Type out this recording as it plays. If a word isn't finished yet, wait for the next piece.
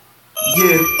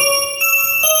Yeah.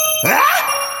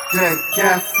 That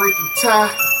guy Freaky Ty.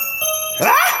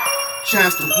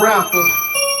 Chance the Rapper.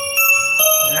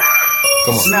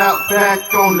 Come on. Snap back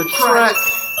on the track.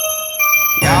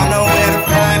 Y'all know where to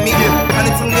find me.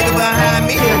 102 niggas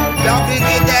behind me. Y'all could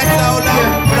get that solo.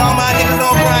 But all my niggas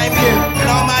don't grind me.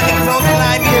 And all my niggas don't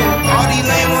slime me. All these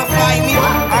lame ones fight me.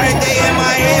 I heard they in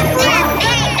my head free.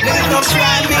 Niggas don't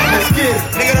try me. Let's get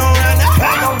it. Nigga don't run up.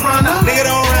 Don't run up. Nigga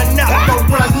don't run up. Don't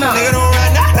run up. Nigga don't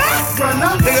run up. Run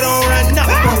up. Nigga don't run up.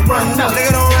 Don't run up.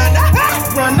 Nigga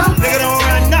don't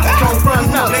run up.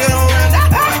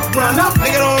 Run up.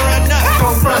 Nigga don't run up.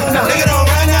 Don't run up. Nigga don't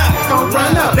run up. Run up. Nigga don't run up. Don't run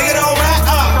up. Nigga don't run up. Don't run up. Nigga don't run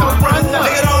up. Don't run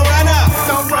up. Nigga don't run up.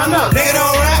 Don't run up. Nigga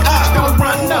don't run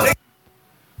up.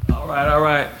 Don't run up. All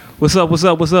right.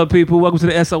 What's up, people? Welcome to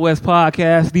the SOS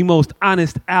Podcast, the most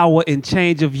honest hour and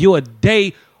change of your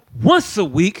day once a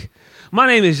week. My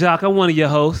name is Jacques. I'm one of your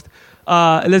hosts.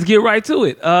 Let's get right to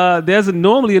it. There's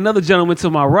normally another gentleman to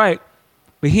my right,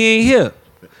 but he ain't here.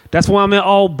 That's why I'm in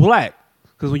all black.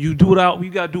 Because when you do it out, you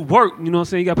got to do work. You know what I'm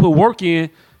saying? You got to put work in.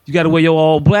 You got to wear your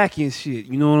all black and shit.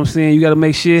 You know what I'm saying? You got to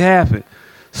make shit happen.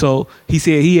 So he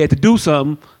said he had to do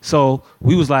something. So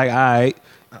we was like, all right.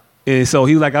 And so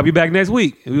he was like, I'll be back next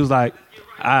week. And we was like,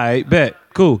 all right, bet.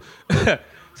 Cool. So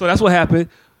that's what happened.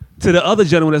 To the other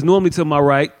gentleman that's normally to my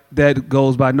right, that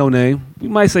goes by no name. We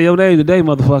might say your name today,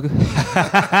 motherfucker.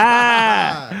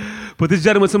 But this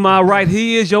gentleman to my right,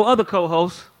 he is your other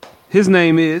co-host. His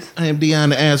name is... I am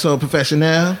Dion the Asshole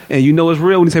Professional. And you know it's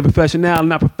real when you say professional,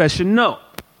 not professional.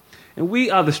 And we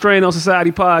are the Strain on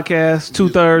Society podcast,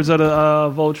 2/3 of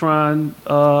the Voltron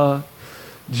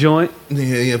joint.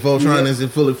 Yeah, Voltron is in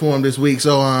fully form this week,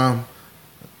 so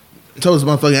told this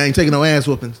motherfucker I ain't taking no ass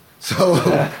whoopings. So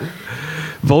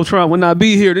Voltron will not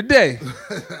be here today.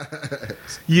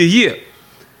 Yeah.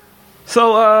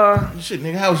 So shit,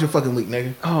 nigga, how was your fucking week,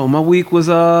 nigga? Oh, my week was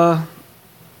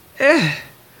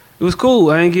it was cool.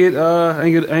 I ain't get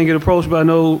approached by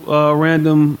no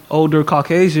random older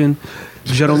Caucasian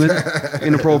gentleman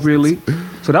inappropriately.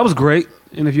 So that was great.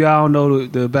 And if y'all don't know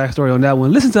the backstory on that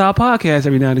one, listen to our podcast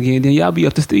every now and again. Then y'all be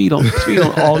up to speed on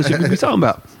all the shit we be talking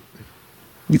about.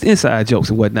 These inside jokes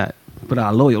and whatnot. But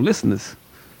our loyal listeners,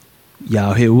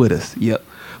 y'all here with us. Yep.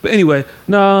 But anyway,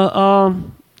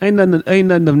 ain't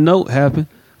nothing of note happen.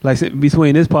 Like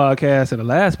between this podcast and the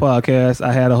last podcast,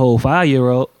 I had a whole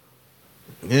 5-year-old.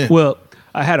 Yeah. Well,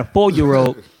 I had a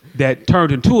 4-year-old that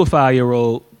turned into a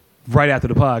 5-year-old right after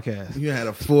the podcast. You had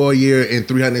a 4-year and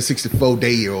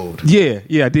 364-day-year-old. Yeah,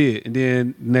 I did. And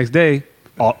then the next day,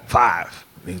 5.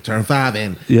 He turned 5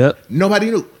 and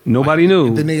nobody knew.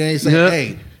 The nigga ain't saying,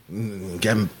 hey,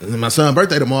 my son's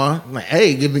birthday tomorrow. I'm like,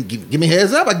 hey, give me a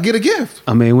heads up. I can get a gift.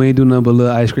 I mean, we ain't do nothing but a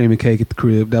little ice cream and cake at the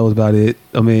crib. That was about it.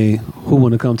 I mean, who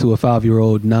want to come to a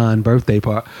 5-year-old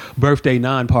birthday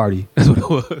non-party? That's what it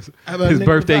was. His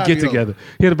birthday get together.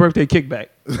 He had a birthday kickback.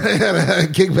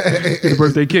 His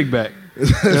birthday kickback.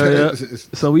 Yeah.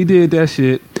 So we did that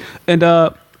shit. And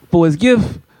for his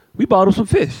gift, we bought him some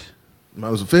fish. That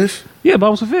was a fish? Yeah, bought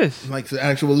him some fish. Like the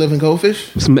actual living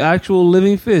goldfish? Some actual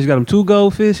living fish. Got him 2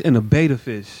 goldfish and a beta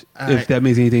fish. If that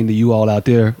means anything to you all out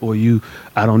there, or you,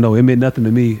 I don't know. It meant nothing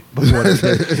to me before that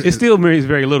day. It still means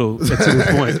very little to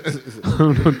this point.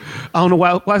 I don't know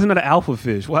why is it not an alpha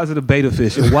fish? Why is it a beta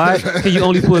fish? And why can you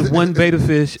only put 1 beta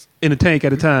fish in a tank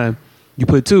at a time? You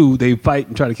put 2, they fight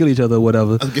and try to kill each other or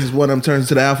whatever. I guess one of them turns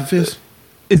to the alpha fish?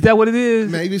 Is that what it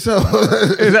is? Maybe so.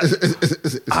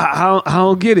 I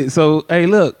don't get it. So, hey,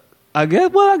 look. I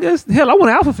guess, hell, I want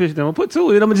an alpha fish then. I'm gonna put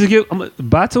 2 in. I'm gonna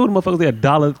buy 2 of them motherfuckers. They're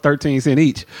 $1.13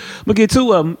 each. I'm gonna get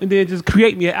 2 of them and then just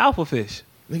create me an alpha fish.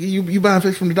 Nigga, you buying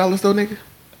fish from the dollar store, nigga?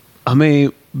 I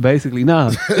mean, basically,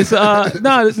 nah. It's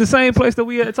it's the same place that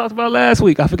we had talked about last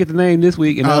week. I forget the name this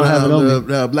week, and I don't have it on me.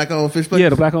 The black-owned fish place? Yeah,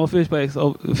 the black-owned fish place.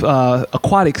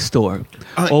 Aquatic store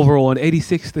over on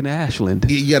 86th and Ashland.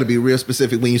 You got to be real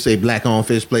specific when you say black-owned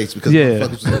fish place because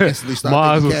motherfuckers will instantly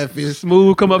start thinking catfish.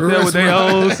 Smooth come up there with their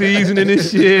own seasoning and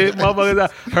shit. Motherfuckers,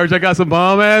 I heard y'all got some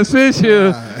bomb-ass fish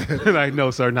here. Like,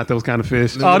 no, sir, not those kind of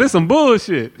fish. Oh, this some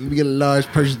bullshit. Let me get a large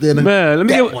purchase dinner. Man, let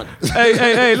me get one.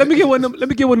 Hey, let me get one of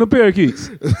them parakeets.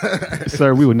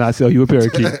 Sir, we would not sell you a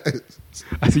parakeet.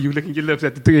 I see you licking your lips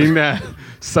at the thing now,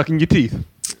 sucking your teeth.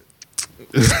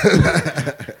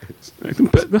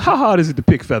 How hard is it to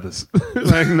pick feathers?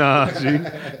 Like, nah, G.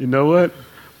 You know what?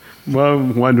 Well,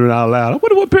 I'm wondering out loud. I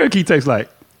wonder what parakeet tastes like.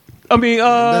 I mean,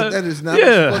 that is not what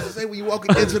you're supposed to say when you walk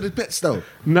into the pet store.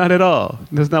 Not at all.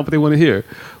 That's not what they want to hear.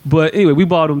 But anyway, we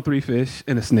bought them 3 fish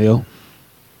and a snail.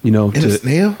 You know, a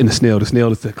snail? And the snail. The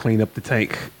snail is to clean up the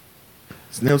tank.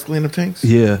 Snails clean up tanks?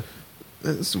 Yeah.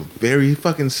 That's very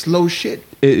fucking slow shit.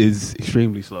 It is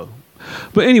extremely slow.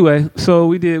 But anyway, so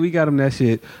we got him that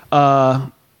shit.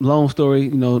 Long story,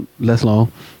 less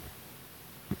long.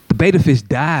 The beta fish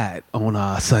died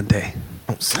on Sunday.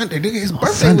 On Sunday, nigga, his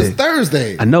birthday was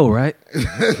Thursday. I know, right?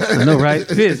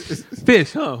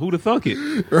 Fish, huh? Who'd have thunk it?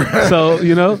 Right. So,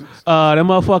 that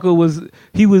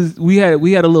motherfucker we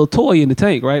had a little toy in the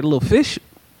tank, right? A little fish.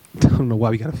 I don't know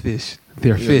why we got a fish.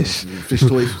 They're fish. Fish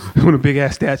toys. When a big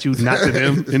ass statue, not to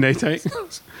them in their tank.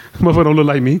 Motherfucker don't look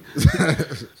like me.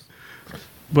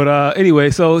 But anyway,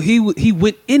 so he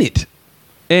went in it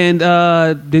and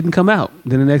didn't come out.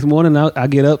 Then the next morning, I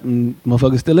get up and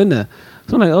motherfucker's still in there.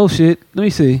 So I'm like, oh shit, let me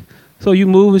see. So you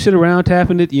moving shit around,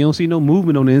 tapping it, you don't see no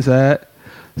movement on the inside.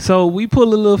 So we pull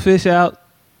the little fish out,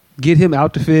 get him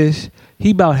out the fish.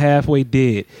 He about halfway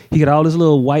dead. He got all this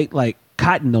little white like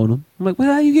cotton on him. I'm like,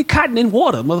 well, how you get cotton in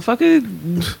water, motherfucker?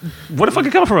 Where the fuck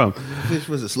it come from? Fish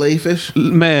was a slave fish?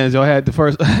 Man, y'all had the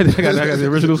first. I got the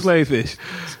original slave fish.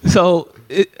 So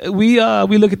we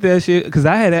look at that shit because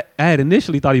I had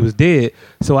initially thought he was dead.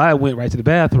 So I went right to the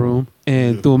bathroom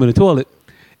and threw him in the toilet,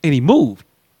 and he moved.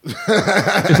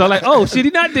 And so I'm like, oh shit,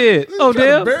 he not dead. Oh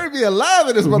damn, bury me alive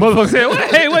in this motherfucker. Said, well,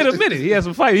 hey, wait a minute. He had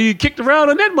some fight. He kicked around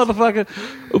on that motherfucker.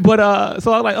 But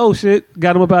so I was like, oh shit,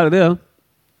 got him up out of there.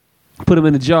 Put him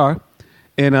in a jar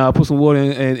and put some water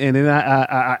in, and then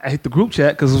I hit the group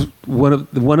chat because one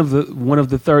of the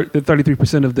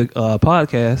 33% of the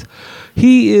podcast,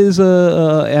 he is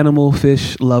a animal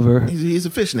fish lover. He's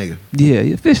a fish nigga. Yeah,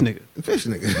 a fish nigga. Fish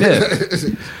nigga.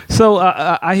 Yeah. So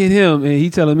I hit him and he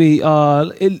telling me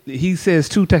he says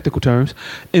two technical terms,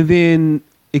 and then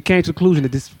it came to the conclusion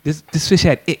that this fish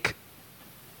had ick.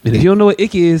 And if you don't know what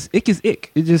ick is ick. It's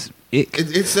just ick.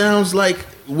 It sounds like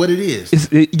what it is.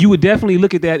 You would definitely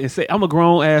look at that and say, I'm a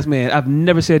grown ass man. I've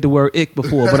never said the word ick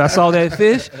before, but I saw that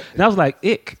fish and I was like,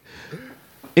 ick.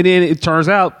 And then it turns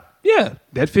out, yeah,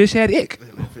 that fish had ick.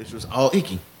 That fish was all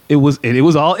icky. It was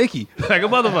all icky, like a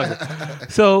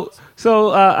motherfucker.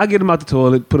 So I get him out the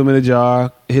toilet, put him in a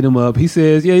jar, hit him up. He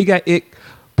says, yeah, you got ick.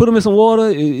 Put him in some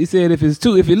water. He said if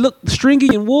it looked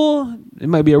stringy and wool, it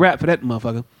might be a wrap for that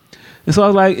motherfucker. And so I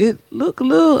was like, it look a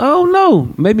little, I don't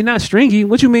know, maybe not stringy.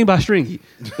 What you mean by stringy?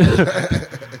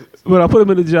 But I put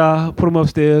him in the jar, put him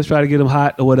upstairs, try to get him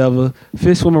hot or whatever.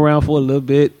 Fish swim around for a little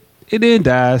bit. It then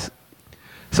dies.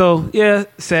 So, yeah,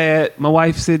 sad. My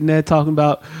wife sitting there talking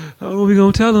about, oh, what we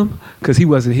going to tell him? Because he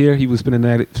wasn't here. He was spending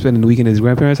the weekend at his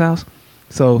grandparents' house.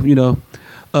 So,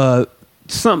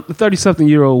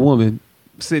 30-something-year-old woman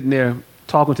sitting there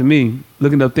talking to me,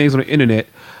 looking up things on the internet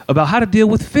about how to deal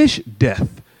with fish death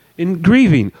and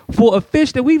grieving for a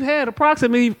fish that we've had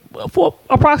approximately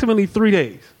 3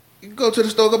 days. You can go to the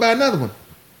store, go buy another one.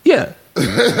 Yeah,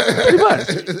 pretty much.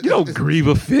 You don't grieve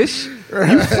a fish.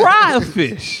 You fry a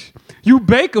fish. You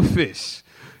bake a fish.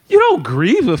 You don't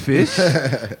grieve a fish.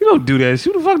 You don't do that.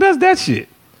 Who the fuck does that shit?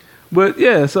 But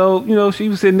yeah, so she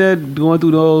was sitting there going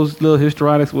through those little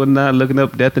histrionics, whatnot, looking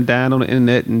up death and dying on the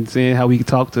internet and seeing how we could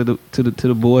talk to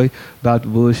the boy about the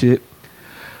bullshit.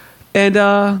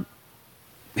 And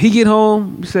he get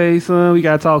home, say, son, we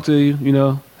gotta talk to you.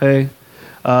 Hey,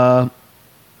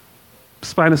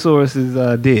 Spinosaurus is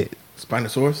dead.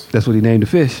 Spinosaurus? That's what he named the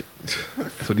fish.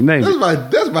 That's what he named it.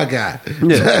 That's my guy.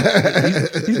 Yeah,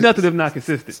 he's nothing if not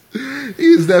consistent.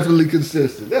 He's definitely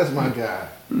consistent. That's my guy.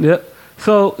 Yep.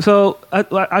 So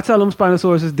I tell him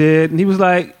Spinosaurus is dead, and he was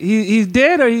like, he's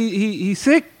dead or he's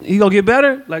sick. He gonna get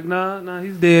better? Like, nah,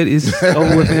 he's dead. It's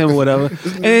over with him or whatever.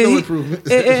 No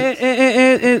improvement.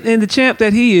 And the champ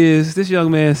that he is, this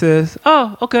young man says,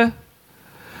 oh, okay,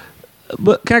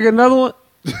 but can I get another one?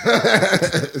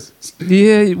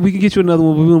 Yeah, we can get you another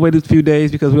one, but we're gonna wait a few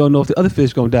days because we don't know if the other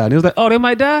fish gonna die. And he was like, oh, they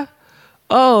might die.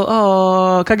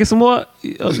 Oh, can I get some more?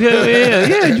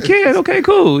 Yeah, you can. Okay,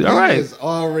 cool. All right. He has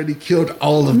already killed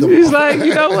all of them. He's like,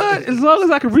 you know what? As long as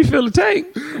I can refill the tank,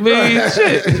 I mean,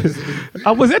 shit.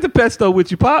 I was at the pet store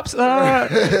with you, Pops. They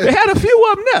had a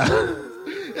few of them there.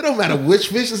 It don't matter which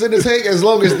fish is in the tank as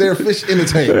long as there are fish in the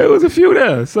tank. There was a few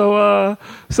there. So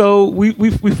we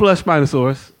flushed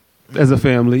Spinosaurus as a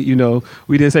family.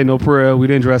 We didn't say no prayer. We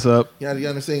didn't dress up. You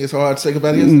understand it's hard to say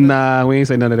about it yesterday? Nah, we ain't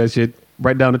say none of that shit.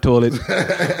 Right down the toilet.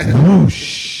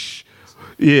 Whoosh.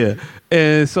 Yeah.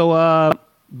 And so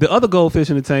the other goldfish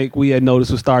in the tank we had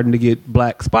noticed was starting to get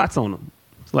black spots on them.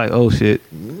 It's like, oh shit.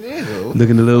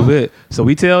 Looking a little bit. So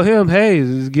we tell him, hey,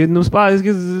 it's getting them spots.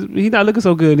 He's not looking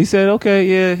so good. And he said, okay,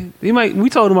 yeah. We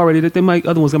told him already that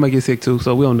other ones might get sick too,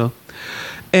 so we don't know.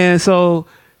 And so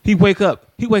he wakes up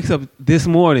this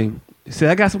morning. He said,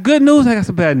 I got some good news, I got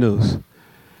some bad news.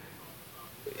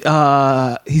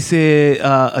 He said,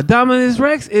 Adominus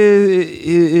Rex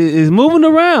is moving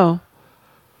around,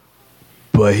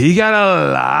 but But he got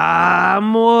a lot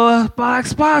more black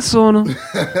spots on him.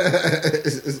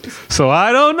 So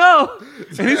I don't know.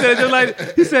 And he said just like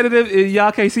if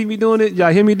y'all can't see me doing it,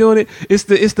 y'all hear me doing it. It's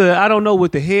the I don't know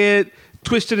with the head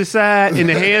twitch to the side and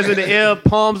the hands in the air,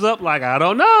 palms up like I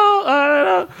don't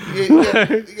know. He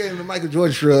gave him the Michael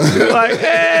Jordan shrug. Like,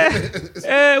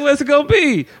 hey, what's it gonna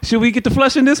be? Should we get to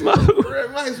flushing this mother?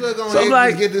 Might as well go So I'm ahead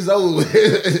like- and get this over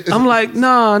with. I'm like,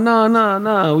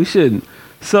 no, we shouldn't.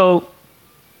 So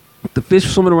the fish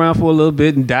was swimming around for a little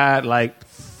bit and died like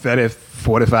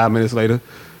 45 minutes later.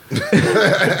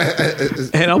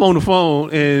 And I'm on the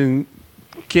phone and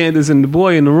Candace and the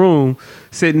boy in the room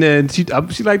sitting there and she's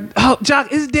like, oh, Jock,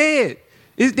 it's dead.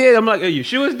 It's dead. I'm like, are you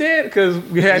sure it's dead? Because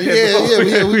we had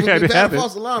that we had it had a happen.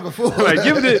 false alarm before. Like,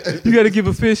 give it a, you got to give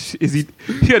a fish. Is he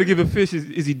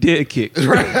dead kick?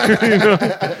 Right. You know?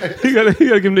 You got to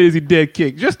give him the is he dead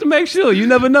kick just to make sure. You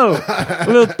never know. A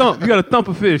little thump. You got to thump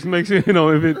a fish. Make sure you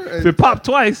know if it popped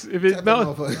twice, if it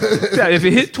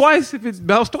hit twice, if it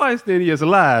bounced twice, then he is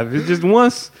alive. If it's just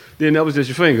once, then that was just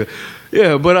your finger.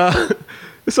 Yeah, but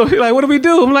so he's like, what do we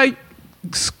do? I'm like,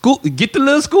 get the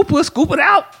little scooper, scoop it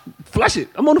out, flush it.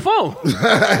 I'm on the phone.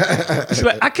 She's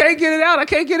like, I can't get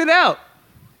it out.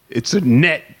 It's a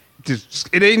net.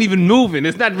 It ain't even moving.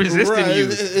 It's not resisting you.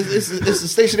 It's a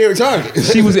stationary target.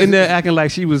 She was in there acting like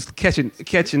she was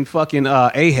catching fucking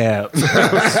Ahab.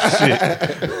 Shit.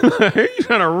 You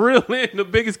trying to reel in the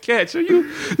biggest catch. Are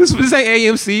you? This ain't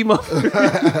AMC,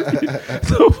 motherfucker.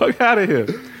 So fuck out of here.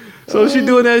 So she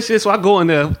doing that shit. So I go in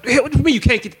there. Hey, what do you mean you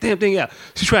can't get the damn thing out?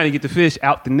 She's trying to get the fish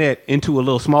out the net into a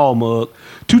little small mug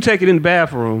to take it in the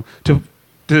bathroom to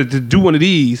do one of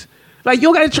these. Like,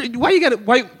 you don't gotta, why you gotta,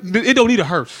 it don't need a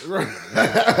hearse. Right.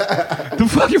 The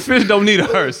fucking fish don't need a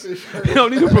hearse. You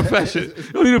don't need a profession.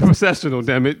 You don't need a professional,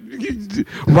 damn it.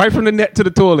 Right from the net to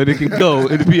the toilet, it can go.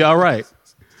 It'll be all right.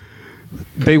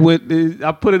 They went,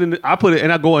 I put it, and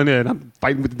I go in there and I'm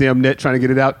fighting with the damn net trying to get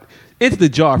it out. Into the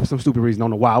jar for some stupid reason. I don't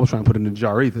know why I was trying to put it in the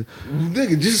jar either.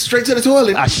 Nigga, just straight to the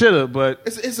toilet. I should have, but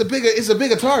it's a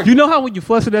bigger target. You know how when you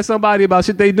fussing at somebody about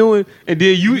shit they doing, and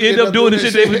then you end up doing the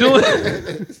shit they were doing?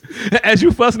 As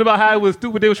you fussing about how it was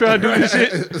stupid they were trying to do this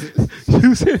shit.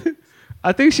 You said,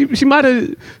 I think she might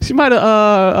have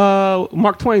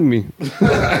Mark Twain me.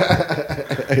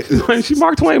 She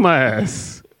Mark Twain my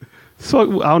ass.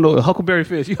 So I don't know, Huckleberry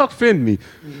Finn. She Huck Finn me.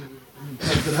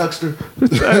 The huckster.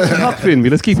 Huck Finn me.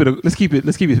 Let's keep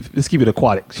it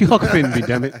aquatic. She Huck Finn me,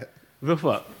 damn it. The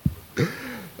fuck.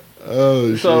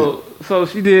 Oh shit. So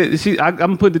she did.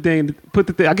 I'm put the thing.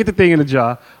 I get the thing in the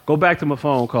jar. Go back to my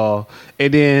phone call,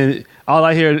 and then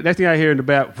next thing I hear in the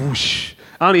back, whoosh.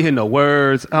 I don't even hear no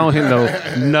words. I don't hear no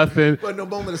nothing. But no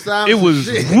moment of silence. It was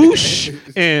whoosh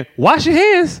and wash your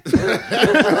hands.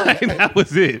 Like, that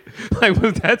was it. Like,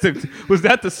 was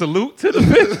that the salute to the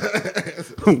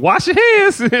fish? Wash your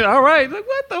hands. All right. Like,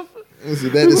 what the fuck? So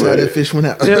that is how that fish went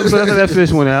out. Yeah, so that's how that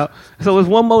fish went out. So there's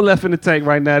one more left in the tank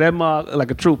right now. That mark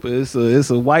like a trooper. It's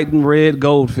a white and red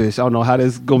goldfish. I don't know how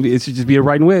that's gonna be. It should just be a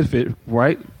white and red fish,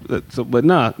 right? So, but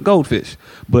nah, goldfish.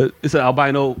 But it's an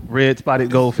albino red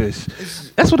spotted goldfish.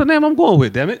 That's what the name I'm going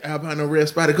with. Damn it. Albino red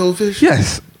spotted goldfish.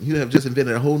 Yes. You have just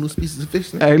invented a whole new species of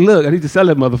fish now. Hey, look, I need to sell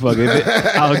that motherfucker.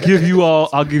 I'll give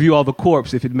you all the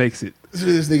corpse if it makes it. So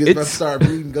this nigga's about to start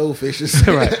breeding goldfishes.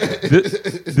 Right.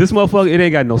 This motherfucker, it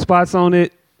ain't got no spots on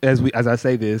it. As I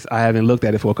say this, I haven't looked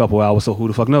at it for a couple hours, so who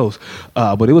the fuck knows?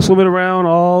 But it was swimming around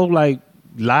all like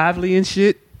lively and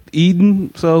shit,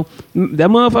 eating. So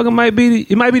that motherfucker might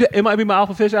be my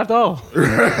alpha fish after all.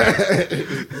 That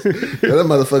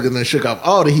motherfucker done shook off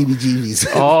all the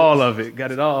heebie-jeebies. All of it,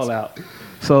 got it all out.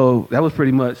 So that was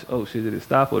pretty much. Oh shit! Did it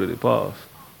stop or did it pause?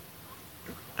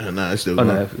 Nah, it's still Oh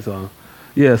going. no, it's on.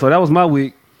 Yeah. So that was my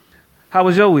week. How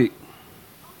was your week?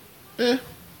 Yeah.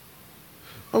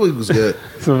 My week was good.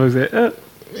 Somebody said,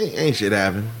 Ain't shit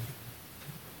happened.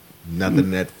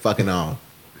 Nothing at fucking all.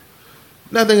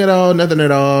 Nothing at all. Nothing at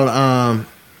all.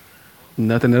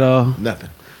 Nothing at all. Nothing.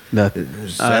 Nothing.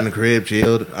 Just sat in the crib,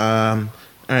 chilled. All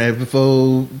right,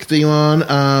 before we continue on,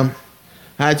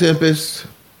 hi Tempest.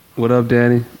 What up,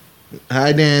 Danny?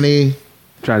 Hi Danny.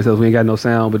 Trying to tell us we ain't got no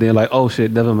sound, but then like, oh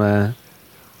shit, never mind.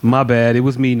 My bad. It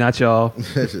was me, not y'all.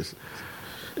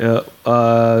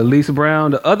 Lisa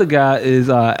Brown, the other guy, is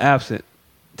absent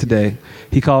today.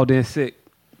 He called in sick.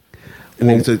 And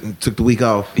then took the week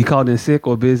off. He called in sick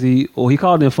or busy, or he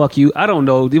called in fuck you. I don't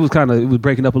know. It was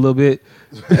breaking up a little bit.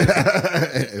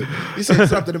 He said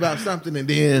something about something, and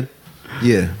then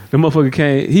yeah, the motherfucker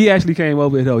came. He actually came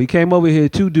over here though. He came over here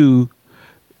to do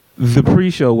the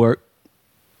pre-show work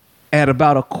at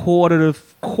about a quarter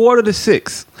to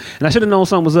 6. And I should have known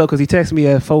something was up because he texted me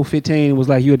at 4:15 and was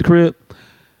like, "You at the crib?"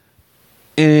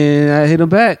 And I hit him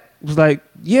back. Was like,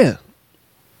 yeah.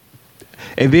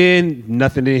 And then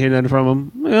didn't hear nothing from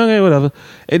him. Okay, whatever.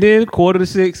 And then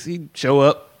 5:45, he show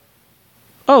up.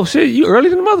 Oh shit, you early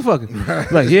than the motherfucker.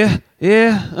 Right. Like, yeah,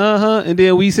 And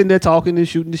then we sitting there talking and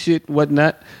shooting the shit and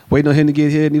whatnot, waiting on him to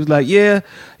get here. And he was like, yeah,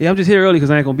 I'm just here early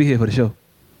because I ain't gonna be here for the show.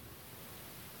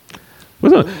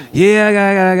 What's up? Yeah, I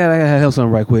gotta help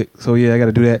something right quick. So yeah, I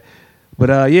gotta do that.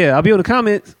 But yeah, I'll be on the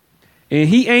comments. And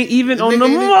he ain't even on the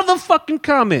motherfucking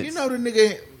comments. You know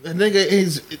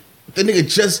the nigga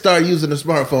just started using the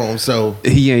smartphone, so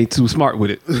he ain't too smart with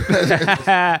it.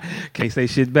 Can't say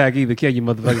shit back either, can you,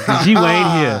 motherfucker? 'Cause you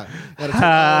ain't here. Gotta take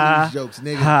all these jokes,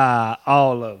 nigga.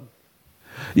 All of them.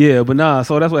 Yeah, but nah.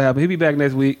 So that's what happened. He'll be back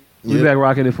next week. We'll be back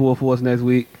rocking in full force next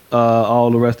week.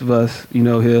 All the rest of us,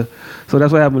 here. So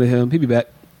that's what happened to him. He'll be back.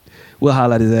 We'll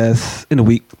highlight his ass in a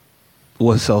week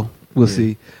or so. We'll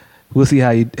see. We'll see how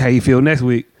you feel next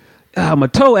week. My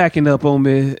toe acting up on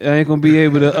me. I ain't gonna be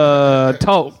able to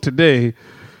talk today.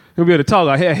 Gonna be able to talk.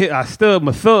 I stubbed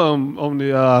my thumb on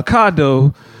the car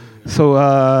door, so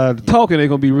the talking ain't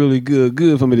gonna be really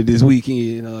good for me this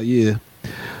weekend. Yeah.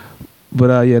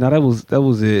 But yeah, now that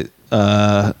was it.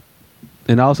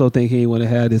 And I also think he ain't want to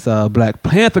have this Black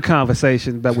Panther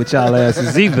conversation about with y'all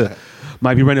asses either.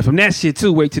 Might be running from that shit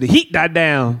too. Wait till the heat died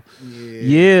down.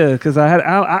 Yeah, because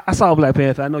I saw Black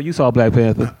Panther. I know you saw Black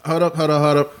Panther. Hold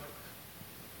up.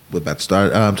 We're about to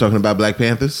start. I'm talking about Black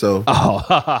Panther. So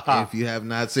if you have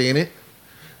not seen it,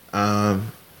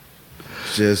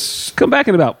 just come back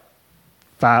in about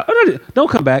 5. Oh, no, don't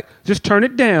come back. Just turn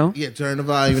it down. Yeah, turn the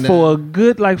volume down for a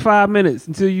good 5 minutes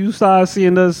until you start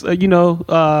seeing us,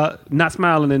 not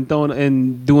smiling and throwing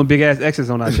and doing big ass X's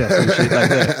on our chest and shit like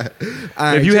that.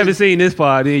 If you haven't seen this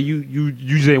part, then you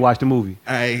just ain't watched the movie.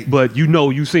 But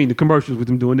you've seen the commercials with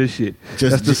them doing this shit.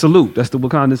 That's the salute. That's the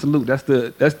Wakanda salute.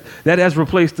 That has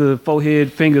replaced the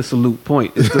forehead finger salute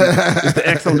point. It's the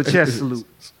X on the chest salute.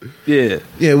 Yeah.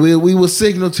 Yeah, we will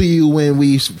signal to you when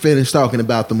we finish talking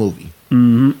about the movie.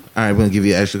 Mm-hmm. All right, we're going to give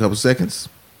you an extra couple seconds.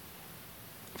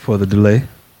 For the delay.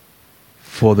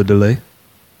 All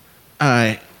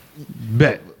right.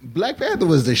 Bet. Black Panther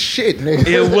was the shit, nigga.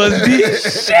 It was the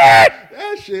shit.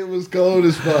 That shit was cold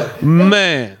as fuck.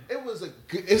 Man.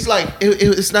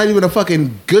 It's not even a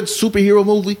fucking good superhero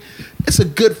movie. It's a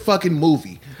good fucking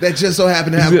movie that just so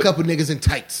happened to have a couple niggas in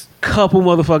tights. Couple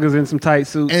motherfuckers in some tight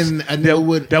suits. And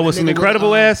that was some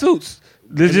incredible ass suits.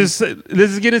 Let's just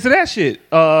get into that shit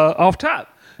off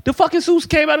top. The fucking suits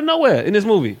came out of nowhere in this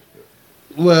movie.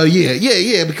 Well,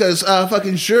 yeah, because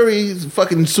fucking Shuri's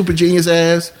fucking super genius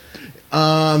ass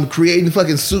creating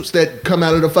fucking suits that come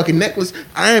out of the fucking necklace.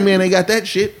 Iron Man ain't got that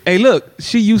shit. Hey, look,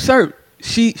 she usurped.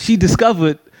 She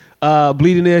discovered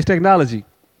bleeding edge technology.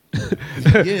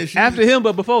 Yeah, after him,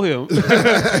 but before him.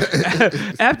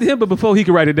 After him, but before he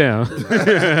could write it down.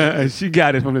 She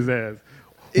got it from his ass.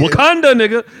 Wakanda,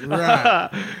 nigga. Right.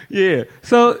 Yeah.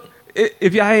 So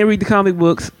if y'all ain't read the comic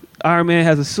books, Iron Man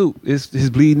has a suit. It's his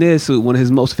bleeding edge suit, one of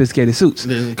his most sophisticated suits.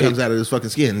 And then it comes out of his fucking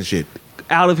skin and shit.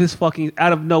 Out of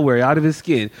nowhere, out of his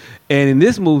skin. And in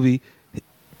this movie,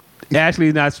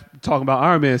 actually not talking about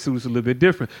Iron Man's suit, it's a little bit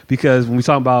different. Because when we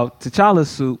talk about T'Challa's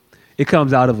suit, it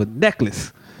comes out of a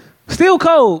necklace. Still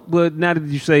cold, but now that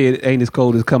you say it ain't as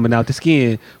cold as coming out the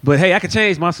skin. But hey, I can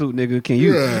change my suit, nigga. Can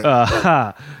you?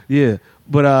 Yeah. Yeah.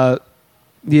 But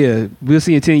yeah, we'll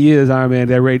see in 10 years, Iron Man,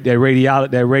 that radiation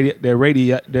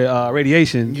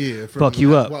fuck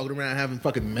you up. Walking around having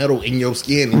fucking metal in your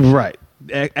skin. Right.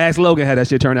 Ask Logan how that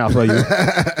shit turned out for you.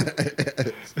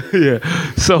 Yeah.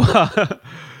 So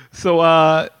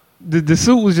the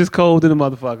suit was just cold to the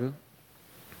motherfucker.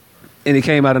 And it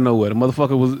came out of nowhere. The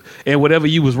motherfucker was, and whatever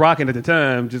you was rocking at the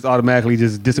time just automatically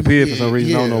just disappeared for some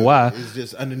reason. I don't know why. It's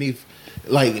just underneath,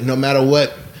 no matter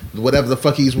what, whatever the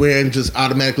fuck he's wearing just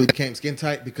automatically became skin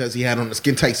tight because he had on a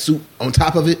skin tight suit on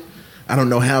top of it. I don't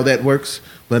know how that works,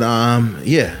 but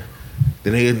yeah.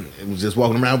 Then it was just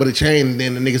walking around with a chain, and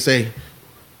then the nigga say,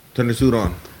 "Turn the suit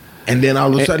on," and then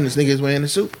all of a sudden this nigga is wearing the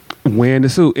suit. And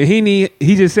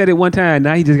he just said it one time.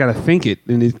 Now he just gotta think it,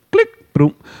 and it's click,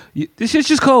 boom. This shit's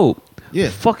just cold. Yeah,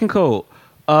 fucking cold.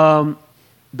 The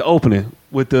opening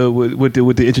with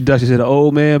the introduction to the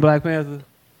old man Black Panther.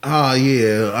 Oh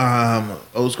yeah,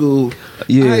 old school.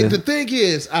 Yeah. Right, the thing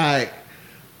is, how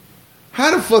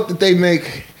the fuck did they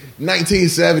make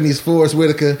 1970s Forrest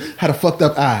Whitaker had a fucked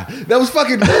up eye? That was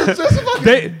fucking.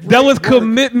 That was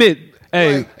commitment.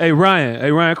 Hey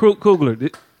Ryan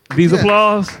Coogler. These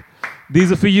applause. These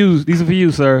are for you. These are for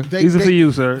you, sir. These are for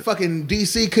you, sir. Fucking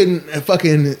DC couldn't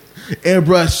fucking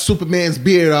airbrush Superman's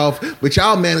beard off, but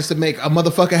y'all managed to make a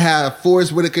motherfucker have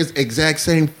Forrest Whitaker's exact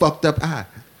same fucked up eye.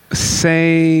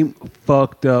 Same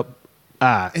fucked up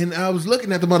eye. And I was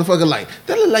looking at the motherfucker like,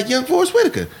 that look like young Forrest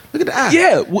Whitaker. Look at the eye.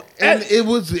 Yeah. And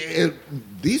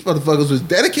these motherfuckers was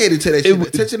dedicated to that shit.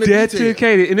 Attention to detail.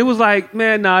 Dedicated. And it was like,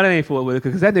 man, nah, that ain't Forrest Whitaker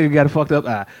because that nigga got a fucked up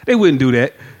eye. They wouldn't do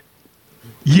that.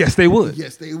 Yes, they would.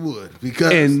 Yes, they would.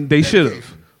 Because and they should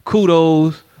have.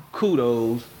 Kudos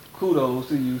to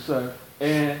you, sir.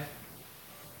 And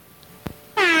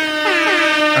we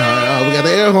got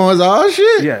the air horns. Oh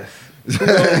shit. yes.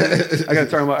 I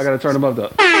gotta turn them up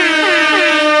though.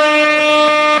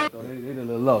 Oh, they a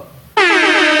little low.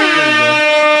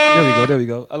 There we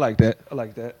go. I like that.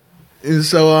 And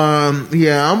so,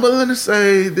 yeah, I'm willing to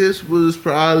say this was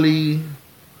probably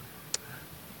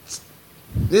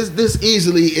this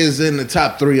easily is in the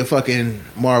top 3 of fucking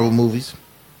Marvel movies.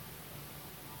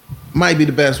 Might be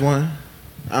the best one.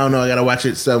 I don't know. I gotta watch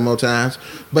it 7 more times.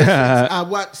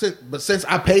 But since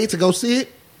I paid to go see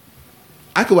it,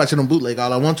 I could watch it on bootleg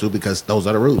all I want to because those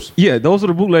are the rules. Yeah, those are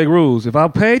the bootleg rules. If I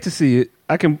paid to see it,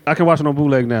 I can watch it on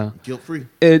bootleg now. Guilt free.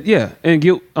 And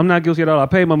I'm not guilty at all. I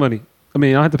paid my money. I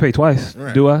mean, I don't have to pay twice,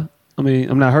 right. do I? I mean,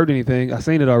 I'm not hurting anything. I've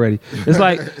seen it already. It's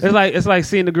like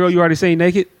seeing the girl you already seen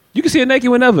naked. You can see her naked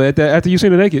whenever after you've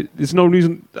seen her naked. There's no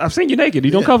reason. I've seen you naked.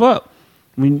 You don't cover up.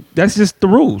 I mean, that's just the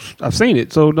rules. I've seen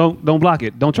it, so don't block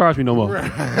it. Don't charge me no more.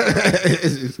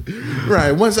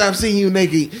 Right. Once I've seen you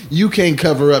naked, you can't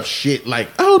cover up shit like,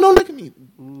 oh, don't look at me.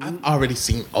 I've already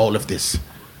seen all of this.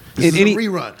 This is a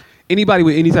rerun. Anybody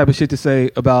with any type of shit to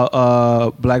say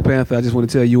about Black Panther, I just want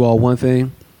to tell you all one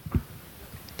thing.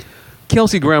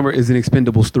 Kelsey Grammer is in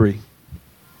Expendables 3.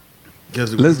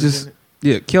 Let's just...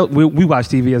 Yeah, we watch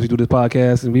TV as we do this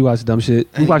podcast, and we watch dumb shit.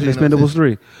 We watch Expendables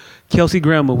 3. Kelsey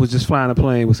Grammer was just flying a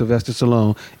plane with Sylvester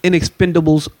Stallone in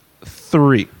Expendables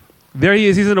 3. There he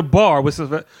is. He's in a bar with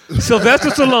Sylvester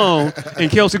Stallone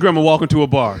and Kelsey Grammer walking to a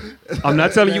bar. I'm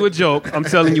not telling you a joke. I'm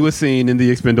telling you a scene in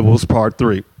the Expendables Part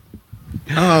 3.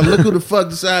 Look who the fuck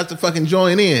decides to fucking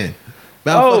join in.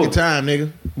 About fucking time,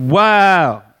 nigga.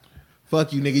 Wow.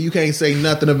 Fuck you, nigga. You can't say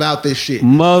nothing about this shit.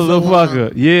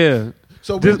 Motherfucker. Yeah.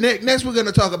 So next we're going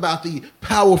to talk about the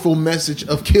powerful message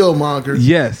of Killmonger.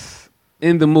 Yes,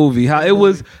 in the movie, how it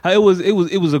was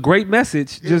a great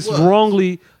message, just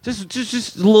wrongly, just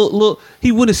a little.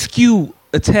 He would askew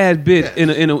a tad bit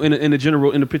in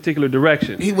a particular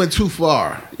direction. He went too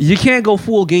far. You can't go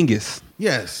full Genghis.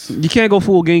 Yes, you can't go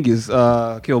full Genghis.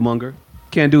 Killmonger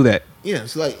can't do that.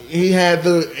 Yes, like he had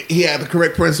the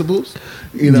correct principles.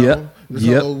 You know. Yep.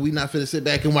 So we not finna sit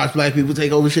back and watch black people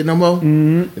take over shit no more.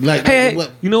 Mm-hmm. Hey,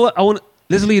 you know what?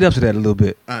 Let's lead up to that a little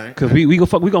bit, all right? Because we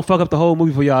gonna fuck up the whole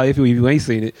movie for y'all if you ain't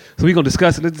seen it. So we gonna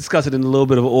discuss it. Let's discuss it in a little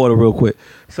bit of order, real quick.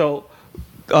 So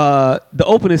the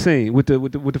opening scene with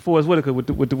the Forrest Whitaker with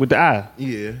the eye,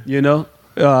 yeah, you know,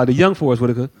 the young Forrest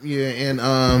Whitaker, yeah,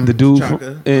 and the dude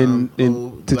T'Chaka, and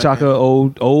T'Chaka,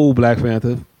 old Black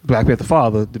Panther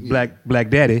father, the Black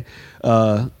Daddy,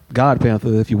 God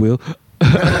Panther, if you will.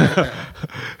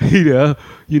 You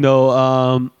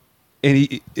know,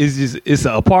 and it's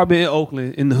an apartment in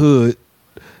Oakland in the hood.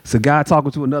 It's a guy talking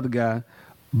to another guy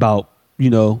about, you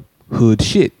know, hood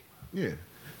shit. Yeah.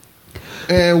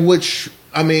 And which,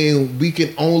 I mean, we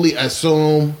can only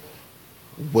assume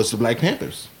was the Black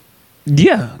Panthers.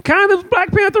 Yeah, kind of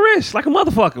Black Panther-ish, like a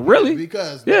motherfucker, really.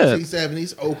 Because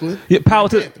 1970s Oakland. Yeah, power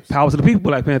to the people,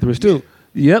 Black Panthers too.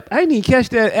 Yeah. Yep, I didn't even catch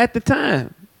that at the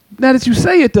time. Now that you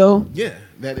say it, though. Yeah,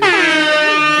 that is. You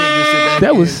can't just sit back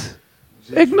that was.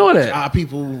 Ignore that. Our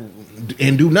people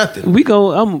and do nothing.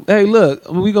 Hey, look,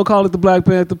 we gonna call it the Black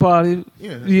Panther Party.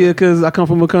 Yeah, because I come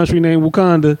from a country named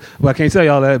Wakanda. Well, I can't tell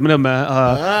y'all that, but never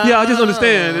mind. Yeah, I just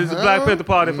understand it's the Black Panther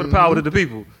Party for the power to the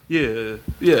people. Yeah.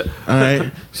 All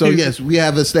right. So yes, we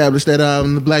have established that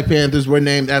the Black Panthers were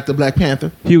named after Black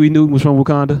Panther. Huey Newton was from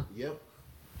Wakanda. Yep.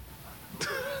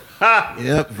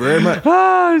 Yep, very much.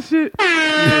 Shit.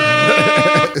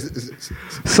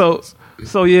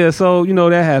 So you know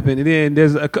that happened, and then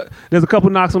there's a couple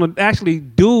knocks on the. Actually,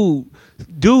 dude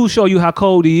show you how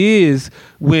cold he is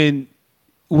when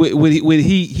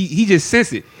he just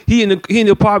sense it. He in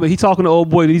the apartment. He talking to old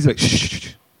boy, and he's like,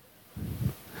 shh.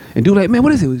 And dude like, man,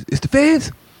 what is it? It's the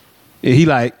feds. And he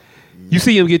like, you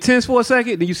see him get tense for a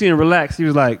second, then you see him relax. He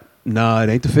was like, nah, it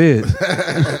ain't the feds.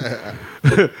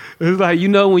 It's like, you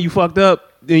know, when you fucked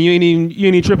up and you ain't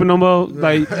even tripping no more.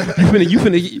 Like you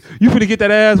finna get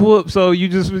that ass whooped. So you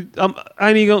just I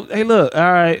ain't even gonna. Hey, look,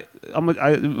 all right, I'm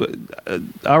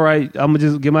gonna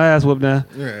just get my ass whooped now.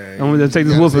 Right. I'm gonna take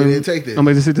this whooping. I'm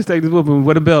gonna just take this whooping.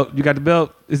 What a belt? You got the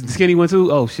belt? Is the skinny one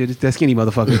too? Oh shit, it's that skinny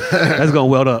motherfucker. That's gonna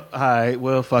weld up. All right,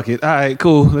 well fuck it. All right,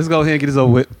 cool. Let's go ahead and get this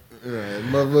over with. Right,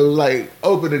 like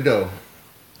open the door.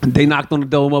 They knocked on the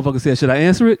door. Motherfucker said, "Should I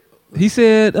answer it?" He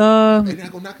said, They're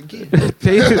not gonna knock again. That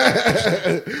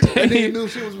nigga knew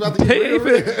shit was about to get real.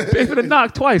 They finna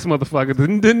knock twice,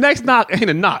 motherfucker. The next knock ain't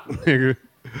a knock, nigga.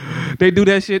 They do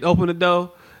that shit, open the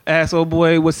door, ask old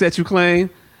boy what set you claim.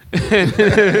 And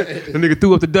the nigga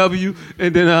threw up the W,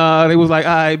 and then they was like,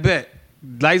 "I bet."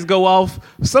 Lights go off.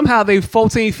 Somehow they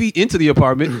 14 feet into the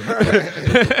apartment.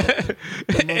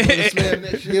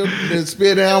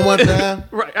 Spit down one time.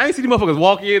 Right. I ain't see the motherfuckers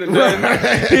walk in and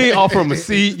nothing. He ain't offer him a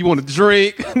seat. You want a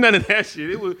drink? None of that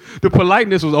shit. It was the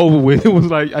politeness was over with. It was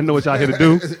like, I know what y'all here to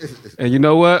do. And you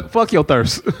know what? Fuck your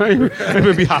thirst. I ain't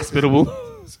gonna be hospitable.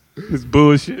 It's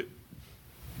bullshit.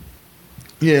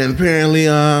 Yeah, and apparently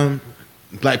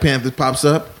Black Panther pops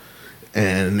up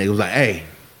and they was like, "Hey,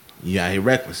 you out here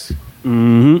reckless."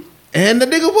 Mm-hmm. And the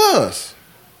nigga was.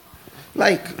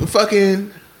 Like,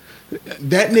 fucking,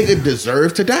 that nigga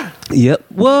deserved to die. Yep.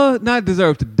 Well, not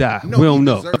deserved to die. No, we don't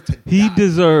know. He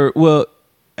deserved, well,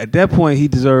 at that point, he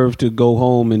deserved to go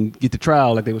home and get the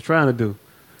trial like they was trying to do.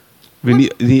 Then he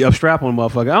upstrap on a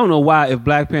motherfucker. I don't know why, if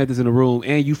Black Panther's in the room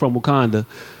and you from Wakanda,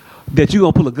 that you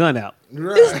gonna pull a gun out.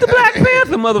 Right. It's the Black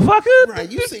Panther, motherfucker. Right,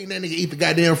 you seen that nigga eat the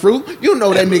goddamn fruit. You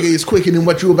know that nigga is quicker than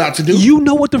what you about to do. You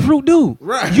know what the fruit do.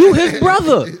 Right. You his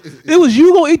brother. It was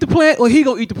you gonna eat the plant or he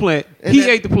gonna eat the plant. And he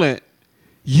ate the plant.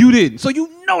 You didn't. So you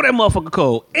know that motherfucker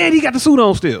cold. And he got the suit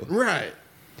on still. Right.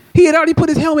 He had already put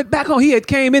his helmet back on. He had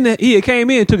came in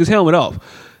and took his helmet off.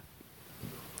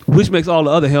 Which makes all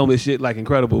the other helmet shit like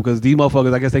incredible because these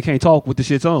motherfuckers, I guess they can't talk with the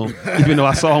shits on. Even though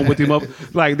I saw them with them up,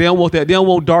 like they don't want that. They don't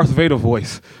want Darth Vader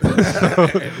voice.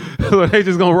 So they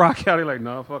just gonna rock out. They're like,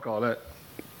 nah, fuck all that.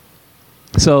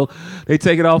 So they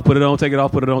take it off, put it on, take it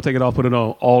off, put it on, take it off, put it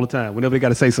on all the time. Whenever they got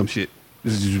to say some shit,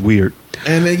 this is just weird.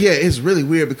 And then yeah, it's really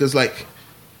weird because like,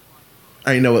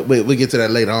 I know what. We'll get to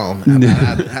that later on. How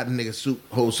the nigga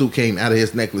whole suit came out of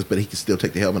his necklace, but he can still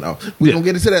take the helmet off. We're gonna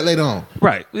get into that later on.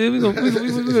 Right. I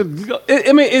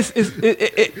mean,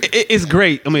 it's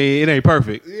great. I mean, it ain't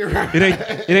perfect.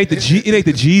 It ain't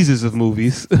the Jesus of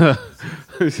movies.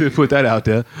 Should put that out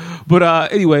there.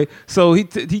 But anyway, so he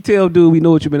tell dude, "We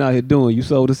know what you been out here doing. You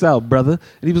sold us out, brother."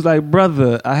 And he was like,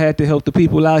 "Brother, I had to help the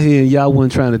people out here, and y'all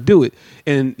wasn't trying to do it."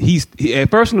 And at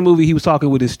first in the movie, he was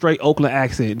talking with his straight Oakland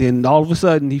accent. Then all of a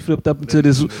sudden, he flipped up into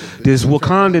this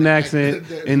Wakandan accent,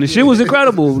 and the shit was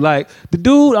incredible. Like the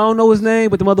dude, I don't know his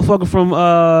name, but the motherfucker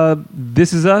from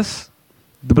This Is Us,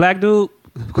 the black dude.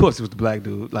 Of course, it was the black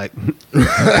dude. Like,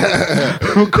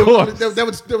 of course, there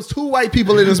was two white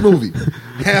people in this movie.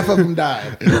 Half of them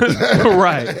died.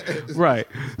 right.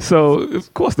 So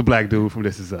of course, the black dude from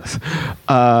This Is Us.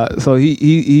 So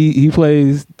he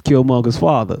plays Killmonger's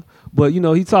father. But you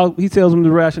know, he tells him the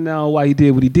rationale why he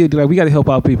did what he did. Like, we got to help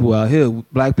our people out here.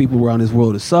 Black people around this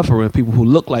world are suffering. People who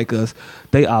look like us,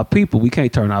 they are people. We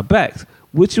can't turn our backs.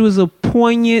 Which was a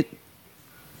poignant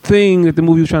thing that the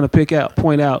movie was trying to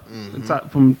point out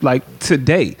from like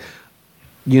today.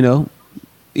 You know,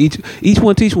 each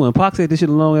one teach one. Pac said this shit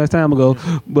a long ass time ago,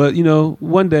 but you know,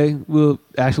 one day we'll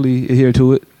actually adhere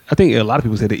to it. I think a lot of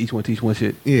people say that each one teach one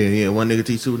shit. Yeah. One nigga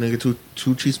teach two nigga,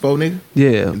 two teach four nigga.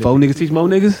 Yeah, four niggas teach more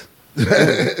niggas.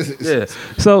 Yeah.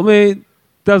 So man,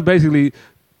 that's basically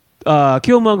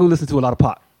Killmonger listened to a lot of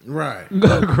Pac. Right.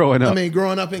 Growing up. I mean,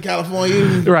 growing up in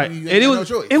California, right? And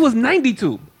it was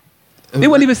 92. It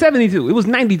wasn't even 72. It was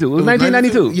 92. It was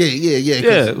 1992.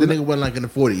 Yeah. The nigga wasn't like in the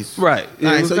 40s. Right.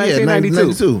 All right, so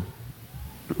 1992.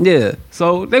 Yeah.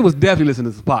 So they was definitely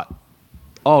listening to Pac.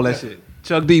 All that shit.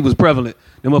 Chuck D was prevalent.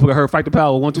 That motherfucker heard Fight the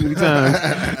Power one too many times.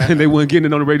 And they weren't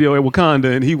getting it on the radio at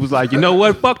Wakanda. And he was like, you know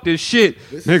what? Fuck this shit.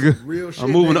 This nigga. Is real shit,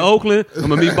 I'm moving man. to Oakland. I'm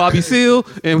going to meet Bobby Seale.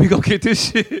 And we going to get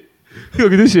this shit. We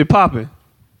going to get this shit popping.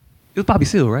 It was Bobby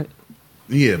Seale, right?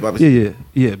 Yeah, Bobby Seale.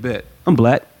 Yeah, bet. I'm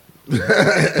black.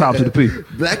 Props to the people.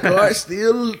 Black card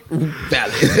still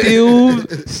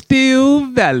valid. Still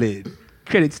valid.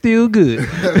 Credit still good.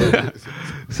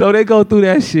 So they go through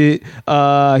that shit.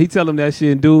 He tell him that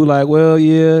shit, and dude like, well,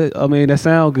 yeah, I mean that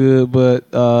sound good, but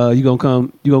you gonna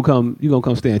come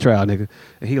stand trial, nigga.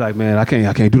 And he like, man, I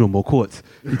can't do no more courts.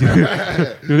 The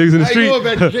niggas in the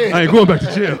street. I ain't going back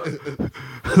to jail.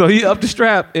 So he up the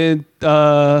strap and.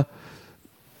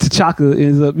 T'Chaka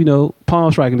ends up, you know,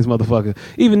 palm striking this motherfucker.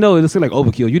 Even though it looks like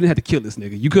overkill, you didn't have to kill this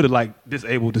nigga. You could have like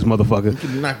disabled this motherfucker. You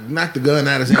could have knocked the gun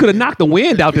out of his hand. You could have knocked the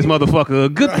wind out this motherfucker.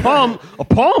 A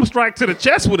palm strike to the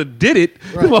chest would have did it.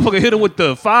 Right. This motherfucker hit him with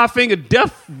the 5-finger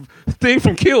death thing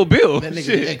from Kill Bill. That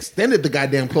nigga extended the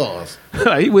goddamn claws.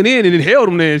 He went in and then held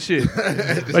him there and shit.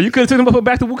 Like, you could have taken him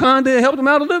back to Wakanda and helped him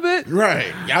out a little bit.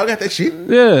 Right. Y'all got that shit.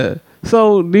 Yeah.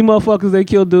 So these motherfuckers, they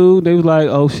killed dude. They was like,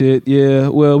 oh shit, yeah.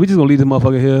 Well, we just gonna leave this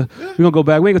motherfucker here. We gonna go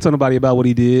back. We ain't gonna tell nobody about what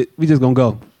he did. We just gonna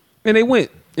go. And they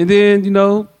went. And then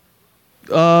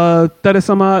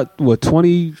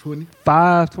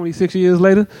 25, 26 years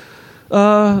later,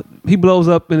 he blows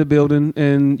up in the building,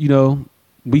 and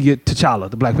we get T'Challa,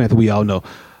 the Black Panther we all know.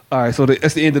 All right, so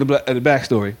that's the end of the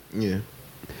backstory. Yeah.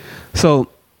 So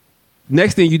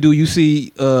next thing you do, you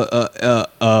see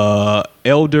older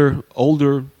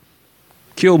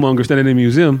Killmonger standing in the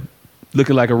museum,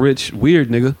 looking like a rich weird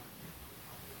nigga.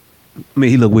 I mean,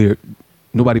 he look weird.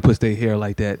 Nobody puts their hair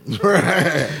like that.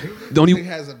 Right. Don't He you?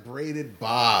 has a braided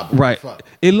bob. Right. Fuck.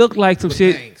 It looked like some But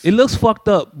shit. thanks. It looks fucked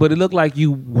up, but it looked like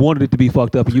you wanted it to be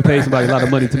fucked up, and you paid somebody a lot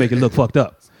of money to make it look fucked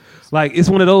up. Like, it's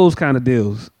one of those kind of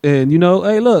deals. And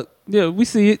hey, look, yeah, we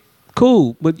see it,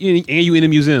 cool, but you in a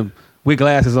museum with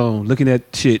glasses on, looking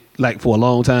at shit like for a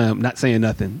long time, not saying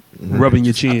nothing, rubbing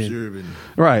your chin. Observing.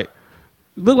 Right.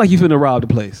 Look like you finna rob the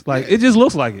place. Like, it just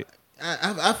looks like it.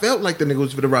 I felt like the nigga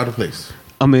was for the rob the place.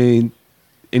 I mean,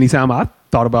 anytime I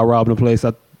thought about robbing a place,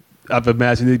 I've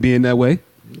imagined it being that way.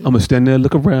 I'm gonna stand there,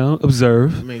 look around,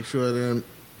 observe, Make sure that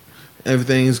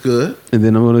everything's good. and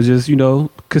then I'm gonna just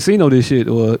casino this shit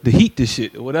or the heat this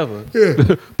shit or whatever.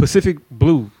 Yeah. Pacific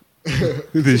Blue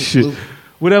this shit. Blue.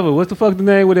 Whatever. What's the fuck the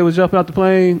name where they was jumping out the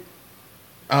plane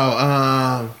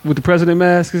Oh, with the president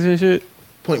masks and shit?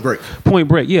 Point Break. Point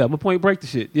Break. Yeah, I'm gonna Point Break the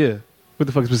shit. Yeah. What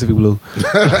the fuck is Pacific Blue?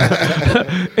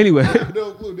 Anyway.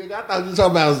 No clue, nigga. I thought you were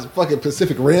talking about fucking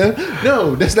Pacific Rim.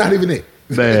 No, that's not even it.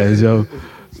 Bad, yo.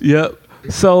 Yep.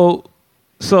 So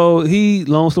he,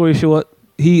 long story short,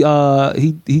 he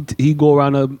go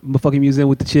around the fucking museum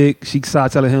with the chick. She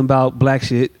started telling him about black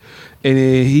shit, and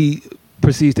then he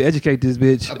proceeds to educate this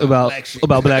bitch about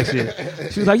black shit.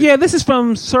 She was like, "Yeah, this is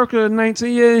from circa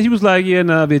 19." Yeah, and he was like, "Yeah,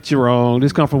 nah, bitch, you're wrong.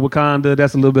 This come from Wakanda.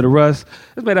 That's a little bit of rust.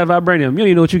 It's made out of vibranium. You don't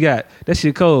even know what you got. That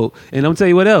shit cold. And I'm gonna tell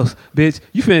you what else, bitch.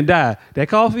 You finna die. That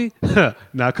coffee,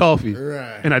 not coffee.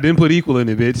 Right. And I didn't put equal in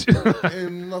it, bitch."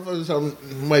 And motherfuckers told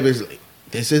me, basically,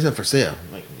 this isn't for sale.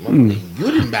 Like, you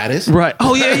didn't buy this. Right.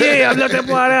 Oh yeah. I left that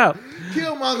part out.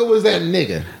 Killmonger was that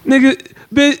nigga.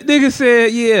 Nigga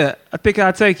said, "Yeah, I think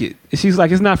I'll take it." And she's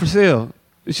like, "It's not for sale."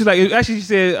 She's like, actually, she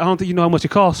said, "I don't think you know how much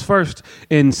it costs first,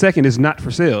 and second, it's not for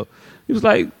sale." He was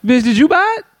like, "Bitch, did you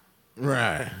buy it?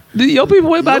 Right. Your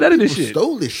people ain't buy that in this People shit."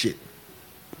 stole this shit.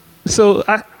 So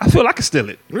I feel I could steal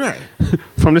it Right.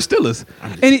 from the Steelers,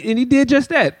 and he did just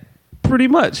that, pretty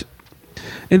much.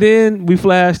 And then we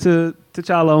flash to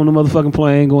T'Challa on the motherfucking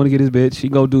plane going to get his bitch. He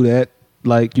go do that.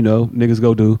 Like, niggas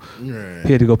go do. Right.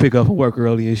 He had to go pick up from work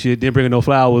early and shit. Didn't bring her no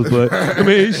flowers, but I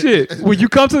mean, shit. When you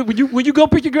go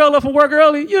pick your girl up from work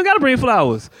early, you don't gotta bring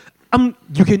flowers. You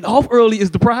getting off early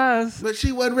is the prize. But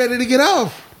she wasn't ready to get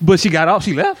off. But she got off.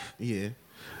 She left. Yeah.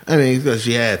 I mean, because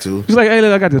she had to. She's like, "Hey,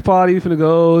 look, I got this party. We finna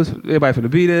go. Everybody finna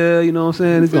be there. You know what I'm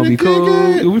saying? It's gonna be finna cool.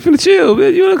 kick it. We finna chill.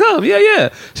 Bitch. You wanna come? Yeah."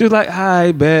 She was like,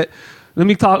 "Hi, bet. Let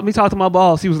me talk to my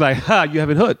boss." He was like, "Ha, you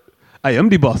haven't heard. I am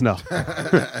the boss now.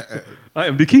 I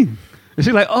am the king." And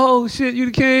she's like, "Oh shit, you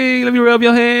the king. Let me rub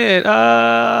your hand.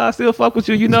 I still fuck with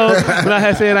you, When I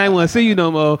had said I ain't want to see you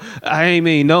no more, I ain't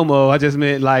mean no more. I just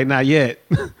meant like not yet."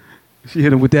 She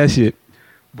hit him with that shit.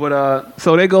 But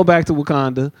so they go back to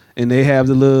Wakanda and they have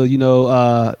the little,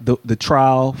 the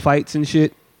trial fights and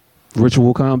shit,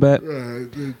 ritual combat.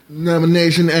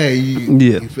 Nomination A.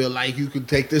 Yeah. You feel like you can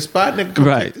take this spot, nigga? Come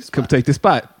Right, take this come spot. take this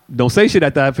spot. Don't say shit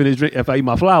after I finish drink. If I eat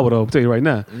my flower, though, I'll tell you right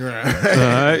now. Right.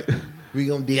 All right. We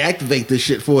gonna deactivate this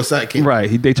shit for a second.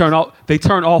 Right. They turn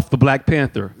off the Black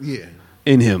Panther Yeah.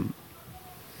 in him.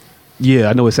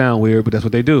 Yeah, I know it sounds weird, but that's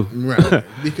what they do. Right.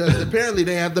 Because apparently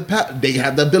they have the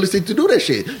ability to do that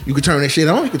shit. You can turn that shit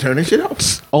on, you can turn that shit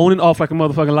off. On and off like a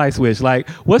motherfucking light switch. Like,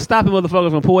 what's stopping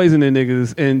motherfuckers from poisoning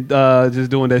niggas and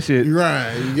just doing that shit?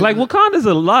 Right. Like, Wakanda's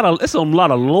a lot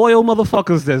of loyal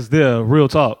motherfuckers that's there, real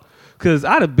talk. Because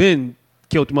I'd have been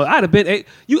killed the mother. I'd have been.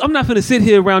 I'm not finna sit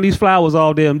here around these flowers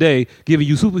all damn day, giving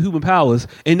you superhuman powers,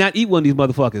 and not eat one of these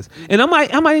motherfuckers. And I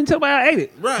might even tell somebody I ate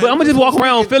it. Right. But I'm gonna just walk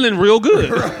around feeling real good.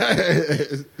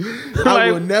 Right.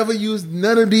 I will never use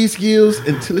none of these skills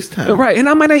until it's time. Right. And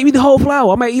I might not eat the whole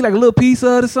flower. I might eat like a little piece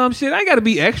of it or some shit. I ain't gotta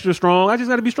be extra strong. I just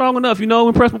gotta be strong enough,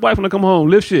 impress my wife when I come home.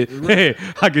 Lift shit. Hey,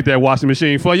 I get that washing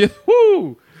machine for you.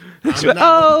 Woo. She like,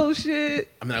 oh shit!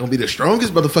 I'm not gonna be the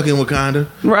strongest motherfucker in Wakanda.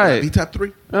 Right. Be top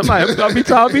 3. I'll be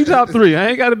top 3. I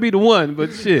ain't got to be the one,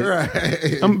 but shit, Right.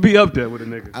 I'm gonna be up there with a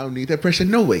nigga. I don't need that pressure.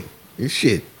 No way. It's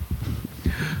shit.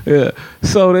 Yeah.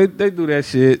 So they do that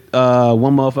shit.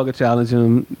 One motherfucker challenge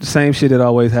him. Same shit that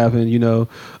always happen.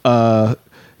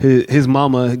 his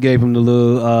mama gave him the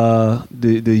little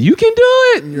the you can do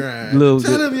it. Right. Little,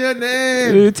 Tell him your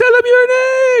name. Tell him your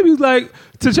name. He's like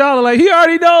T'Challa, like he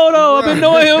already know though. I've been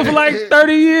knowing him for like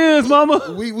 30 years, mama.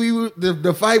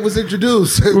 The fight was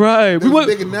introduced. Right. There was a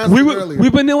big announcement earlier.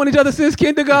 We've been knowing each other since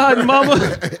kindergarten, mama.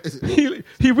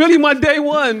 he really my day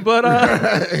one, but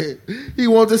he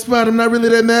wants the spot. I'm not really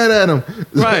that mad at him.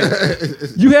 Right.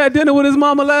 You had dinner with his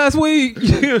mama last week.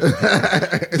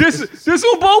 this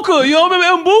Mbuka. You don't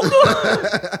remember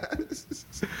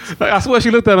Mbuka? Like, I swear she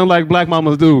looked at him like black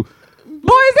mamas do.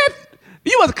 Boy, is that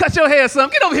you must cut your hair or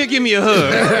something. Get over here, give me a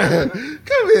hug.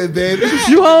 Come here, baby.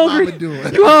 You hungry?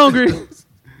 You hungry?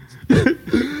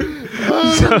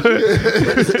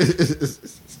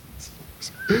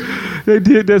 They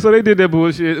did that. So they did that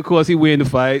bullshit. Of course, he win the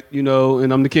fight, you know,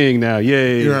 and I'm the king now.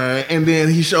 Yay. Right. And then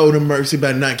he showed him mercy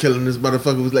by not killing this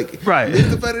motherfucker. Was like, right. It's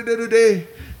the fight of the other day.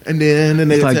 And then the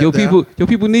nigga it's like your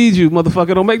people need you,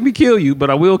 motherfucker. Don't make me kill you, but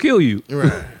I will kill you.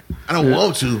 Right. I don't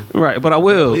want to. Right, but I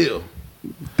will.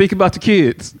 Think about the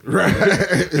kids. Right.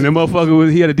 And that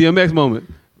motherfucker, he had a DMX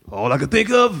moment. All I could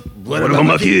think of, what about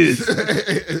my kids?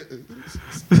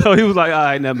 So he was like, all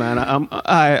right, never mind. I'm all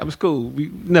right, I'm cool.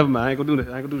 Never mind. I ain't gonna do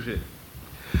that. I ain't gonna do shit.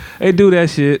 They do that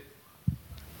shit.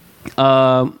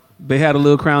 They had a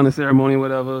little crowning ceremony or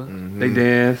whatever. Mm-hmm. They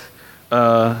danced.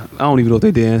 I don't even know if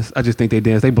they danced. I just think they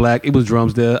danced. They black. It was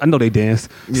drums there. I know they danced.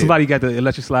 Yeah. Somebody got the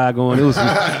electric slide going. It was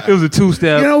a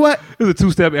two-step. You know what? It was a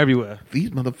two-step everywhere. These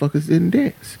motherfuckers didn't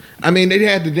dance. I mean, they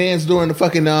had to dance during the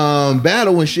fucking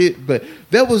battle and shit, but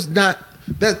that was not.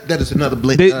 That is another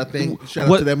thing. Shout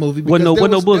out to that movie. There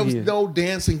was no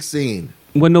dancing scene.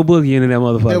 Wasn't no boogie in that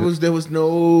motherfucker. There was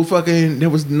no fucking. There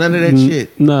was none of that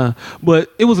shit. Nah,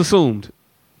 but it was assumed.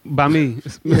 By me,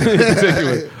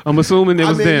 I'm assuming there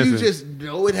was dancing. You just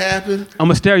know it happened.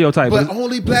 I'm a stereotype, but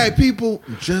only black people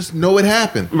just know it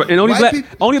happened. Right. And only black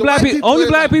people.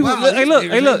 Wow, hey,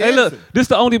 look. This is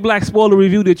the only black spoiler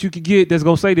review that you could get that's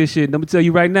gonna say this shit. And I'm gonna tell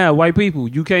you right now, white people,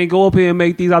 you can't go up here and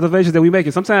make these observations that we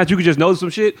making. Sometimes you can just notice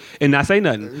some shit and not say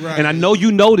nothing. Right. And I know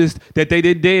you noticed that they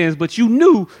did dance, but you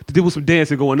knew that there was some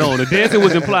dancing going on. The dancing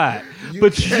was implied.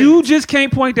 You just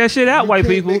can't point that shit out, white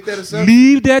people.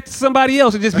 Leave that to somebody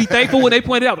else and just be thankful when they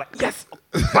point it out. Like, yes,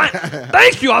 fine.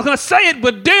 Thank you. I was gonna say it,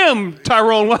 but damn,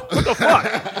 Tyrone, what the fuck?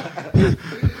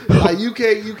 Like, you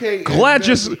can't. Glad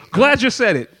you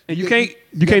said it, and you can't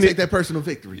take that personal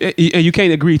victory, and you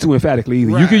can't agree too emphatically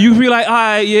either. Right. You feel like, all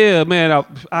right, yeah, man,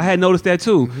 I had noticed that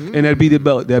too, and that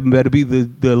better be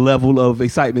the level of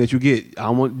excitement that you get. I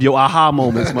want your aha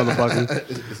moments,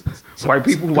 motherfucker.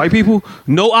 White people,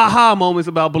 no aha moments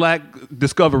about black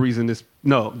discoveries in this.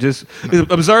 No, just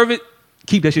observe it.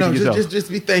 Keep that shit to yourself.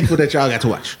 Just be thankful that y'all got to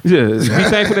watch. Yeah, be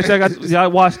thankful that y'all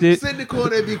watched it. Sit in the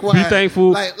corner and be quiet. Be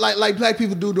thankful, like black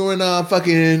people do during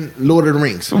fucking Lord of the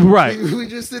Rings. Right. We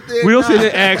just sit there. We don't sit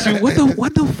there and ask you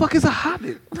what the fuck is a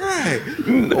hobbit. Right.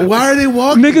 Why are they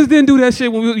walking? Niggas didn't do that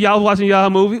shit when y'all was watching y'all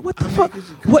movie. What the fuck?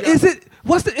 What is it?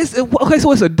 Okay,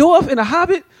 so it's a dwarf and a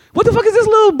hobbit. What the fuck is this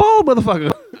little bald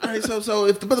motherfucker? All right, so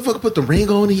if the motherfucker put the ring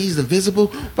on and he's invisible,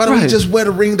 why don't we just wear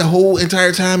the ring the whole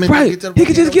entire time? And he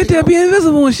could just get there, be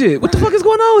invisible and shit. What the fuck is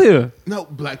going on here? No,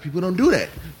 black people don't do that.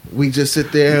 We just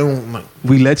sit there and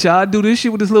we let y'all do this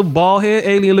shit with this little bald head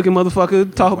alien looking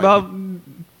motherfucker talk about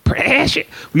shit.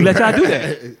 We let y'all do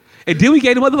that. And then we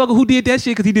gave the motherfucker who did that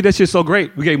shit, because he did that shit so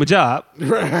great, we gave him a job.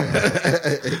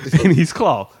 And he's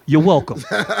Claw. You're welcome.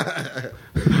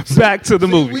 Back to the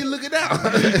movie. We look it out.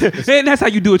 And that's how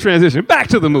you do a transition. Back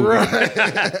to the movie.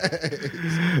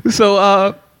 Right.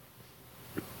 So,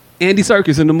 Andy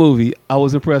Serkis in the movie, I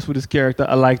was impressed with his character.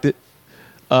 I liked it.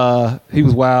 He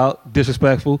was wild,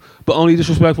 disrespectful, but only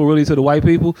disrespectful really to the white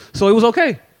people. So it was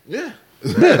okay. Yeah.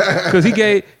 Because he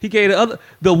gave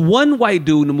the one white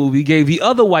dude in the movie gave the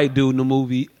other white dude in the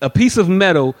movie a piece of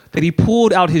metal that he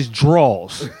pulled out his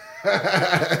drawers.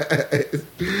 I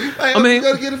mean,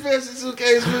 go get a fancy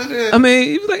suitcase. I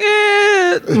mean, he was like,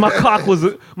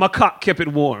 my cock kept it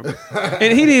warm,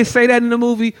 and he didn't say that in the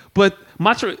movie. But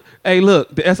hey,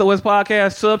 look, the SOS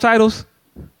podcast subtitles.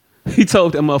 He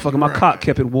told that motherfucker, my cock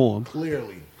kept it warm.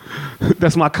 Clearly.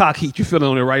 That's my cock heat. You feeling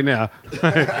on it right now.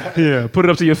 Yeah, put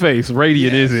it up to your face.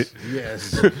 Radiant, yes, is it?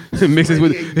 Yes. It mixes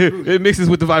with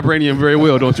the vibranium very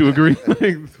well. Don't you agree?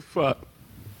 Fuck.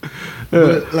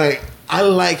 But I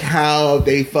like how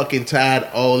they fucking tied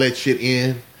all that shit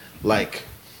in. Like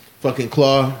fucking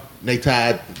Claw, they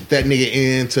tied that nigga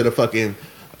into the fucking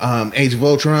Age of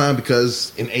Ultron,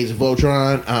 because in Age of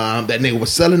Ultron, that nigga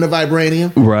was selling the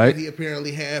vibranium. Right. That he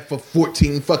apparently had for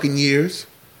 14 fucking years.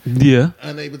 Yeah.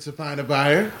 unable to find a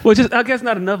buyer. Well, just I guess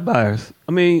not enough buyers.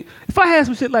 I mean, if I had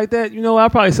some shit like that, I'll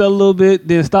probably sell a little bit,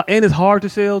 then stop. And it's hard to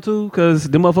sell too, because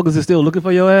the motherfuckers are still looking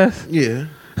for your ass, Yeah.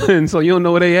 and so you don't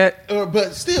know where they at.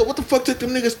 But still, what the fuck took them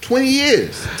niggas 20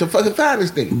 years to fucking find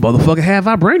this thing? Motherfucker had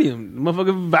vibranium.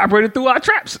 Motherfucker vibrated through our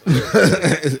traps.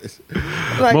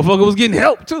 Motherfucker was getting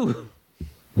help too.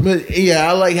 But yeah,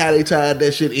 I like how they tied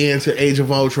that shit into Age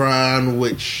of Ultron,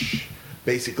 which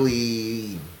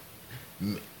basically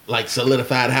like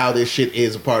solidified how this shit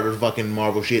is a part of the fucking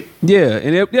Marvel shit. Yeah,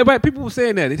 and people were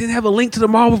saying that they didn't have a link to the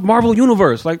Marvel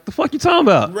universe. Like, the fuck you talking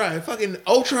about? Right, fucking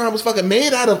Ultron was fucking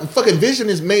made out of fucking Vision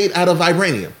is made out of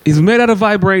vibranium He's made out of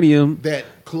vibranium. that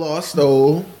Claw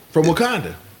stole from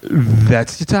Wakanda.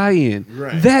 That's your tie-in.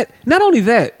 Right. That not only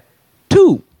that,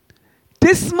 too.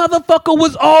 This motherfucker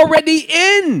was already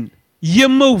in your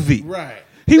movie. Right.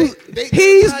 He's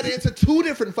tied into two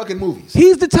different fucking movies.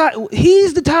 He's the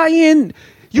tie-in.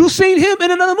 You seen him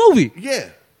in another movie. Yeah.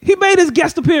 He made his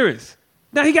guest appearance.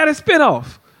 Now he got a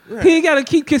spinoff. Right. He ain't got to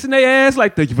keep kissing their ass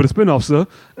like, thank you for the spinoff, sir.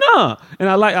 Nah. And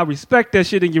I respect that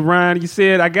shit in your Ryan. You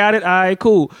said, I got it. All right,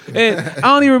 cool. And I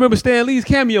don't even remember Stan Lee's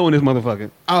cameo in this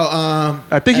motherfucker. Oh,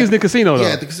 I think he was in the casino, though.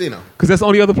 Yeah, at the casino. Because that's the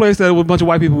only other place that a bunch of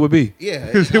white people would be. Yeah.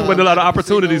 There wasn't a lot of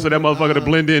opportunities for that motherfucker to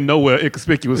blend in nowhere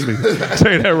inconspicuously.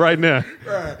 Say that right now.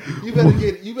 Right. You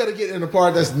better get in the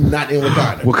part that's not in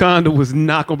Wakanda. Wakanda was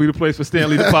not going to be the place for Stan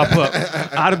Lee to pop up.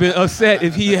 I'd have been upset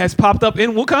if he has popped up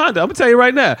in Wakanda. I'm going to tell you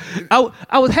right now.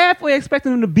 I was halfway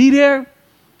expecting him to be there,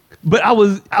 but I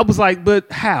was like,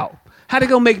 but how? How they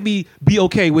going to make me be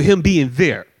okay with him being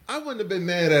there? I wouldn't have been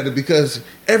mad at it because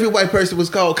every white person was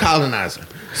called colonizer.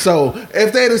 So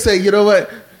if they'd have said, you know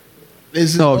what?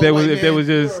 This is No, if they was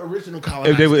you're just original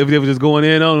colonizer. if they were just going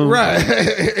in on him. Right.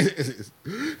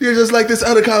 You're just like this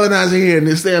other colonizer here, and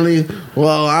this Stanley.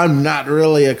 Well, I'm not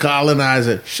really a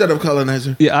colonizer. Shut up,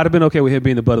 colonizer. Yeah, I'd have been okay with him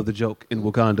being the butt of the joke in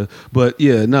Wakanda. But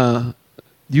yeah, nah.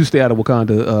 You stay out of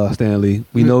Wakanda, Stan Lee.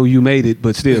 We know you made it,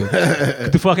 but still.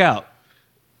 Get the fuck out.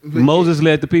 Moses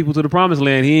led the people to the promised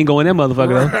land. He ain't going that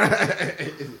motherfucker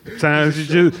though.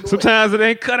 Sometimes it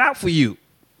ain't cut out for you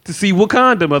to see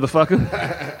Wakanda,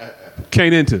 motherfucker.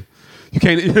 Can't enter. You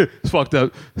can't. It's fucked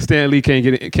up. Stan Lee can't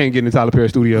get in Tyler Perry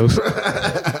Studios.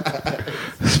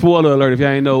 Spoiler alert! If y'all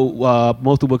ain't know,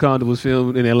 most of Wakanda was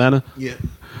filmed in Atlanta. Yeah.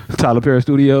 Tyler Perry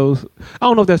Studios. I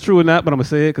don't know if that's true or not, but I'm gonna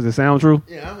say it because it sounds true.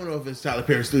 Yeah, I don't know if it's Tyler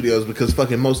Perry Studios because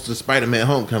fucking most of the Spider-Man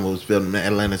Homecoming was filmed in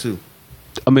Atlanta too.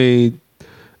 I mean,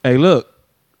 hey, look,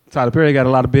 Tyler Perry got a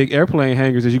lot of big airplane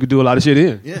hangars that you could do a lot of shit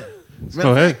in. Yeah.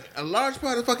 So, hey. A large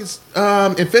part of fucking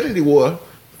Infinity War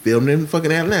filmed in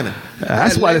fucking Atlanta.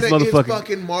 That's why this Atlanta motherfucker- is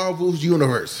fucking Marvel's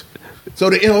universe.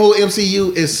 So the whole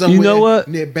MCU is somewhere You know what?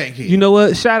 near Bankhead. You know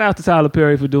what? Shout out to Tyler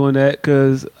Perry for doing that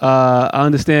because I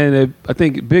understand that I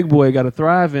think Big Boy got a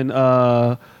thriving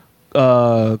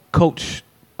coach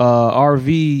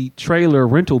RV trailer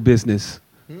rental business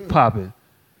popping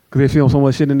because they film so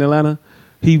much shit in Atlanta.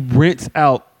 He rents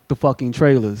out the fucking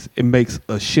trailers and makes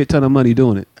a shit ton of money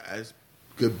doing it. That's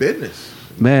good business.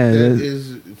 Man, That that's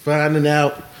is finding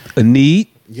out. a need.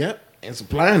 Yep. And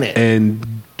supplying that. And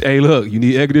hey, look, you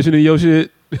need air conditioning in your shit.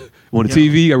 On the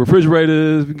TV, you got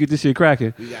refrigerators. We can get this shit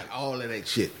cracking. We got all of that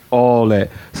shit. All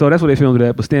that. So that's what they filmed it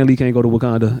at. But Stan Lee can't go to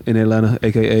Wakanda in Atlanta,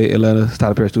 a.k.a. Atlanta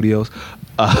Tyler Perry Studios.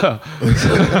 Oh,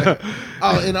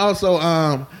 and also,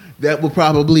 that will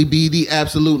probably be the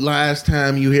absolute last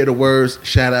time you hear the words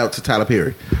 "shout out to Tyler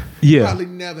Perry." Yeah. Probably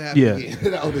never happen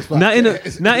again on this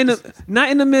podcast. Not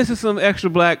in the midst of some extra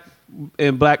black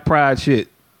and black pride shit.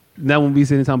 Not when we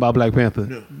sitting talking about Black Panther.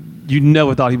 No. You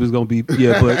never thought he was gonna be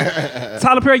but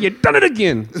Tyler Perry, you done it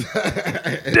again.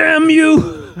 Damn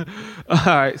you. All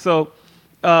right, so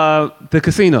the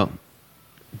casino.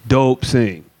 Dope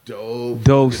scene.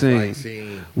 Dope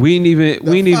scene. We ain't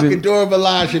even Dora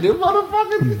Milaje. This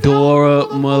motherfucking Dora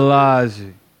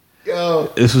Milaje. Yo.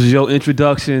 This was your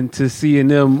introduction to seeing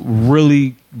them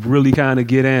really kind of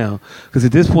get down. Because to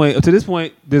this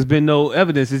point, there's been no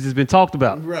evidence. It's just been talked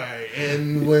about. Right.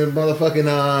 And when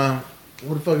motherfucking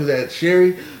what the fuck is that?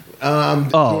 Sherry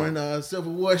during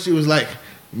Civil War, she was like,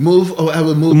 "Move or I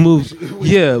will move." Move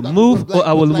or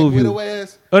I will move you.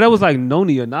 Ass. Oh, that was like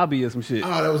Noni or Nabi or some shit.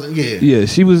 Oh, that was yeah. Yeah,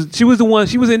 she was the one.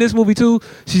 She was in this movie too.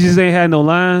 She just ain't had no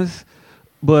lines.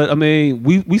 But I mean,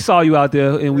 we saw you out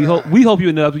there, and we hope you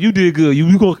enough. You did good.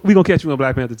 We gonna catch you in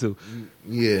Black Panther too.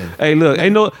 Yeah. Hey, look,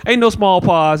 ain't no small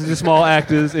pause. It's just small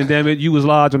actors, and damn it, you was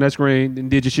large on that screen and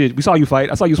did your shit. We saw you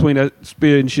fight. I saw you swing that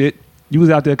spear and shit. You was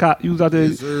out there. You was out there.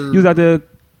 Yes, you was out there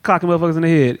cocking motherfuckers in the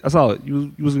head. I saw it.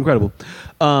 You was incredible.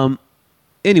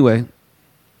 Anyway,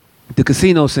 the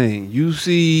casino scene. You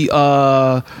see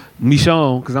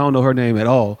Michonne, because I don't know her name at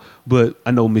all, but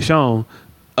I know Michonne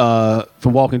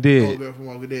from Walking Dead. Old girl from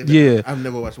Walking Dead. Yeah. I've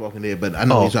never watched Walking Dead, but I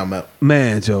know what you're talking about.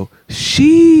 Man, Joe,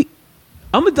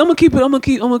 I'm gonna keep it 100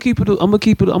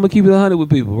 with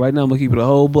people. Right now, I'm gonna keep it a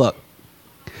whole buck.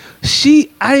 I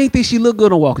didn't think she looked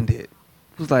good on Walking Dead.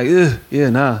 It was like, yeah,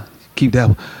 nah, keep that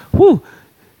one. Woo.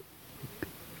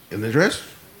 In the dress?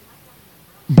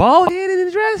 Bald head in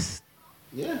the dress?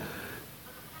 Yeah.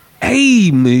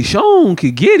 Hey, Michonne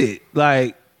could get it.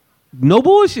 Like, no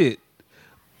bullshit.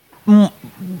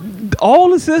 All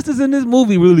the sisters in this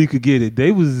movie really could get it.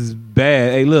 They was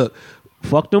bad. Hey, look.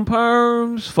 Fuck them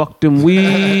perms. Fuck them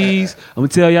weaves. I'm gonna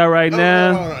tell y'all right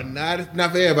now. No,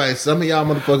 not for everybody. Some of y'all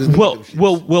motherfuckers need them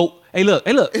shits. Well. Hey, look.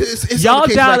 It's Y'all on a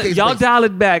case-by-case y'all basis. dial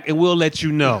it back, and we'll let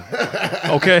you know.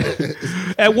 Okay.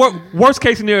 At worst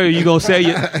case scenario, you gonna sell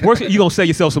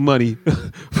yourself some money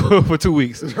for 2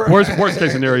 weeks. Worst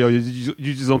case scenario, you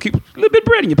just gonna keep a little bit of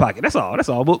bread in your pocket. That's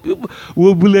all. But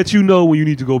we'll let you know when you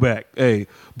need to go back. Hey,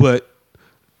 but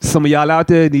some of y'all out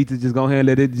there need to just go ahead and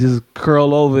let it just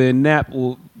curl over and nap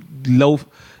or loaf.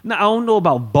 Now, I don't know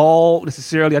about bald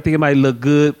necessarily. I think it might look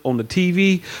good on the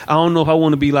TV. I don't know if I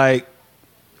want to be like,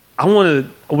 I want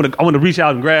to reach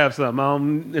out and grab something. I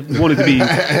don't want it to be.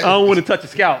 I don't want to touch the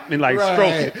scalp and like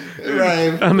stroke it.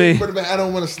 Right. I mean, I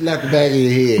don't want to slap the back of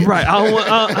your head. Right.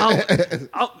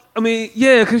 I mean,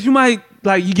 yeah, because you might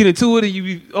like you get into it and you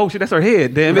be, oh shit, that's her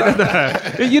head. Damn it.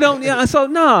 That's not, you don't. Yeah. So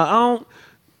nah, I don't.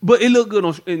 But it looked good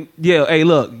on. And yeah. Hey,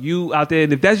 look, you out there.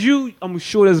 And if that's you, I'm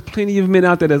sure there's plenty of men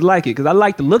out there that like it because I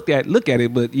like to look at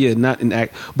it. But yeah, not in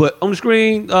act. But on the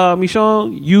screen,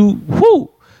 Michonne, you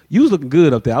was looking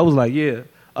good up there. I was like, yeah,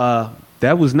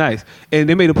 that was nice. And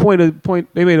they made a point of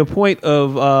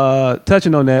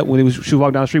touching on that when she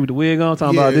walked down the street with the wig on,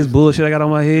 talking about this bullshit I got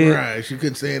on my head. Right, she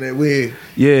couldn't stay in that wig.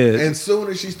 Yeah. And soon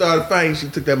as she started fighting, she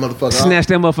took that motherfucker off. Snatched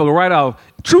that motherfucker right off.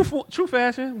 True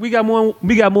fashion. We got more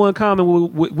in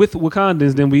common with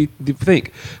Wakandans than we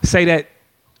think. Say that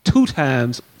 2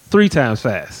 times, 3 times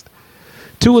fast.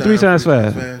 2 or 3 times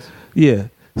fast. Yeah.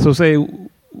 So say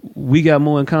we got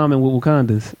more in common with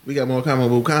Wakandans. We got more in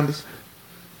common with Wakandans.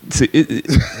 See,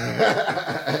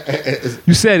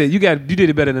 you said it. You did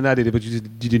it better than I did it, but you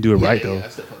didn't do it right though. I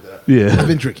still fucked it up. Yeah. I've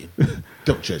been drinking.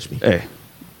 Don't judge me. Hey,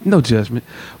 no judgment.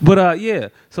 But yeah.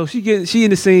 So she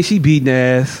in the scene. She beating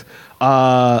ass.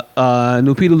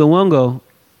 Lupita Nyong'o.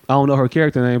 I don't know her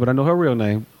character name, but I know her real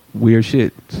name. Weird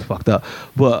shit. It's fucked up.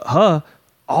 But her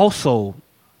also,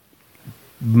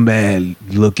 man,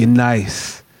 looking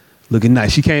nice. Looking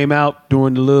nice. She came out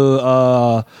during the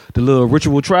little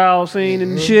ritual trial scene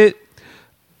and shit.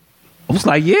 I was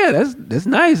like, yeah, that's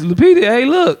nice. Lupita, hey,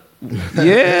 look.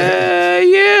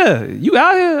 Yeah. You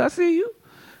out here. I see you.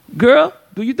 Girl,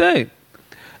 do your thing.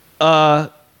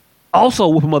 Also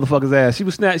whooping motherfuckers' ass. She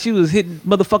was hitting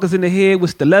motherfuckers in the head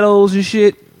with stilettos and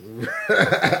shit.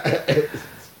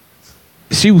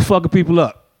 She was fucking people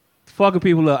up.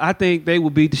 I think they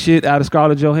would beat the shit out of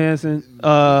Scarlett Johansson.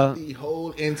 The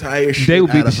whole entire shit. They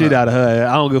would beat the shit out of her.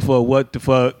 I don't give a fuck what the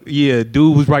fuck. Yeah,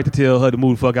 dude was right to tell her to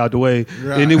move the fuck out the way.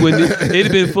 Right. And it'd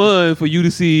have been fun for you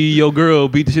to see your girl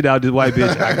beat the shit out of this white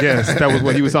bitch. I guess that was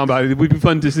what he was talking about. It would be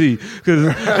fun to see. Because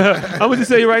I'm gonna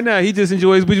just tell you right now, he just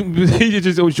enjoys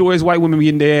white women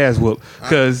getting their ass whooped.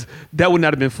 Because that would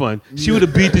not have been fun. She would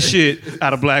have beat the shit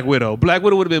out of Black Widow. Black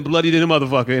Widow would have been bloody than a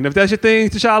motherfucker. And if that's your thing,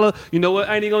 T'Challa, you know what?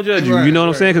 I ain't even gonna judge you. You know what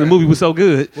I'm saying? Because the movie was so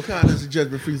good. Wakanda's a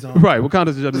judgment-free zone. Right,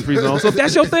 Wakanda's a judgment-free zone. So if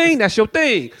that's your thing, that's your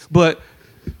thing. But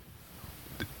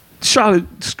Scarlett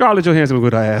Johansson would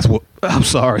get her ass whooped. I'm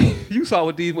sorry. You saw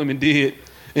what these women did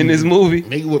in this movie.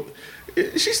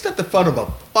 She stepped in front of a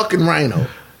fucking rhino.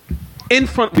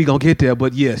 We gonna get there,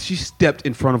 but yes, she stepped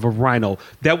in front of a rhino.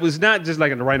 That was not just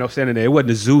like a rhino standing there. It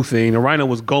wasn't a zoo thing. The rhino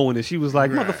was going, and she was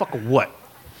like, "Motherfucker, what?"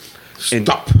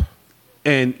 Stop.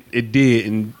 And it did,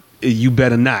 and you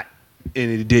better not.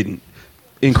 And it didn't.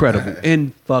 Incredible.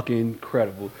 Fucking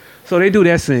incredible. So they do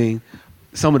that scene.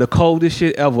 Some of the coldest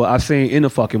shit ever I've seen in a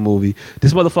fucking movie.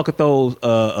 This motherfucker throws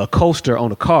a coaster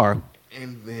on a car.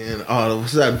 And then all of a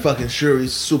sudden, fucking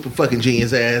Shuri's super fucking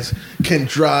genius ass can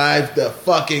drive the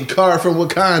fucking car from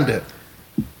Wakanda.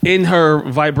 In her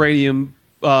vibranium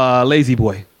lazy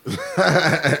boy.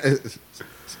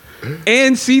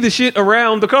 And see the shit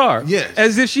around the car. Yes.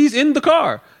 As if she's in the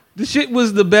car. The shit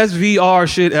was the best VR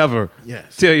shit ever.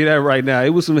 Yes. Tell you that right now. It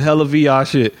was some hella VR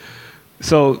shit.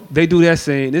 So they do that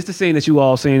scene. It's the scene that you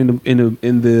all seen in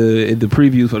the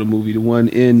preview for the movie. The one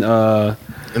in the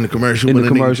commercial. When the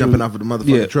nigga jumping off of the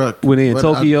motherfucking truck. When they in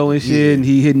Tokyo and shit, and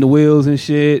he hitting the wheels and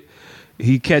shit.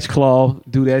 He catch Claw,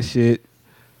 do that shit.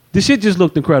 The shit just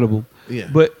looked incredible. Yeah.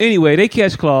 But anyway, they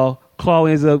catch Claw. Claw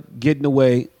ends up getting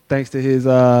away thanks to his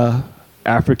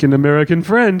African American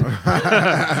friend.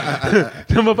 I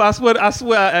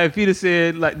swear, if he'd have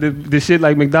said like the shit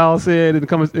like McDowell said in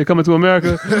Coming to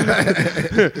America,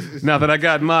 now that I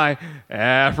got my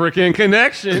African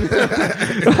connection,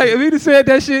 like if he'd have said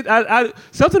that shit, I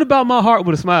something about my heart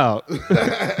would have smiled.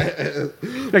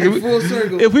 Like full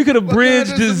circle. If we could have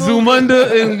bridged the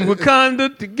Zamunda and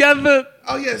Wakanda together.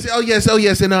 Oh yes.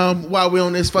 And while we're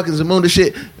on this fucking Zamunda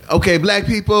shit, okay, black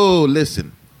people,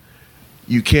 listen.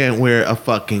 You can't wear a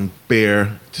fucking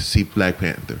bear to see Black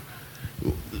Panther.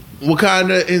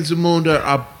 Wakanda and Zamunda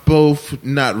are both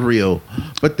not real,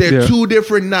 but they're two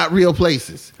different not real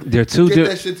places. Get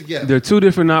that shit together. They're two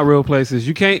different not real places.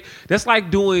 You can't. That's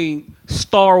like doing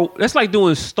Star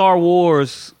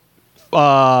Wars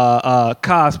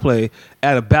cosplay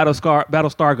at a Battlestar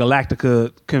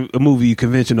Galactica movie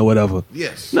convention or whatever.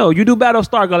 Yes. No, you do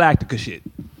Battlestar Galactica shit.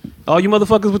 All you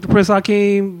motherfuckers with the Prince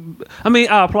Hakeem. I mean,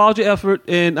 I applaud your effort,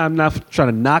 and I'm not trying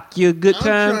to knock you a good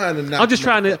time. I'm just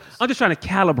trying to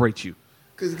calibrate you.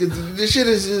 Because this shit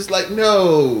is just like,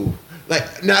 no.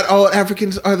 Like, not all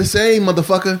Africans are the same,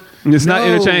 motherfucker. It's not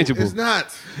interchangeable. It's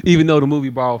not. Even though the movie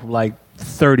borrowed from like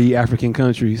 30 African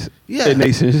countries and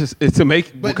nations, it's to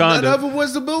make but Wakanda. None of it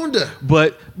was the Bunda.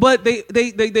 But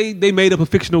they made up a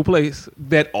fictional place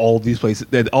that all these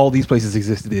places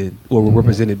existed in or were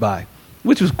represented by,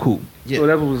 which was cool. Yeah. So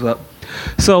whatever was up.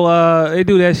 So they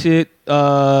do that shit.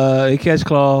 They catch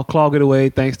Claw. Claw get away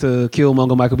thanks to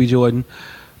Killmonger, Michael B. Jordan.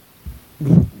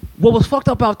 What was fucked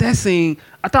up about that scene,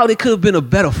 I thought it could have been a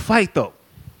better fight though.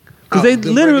 Because they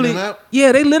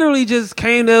literally just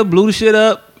came there, blew the shit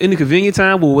up in the convenient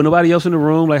time with nobody else in the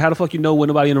room. Like, how the fuck you know with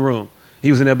nobody in the room? He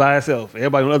was in there by himself.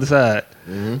 Everybody on the other side.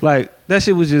 Mm-hmm. Like, that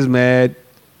shit was just mad,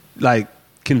 like,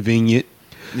 convenient.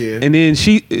 Yeah. And then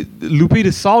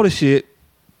Lupita saw the shit.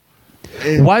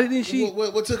 And why didn't she?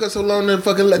 What took her so long to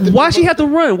fucking let them? Why she had to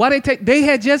run? Why they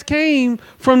had just came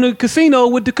from the casino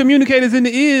with the communicators in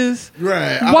the ears.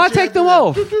 Right. Why take them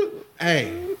off?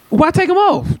 Hey. Why take them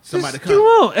off? Somebody come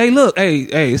on. Hey, look. Hey,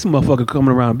 this motherfucker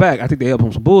coming around back. I think they up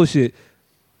on some bullshit.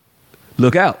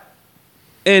 Look out.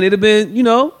 And it'd have been,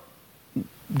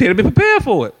 they'd have been prepared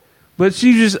for it. But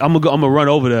she just, I'm gonna run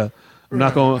over there. I'm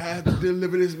not gonna. I have to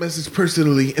deliver this message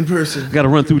personally, in person. Got to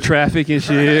run through traffic and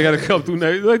shit. I got to come through.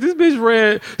 Like, this bitch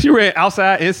ran. She ran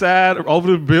outside, inside,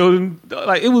 over the building.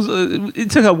 Like, it was.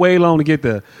 It took her way long to get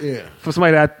there. Yeah. For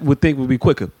somebody that I would think would be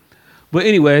quicker. But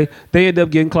anyway, they end up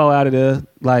getting Claw out of there,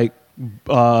 like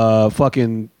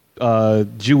fucking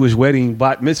Jewish wedding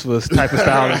bat mitzvahs type of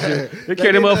style and shit. They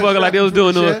carried them motherfucker like they was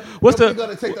doing what's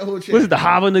the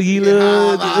Hava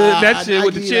Nagila? That shit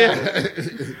with the chair.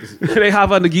 They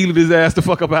Hava Nagila his ass the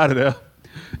fuck up out of there.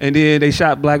 And then they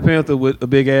shot Black Panther with a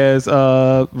big ass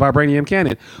vibranium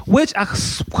cannon, which I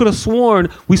could have sworn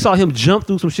we saw him jump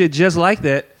through some shit just like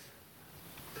that.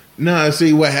 No,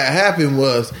 see what happened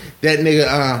was that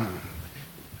nigga.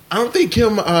 I don't think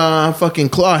fucking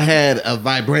Claw had a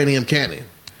vibranium cannon.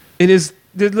 In his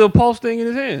little pulse thing in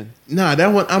his hand. Nah, that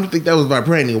one, I don't think that was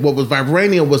vibranium. What was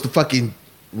vibranium was the fucking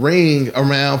ring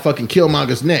around fucking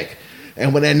Killmonger's neck.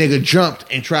 And when that nigga jumped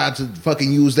and tried to fucking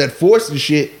use that force and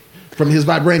shit from his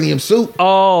vibranium suit.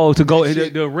 Oh, to go,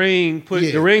 the ring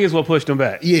is what pushed him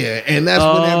back. Yeah, and that's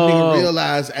when that nigga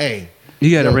realized, hey.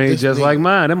 He had a ring just like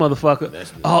mine, that motherfucker.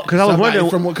 Because I was wondering.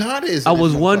 From Wakanda is I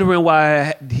was wondering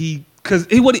why because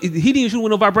he didn't shoot with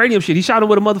no vibranium shit. He shot him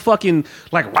with a motherfucking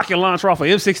like rocket launcher off of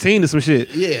M16 or some shit.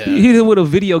 Yeah, he hit him with a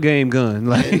video game gun.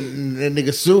 Like, and that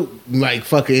nigga suit like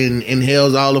fucking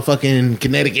inhales all the fucking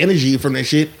kinetic energy from that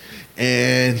shit,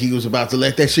 and he was about to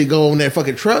let that shit go on that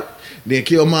fucking truck. Then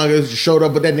Killmonger showed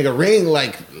up with that nigga ring,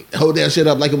 like hold that shit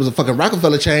up like it was a fucking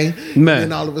Rockefeller chain. Man,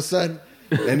 and then all of a sudden,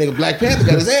 that nigga Black Panther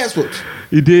got his ass whooped.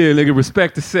 He did, nigga.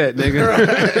 Respect the set,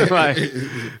 nigga.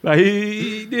 like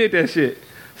he did that shit.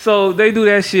 So they do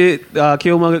that shit.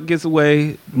 Killmonger gets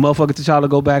away. Motherfucker T'Challa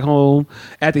go back home.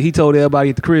 After he told everybody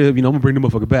at the crib, I'm gonna bring the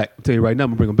motherfucker back. I'll tell you right now, I'm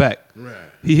gonna bring him back. Right.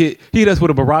 He hit us with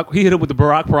a Barack. He hit him with the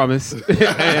Barack promise.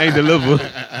 ain't deliver.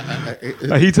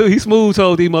 He smooth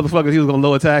told these motherfuckers he was gonna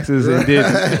lower taxes and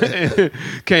did.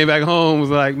 Came back home,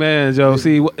 was like, man, Joe.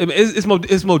 See,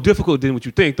 it's more difficult than what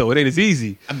you think, though. It ain't as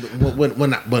easy.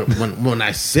 When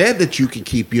I said that you can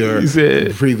keep your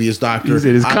previous doctor,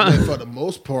 for the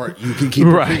most part you can keep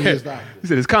your previous doctor. He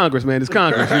said it's Congress, man. It's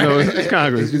Congress. It's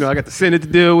Congress. I got the Senate to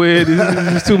deal with.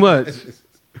 It's too much.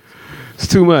 It's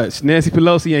too much. Nancy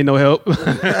Pelosi ain't no help. Like,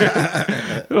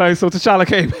 so T'Challa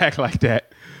came back like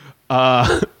that.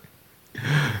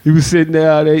 He was sitting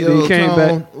there. They came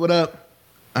Tone, back. What up?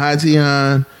 Hi,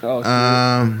 Tion.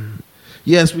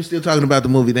 Yes, we're still talking about the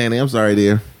movie, Danny. I'm sorry,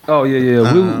 dear. Oh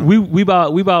yeah. We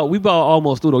about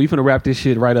almost through though. We finna wrap this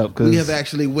shit right up because We have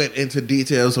actually went into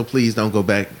detail, so please don't go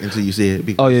back until you see it.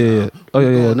 Because, Oh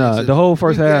yeah. Nah, the whole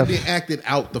first half. We acted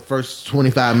out the first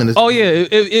 25 minutes. Oh yeah.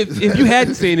 If you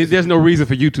hadn't seen it, there's no reason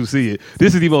for you to see it.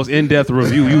 This is the most in-depth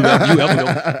review you ever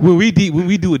know. When we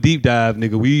do a deep dive,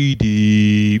 nigga, we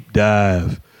deep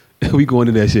dive. We go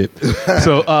into that shit.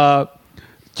 So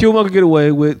Killmonger get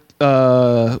away with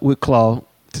Claw.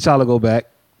 T'Challa go back.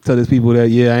 So there's people that, I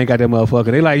ain't got that motherfucker.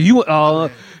 They like,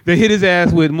 they hit his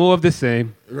ass with more of the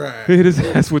same. Right. They hit his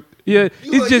ass with, You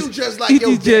just like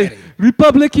your daddy.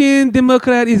 Republican,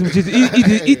 Democrat, it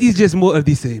is just more of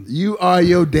the same. You are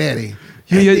your daddy.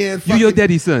 You your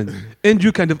daddy's son. And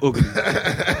you kind of ugly.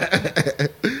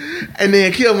 And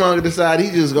then Killmonger decide he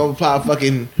just gonna pop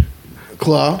fucking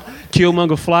Claw.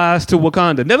 Killmonger flies to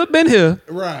Wakanda. Never been here.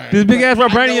 Right. This big ass I know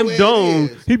vibranium where it dome.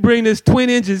 is. He bring this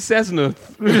twin-engine Cessna.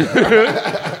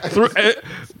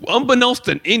 Unbeknownst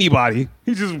to anybody,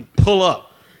 he just pull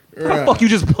up. How the Right. fuck you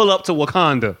just pull up to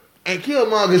Wakanda? And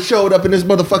Killmonger showed up in this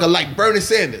motherfucker like Bernie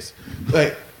Sanders.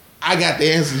 Like, I got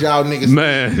the answers, y'all niggas.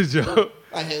 Man, Joe.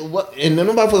 Like, hey, what? And then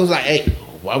the motherfucker was like, hey,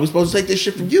 why we supposed to take this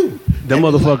shit from you? That And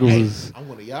he motherfucker like, hey, was- I'm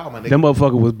one of y'all, my nigga. That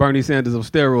motherfucker was Bernie Sanders of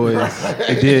steroids.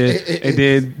 And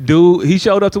then dude, he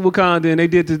showed up to Wakanda and they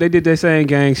did that same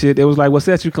gang shit. It was like, what's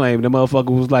that you claim? The motherfucker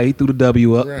was like, he threw the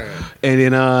W up. Right. And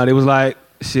then they was like,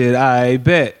 shit, I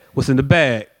bet. What's in the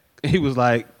bag? And he was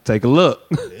like, take a look.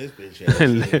 This bitch ass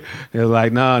And nigga. they was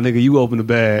like, nah, nigga, you open the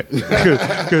bag.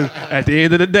 Because at the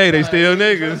end of the day, they still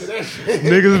niggas.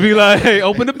 Niggas be like, hey,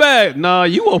 open the bag. Nah,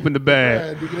 you open the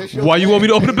bag. Right, nigga, that's your Why you want me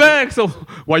to bag. open the bag so?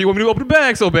 Why you want me to open the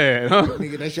bag so bad? Huh?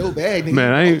 Nigga, that's your bag, nigga.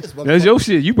 Man, I You ain't. bought this That's your motherfucker.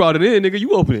 shit. You brought it in, nigga. You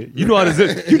open it. You know how to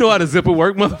zip. You know how to zipper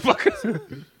work,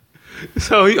 motherfucker.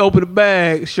 So he opened the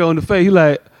bag, showing the face. He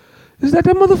like, is that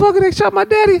motherfucker that shot my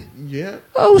daddy? Yeah.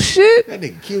 Oh shit! That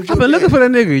nigga killed your I've been looking daddy. for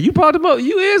that nigga. You brought him up.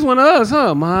 You is one of us,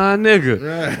 huh, my nigga?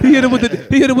 Right. He hit him with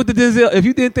the Denzel. If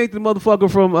you didn't think the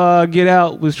motherfucker from Get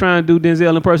Out was trying to do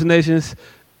Denzel impersonations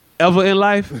ever in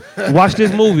life, watch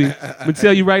this movie. I'm gonna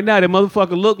tell you right now, that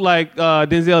motherfucker looked like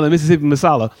Denzel in Mississippi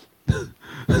Masala.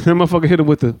 That motherfucker hit him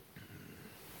with the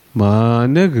my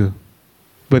nigga.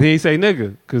 But he ain't say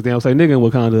nigga, because they don't say nigga in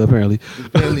Wakanda, apparently.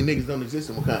 Apparently niggas don't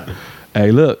exist in Wakanda.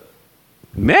 Hey, look.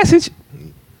 Message.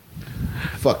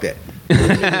 Fuck that.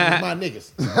 My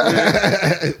niggas.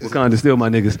 Wakanda still my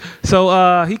niggas.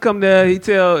 So he come there,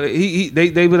 they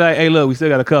be like, hey, look, we still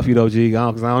gotta cuff you though, G.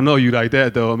 Cause I don't know you like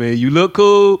that though. I mean, you look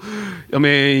cool. I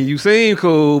mean, you seem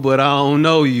cool, but I don't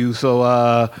know you.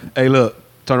 So hey, look,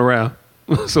 turn around.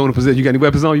 So in a position, you got any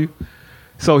weapons on you?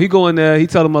 So he go in there, he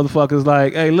tell the motherfuckers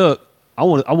like, hey, look, I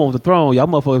want the throne. Y'all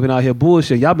motherfuckers been out here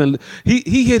bullshit. Y'all been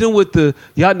he hit him with the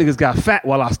y'all niggas got fat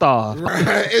while I starved.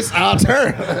 It's our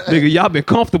turn. Nigga, y'all been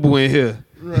comfortable in here.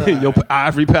 Right. Your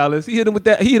ivory palace. He hit him with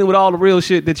that. He hit him with all the real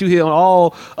shit that you hear on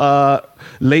all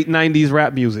late 90s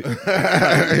rap music.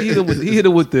 He hit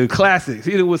him with the classics.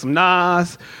 He hit him with some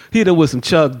Nas. He hit him with some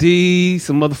Chuck D,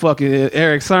 some motherfucking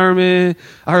Eric Sermon.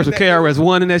 I heard some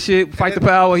KRS-One in that shit. Fight the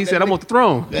power. He said, I want the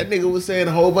throne. That nigga was saying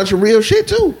a whole bunch of real shit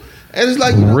too. And it's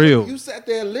like, Real. You sat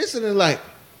there listening like,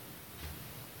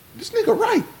 this nigga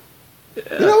right.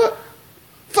 You know what?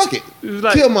 Fuck it. was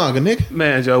like- Killmonger, nigga.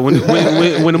 Man, Joe, when the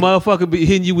motherfucker be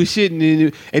hitting you with shit and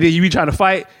then you be trying to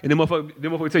fight and the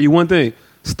motherfucker tell you one thing.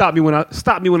 Stop me when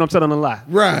I'm telling a lie.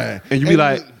 Right. And you be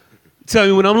like, tell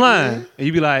me when I'm lying. And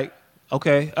you be like,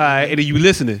 okay, all right. And then you be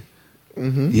listening.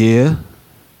 Yeah,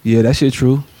 that shit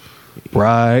true.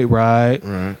 Right.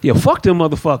 Yeah, fuck them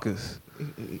motherfuckers.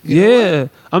 Yeah.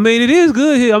 I mean, it is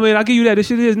good here. I mean, I give you that. This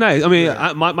shit is nice. I mean,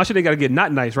 my shit ain't got to get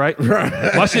not nice, right?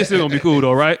 My shit still going to be cool,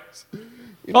 though, right?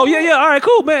 Oh, yeah. All right,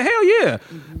 cool, man. Hell yeah.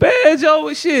 Bad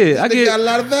Joe, shit. I Nigga got a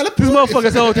lot of valid This points.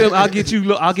 motherfucker told them, I'll get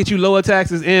you lower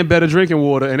taxes and better drinking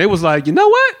water. And they was like, you know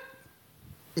what?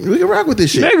 We can rock with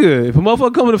this shit. Nigga, if a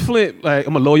motherfucker coming to Flint, like,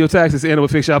 I'm gonna lower your taxes and I'm gonna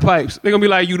fix your pipes, they gonna be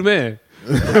like, you the man.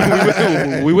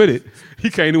 we with it. He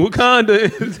came to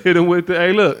Wakanda and hit him with the,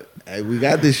 hey, look. Hey, we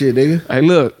got this shit, nigga. Hey,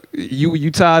 look.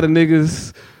 You tired of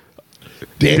niggas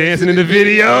dancing in the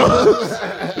video?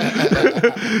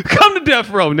 Come to death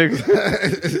row,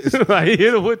 nigga. Like, he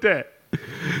hit him with that.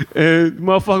 And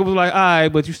motherfucker was like, all right,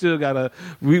 but you still gotta,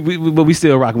 but we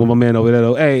still rocking with my man over there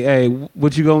though. Hey,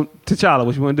 what you gonna, T'Challa,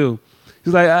 what you wanna do?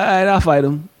 He's like, all right, I'll fight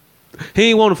him. He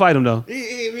ain't want to fight him though.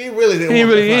 He really didn't He want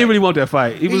that fight. didn't really want that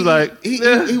fight. He was like,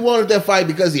 he wanted that fight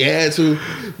because he had to,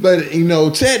 but you know,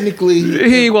 technically,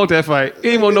 he ain't want that fight. He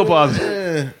ain't want no positive.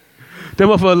 eh, That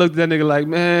motherfucker looked at that nigga like,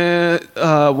 man,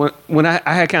 when I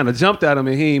had kind of jumped at him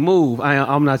and he ain't move,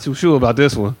 I'm not too sure about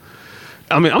this one.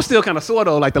 I mean, I'm still kind of sore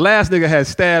though. Like the last nigga had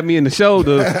stabbed me in the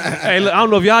shoulder. Hey, look, I don't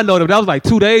know if y'all know that, but that was like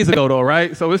 2 days ago though,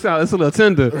 right? So it's a little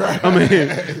tender. Right. I mean,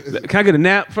 can I get a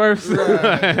nap first? Right.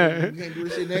 You can't do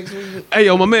this shit next week. Hey,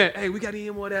 yo, my man. Hey, we got any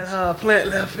more of that plant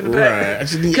left in the back?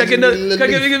 Right. Can I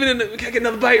get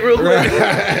another bite real quick? Right.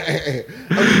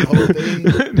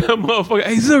 That motherfucker.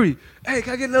 Hey, Zuri. Hey,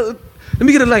 can I get another? Let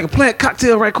me get a plant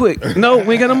cocktail right quick. No,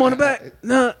 we ain't got no more in the back.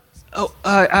 Nah. Oh,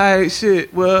 all right,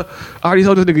 shit. Well, I already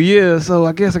told this nigga so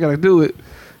I guess I gotta do it.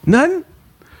 Nothing?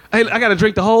 Hey, I gotta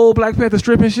drink the whole Black Panther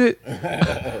strip and shit?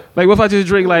 Like, what if I just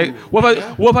drink, what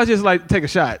if I just, take a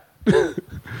shot?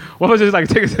 What if I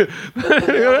just, take a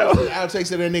I'll take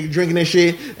some of that nigga drinking that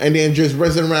shit and then just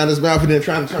rinsing around his mouth and then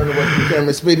trying to turn away from the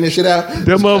camera, spitting this shit out.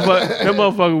 That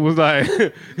motherfucker was like...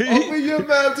 Open your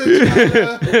mouth,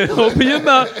 T'Challa. Open your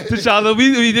mouth, T'Challa.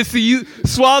 We just see you.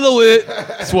 Swallow it.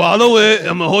 Swallow it.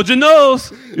 I'm gonna hold your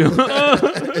nose.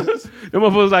 That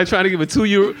motherfucker was trying to give a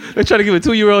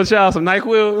 2-year-old child some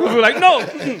NyQuil. We were like, no.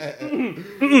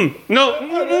 No. I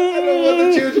don't want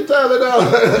the children time at all.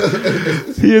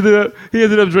 He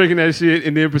ended up drinking that shit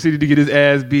and then proceeded to get his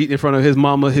ass beat in front of his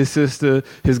mama, his sister,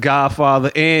 his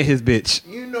godfather, and his bitch.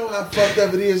 You know how fucked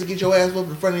up it is to get your ass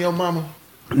whooped in front of your mama?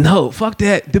 No, fuck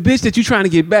that. The bitch that you trying to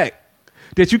get back.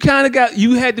 That you kind of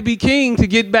you had to be king to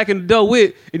get back in the dough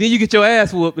with, and then you get your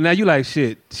ass whooped, and now you like,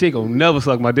 shit, she ain't gonna never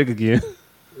suck my dick again.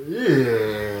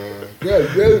 Yeah.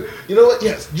 Good. You know what?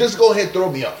 Yes, just go ahead and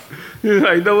throw me off.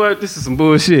 Like, you know what? This is some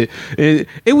bullshit. And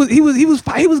he was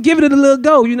giving it a little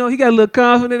go. You know, he got a little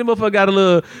confident. The motherfucker got a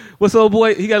little, what's old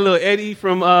boy? He got a little Eddie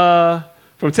from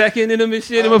Tekken in him and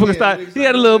shit. The motherfucker he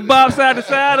had a little bob side to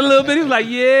side a little bit. He was like,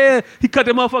 yeah. He cut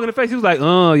that motherfucker in the face. He was like,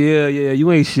 oh, yeah,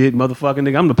 you ain't shit, motherfucker,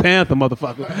 nigga. I'm the Panther,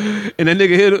 motherfucker. And that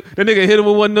nigga hit him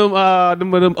with one of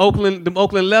them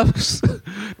Oakland lefts.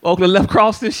 Oakland left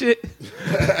cross and shit.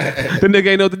 The nigga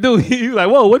ain't know what to do. He was like,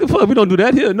 whoa, what the fuck? We don't do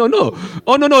that here. No.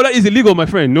 Oh, no, that is illegal, my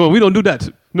friend. No, we don't do that.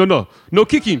 No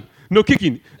kicking. No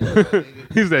kicking.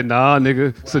 He said, nah,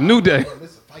 nigga. It's a new day.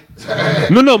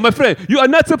 No, my friend. You are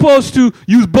not supposed to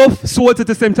use both swords at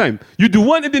the same time. You do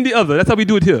one and then the other. That's how we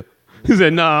do it here. He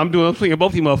said, nah, I'm swinging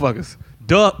both these motherfuckers.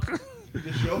 Duck.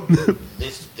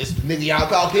 This nigga y'all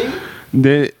call king?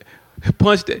 Then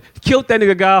killed that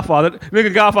nigga godfather.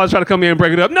 Nigga godfather tried to come in and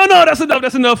break it up. No, that's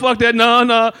enough. Fuck that.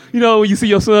 No. You know, when you see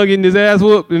your son getting his ass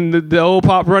whooped and the old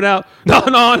pop run out. No,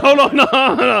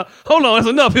 hold on. That's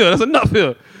enough here.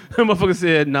 That motherfucker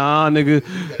said, nah, nigga.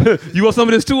 You want some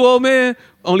of this too, old man?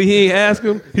 Only he ain't ask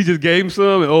him. He just gave him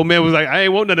some. And old man was like, I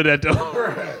ain't want none of that, though.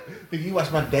 Nigga, you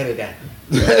watch my daddy die.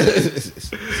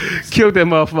 Killed that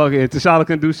motherfucker. And T'Challa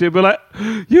couldn't do shit, but like,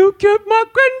 you killed my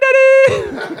granddaddy.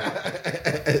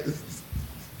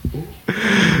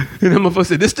 And that motherfucker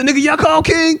said, this the nigga y'all call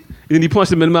king? And then he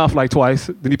punched him in the mouth like twice.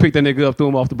 Then he picked that nigga up, threw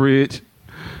him off the bridge.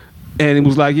 And he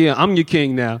was like, yeah, I'm your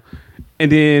king now.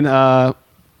 And then I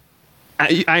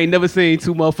ain't never seen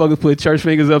two motherfuckers put church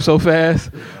fingers up so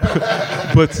fast.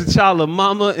 But T'Challa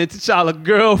mama and T'Challa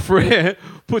girlfriend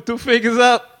put two fingers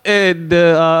up, and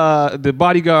the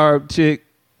bodyguard chick,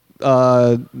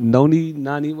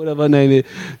 Nani, whatever her name is,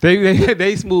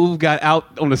 they smooth got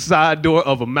out on the side door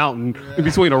of a mountain in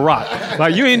between a rock.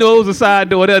 Like, you ain't know it was a side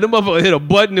door there. The motherfucker hit a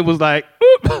button, it was like,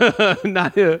 oop,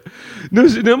 not here.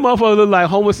 Them motherfuckers look like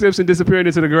Homer Simpson disappearing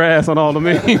into the grass on all the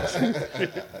memes.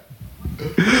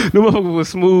 The motherfucker was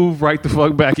smooth right the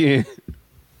fuck back in.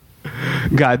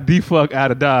 Got the fuck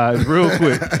out of Dodge real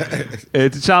quick.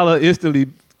 And T'Challa instantly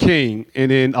king,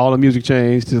 and then all the music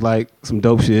changed to like some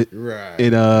dope shit. Right.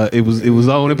 And it was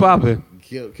on and popping.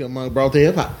 Killmonger brought the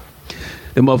hip hop.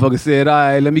 The motherfucker said, all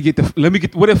right, let me get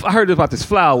what if I heard about this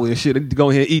flower and shit? I need to go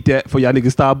ahead and eat that for y'all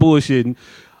niggas start bullshitting.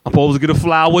 I'm supposed to get a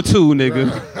flower too, nigga.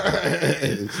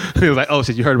 Right. He was like, oh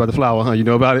shit, you heard about the flower, huh? You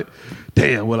know about it?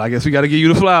 Damn, well, I guess we got to give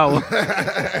you the flower.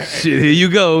 Shit, here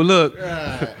you go. Look.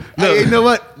 Right. Look. Hey, you know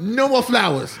what? No more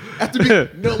flowers. After me,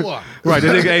 no more. Right, the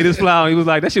nigga ate his flower. He was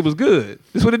like, that shit was good.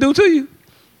 This what it do to you?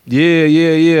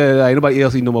 Yeah. Ain't nobody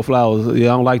else eat no more flowers.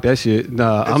 Yeah, I don't like that shit.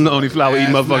 Nah, I'm the only flower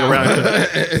eating motherfucker around here.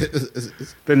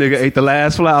 That nigga ate the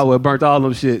last flower and burnt all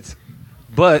them shits.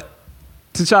 But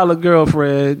T'Challa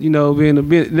girlfriend, you know, being a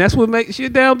bitch, and that's what makes she a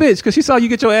damn bitch, because she saw you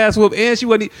get your ass whooped, and she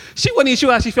wasn't even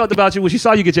sure how she felt about you when she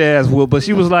saw you get your ass whooped, but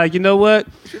she was like, you know what?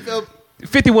 She felt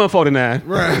 51-49.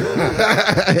 Right.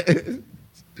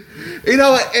 You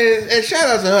know what? And shout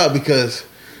out to her, because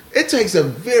it takes a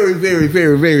very, very,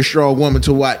 very, very strong woman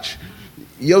to watch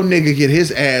your nigga get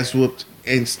his ass whooped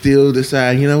and still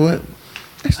decide, you know what?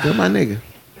 That's still my nigga.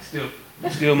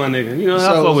 Still my nigga. You know, I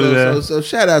fuck with that. So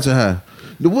shout out to her.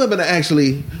 The women are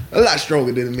actually a lot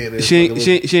stronger than the men. She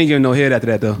ain't giving no head after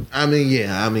that though. I mean,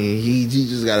 yeah. I mean, he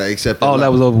just gotta accept that. All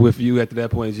that was over with for you after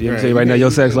that point. G. I'm saying right now, your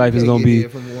sex life is gonna be.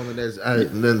 It's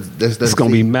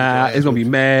gonna be mad. It's gonna be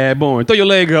mad boring. Throw your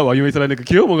leg up. Oh, you ain't tell that nigga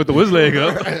kill. I'm gonna throw his leg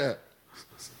up.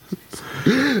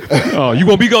 Oh, you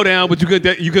won't be go down, but you could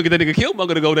get that nigga killed. I'm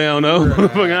gonna go down though.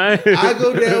 Right. I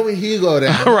go down when he go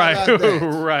down. Right,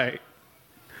 right.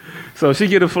 So she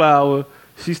get a flower.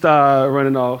 She start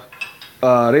running off.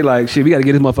 They like, shit, we got to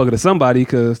get this motherfucker to somebody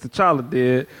because T'Challa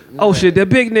dead. Right. Oh shit, that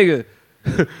big nigga.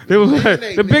 It was like,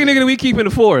 the big nigga that we keep in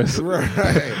the forest. Right.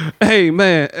 Hey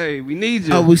man, hey, we need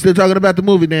you. Oh, we still talking about the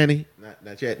movie, Danny?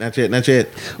 Not yet.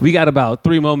 We got about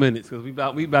 3 more minutes because we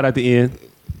about at the end.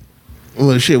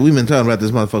 Well, shit, we've been talking about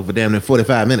this motherfucker for damn near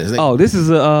 45 minutes. Nigga. Oh, this is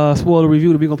a spoiler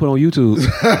review that we're going to put on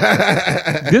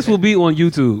YouTube. This will be on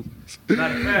YouTube.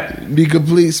 Matter of fact. The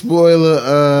complete spoiler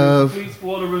of... Complete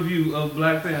spoiler review of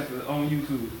Black Panther on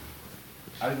YouTube.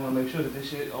 I just want to make sure that this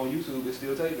shit on YouTube is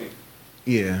still taping.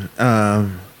 Yeah.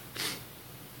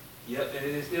 Yep, it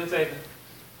is still taping.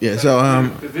 Yeah, so...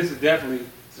 Because this is definitely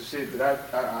some shit that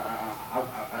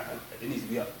I it needs to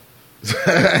be up.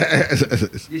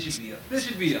 This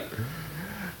should be up.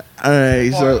 All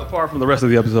right, apart from the rest of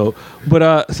the episode,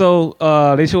 but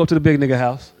they show up to the big nigga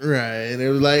house, right? And it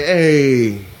was like,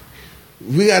 hey,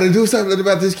 we got to do something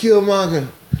about this Killmonger.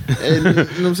 And you know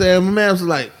what I'm saying? My man was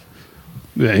like,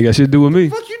 yeah, ain't got shit to do with me.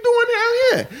 What the fuck you doing down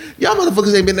here? Y'all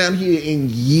motherfuckers ain't been down here in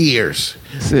years.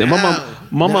 See, my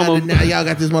mama. Now y'all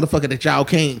got this motherfucker that y'all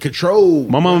can't control.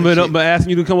 My mama been up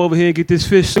asking you to come over here and get this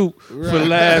fish soup for the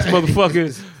last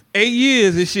motherfucking 8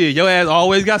 years and shit. Your ass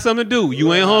always got something to do.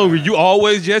 You ain't hungry. You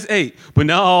always just ate. But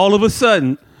now all of a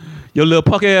sudden, your little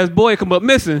punk ass boy come up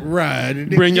missing. Right.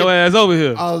 Bring your ass over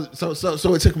here. So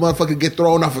it took a motherfucker to get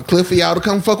thrown off a cliff for y'all to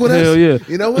come fuck with us? Hell yeah.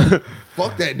 You know what?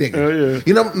 Fuck that nigga. Hell yeah.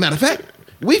 You know, matter of fact,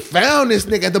 we found this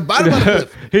nigga at the bottom of the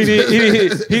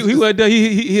cliff. he went there,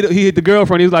 he hit the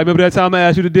girlfriend. He was like, remember that time I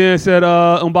asked you to dance at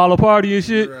Umbala party and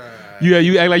shit? Right. Yeah,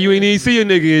 you act like you ain't even see a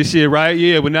nigga and shit, right?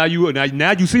 Yeah, but now you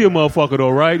see a motherfucker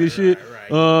though, right? And shit.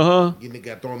 You nigga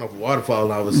got thrown off a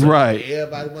waterfall all of a sudden. Right.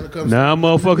 Everybody wanna come. Now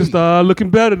motherfuckers start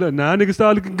looking better. Now niggas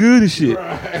start looking good and shit.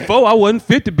 Right. Before I wasn't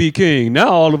fit to be king. Now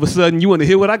all of a sudden you want to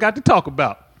hear what I got to talk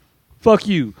about. Fuck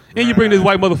you. And you bring this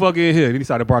white motherfucker in here. Then he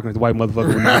started barking at the white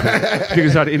motherfucker.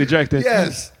 Niggas started interjecting.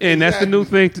 Yes. And that's the new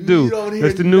thing to do.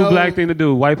 That's the new black thing to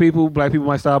do. Black people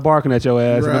might start barking at your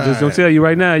ass. Right. And I'm just gonna tell you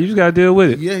right now, you just gotta deal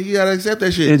with it. Yeah, you gotta accept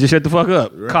that shit. And just shut the fuck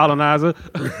up. Right. Colonizer.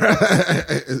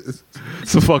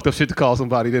 Some fucked up shit to call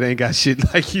somebody that ain't got shit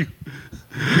like you.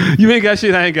 You ain't got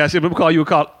shit, I ain't got shit. But I'm call you a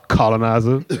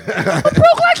colonizer. I'm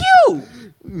broke like you.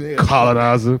 Yeah.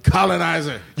 Colonizer.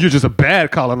 You're just a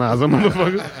bad colonizer,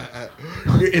 motherfucker.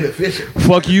 You're inefficient.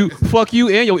 Fuck you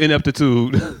and your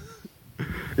ineptitude.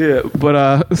 Yeah,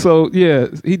 but so yeah,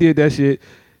 he did that shit.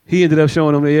 He ended up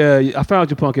showing him that, yeah, I found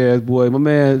your punk ass boy. My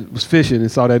man was fishing and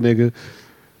saw that nigga.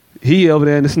 He over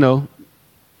there in the snow.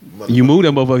 You move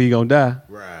that motherfucker, he gonna die.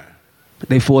 Right.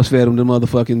 They force fed him the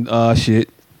motherfucking shit.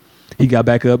 He got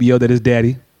back up, yelled at his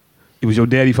daddy. It was your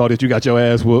daddy's fault that you got your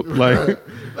ass whooped. Like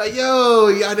yo,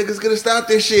 y'all niggas gonna stop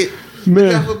this shit.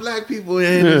 Man. For black people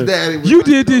and his daddy. You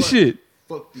did this shit.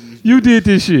 Fuck these. You did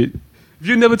this shit. If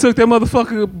you never took that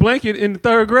motherfucker blanket in the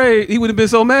 3rd grade, he would have been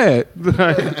so mad.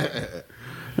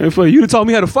 And for you to taught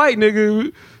me how to fight,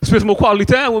 nigga, spend some more quality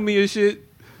time with me and shit.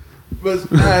 But so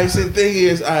the thing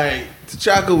is,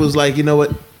 T'Chaka was like, you know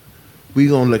what? We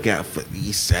gonna look out for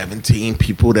these 17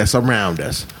 people that's around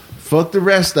us. Fuck the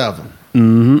rest of them.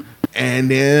 Mm-hmm.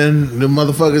 And then the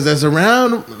motherfuckers that's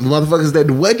around, the motherfuckers that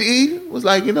wasn't eating, was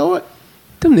like, you know what?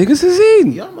 Them niggas is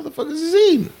eating. Y'all motherfuckers is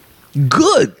eating.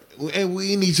 Good. And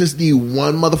we just need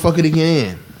one motherfucker to get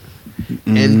in.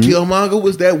 Mm-hmm. And Killmonger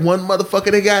was that one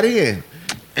motherfucker that got in.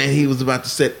 And he was about to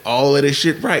set all of this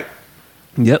shit right.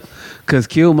 Yep. Because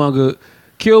Killmonger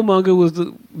was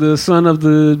the son of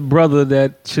the brother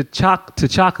that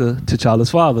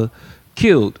T'Challa's father,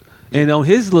 killed. And on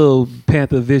his little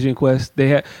Panther vision quest, they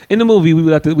had in the movie we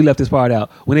left this part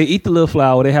out. When they eat the little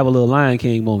flower, they have a little Lion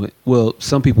King moment. Well,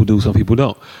 some people do, some people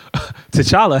don't.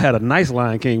 T'Challa had a nice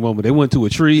Lion King moment. They went to a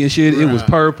tree and shit. Right. It was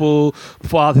purple.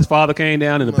 His father came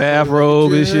down in a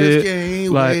bathrobe and shit.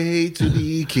 Can't wait to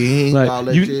be king. Like, all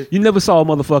that shit. You never saw a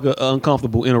motherfucker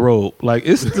uncomfortable in a robe. Like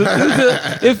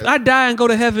if I die and go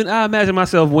to heaven, I imagine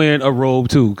myself wearing a robe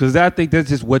too, because I think that's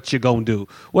just what you're gonna do.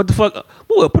 What the fuck?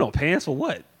 Well, put on pants for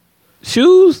what?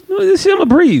 Shoes? This shit, I'm gonna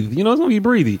breathe. You know, it's gonna be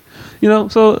breathy. You know,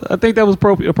 so I think that was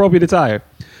appropriate attire.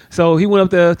 So he went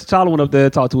up there. T'Challa went up there,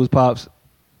 talked to his pops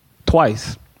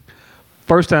twice.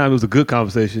 First time it was a good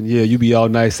conversation. Yeah, you be all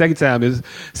nice. Second time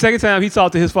he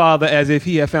talked to his father as if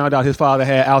he had found out his father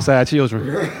had outside children.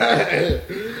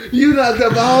 You knocked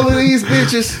up all of these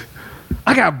bitches.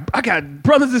 I got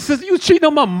brothers and sisters. You cheating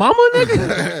on my mama,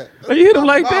 nigga? Like, you hit him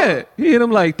like that. He hit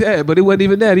him like that. But it wasn't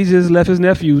even that. He just left his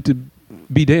nephew to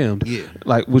be damned. Yeah.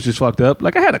 Like, which is fucked up.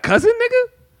 Like, I had a cousin, nigga.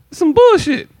 Some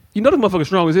bullshit. You know this motherfucker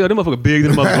strong as hell. This motherfucker big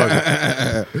than the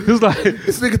motherfucker. It was like,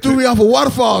 This nigga threw me off a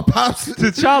waterfall, Pops.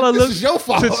 T'Challa This is your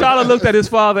fault. T'Challa looked at his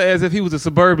father as if he was a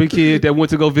suburban kid that went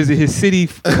to go visit his city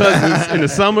cousins in the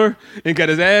summer and got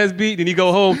his ass beat. And he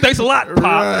go home. Thanks a lot, Pop.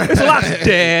 Right. It's a lot,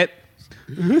 Dad.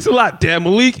 It's a lot, Dad.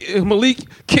 Malik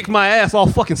kicked my ass all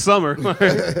fucking summer.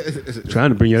 Trying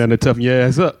to bring you down to toughen your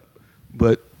ass up.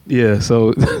 But yeah,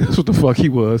 so that's what the fuck he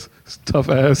was. Tough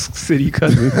ass city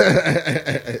cousin.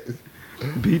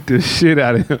 Beat the shit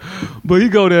out of him. But he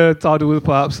go there, talk to his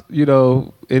pops, you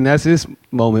know, and that's his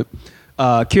moment.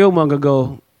 Killmonger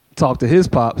go talk to his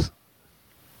pops.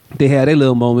 They had their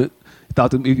little moment.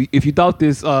 If you thought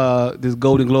this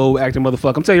Golden Globe acting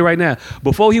motherfucker, I'm telling you right now,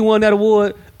 before he won that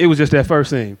award, it was just that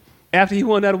first scene. After he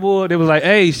won that award, it was like,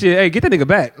 hey, get that nigga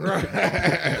back.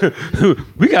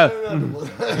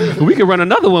 We can run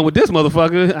another one with this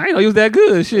motherfucker. I ain't know he was that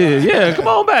good. Shit, yeah, come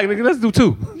on back, nigga. Let's do 2.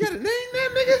 You got to name that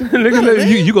nigga?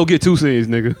 Nigga, you go get 2 scenes,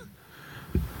 nigga.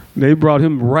 They brought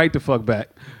him right the fuck back.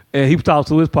 And he talked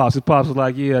to his pops. His pops was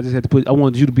like, yeah, I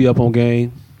wanted you to be up on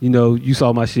game. You know, you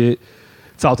saw my shit.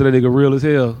 Talked to that nigga real as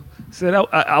hell. Said,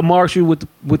 I mark you with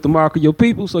the mark of your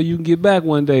people so you can get back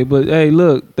one day. But hey,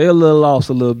 look, they a little lost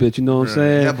a little bit. You know what I'm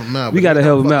saying? Help him out, we got to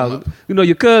help him out. You know,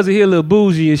 your cousin, he a little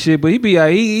bougie and shit, but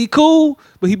he cool,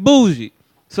 but he bougie.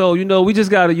 So, you know, we just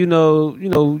got to, you know, we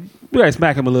gotta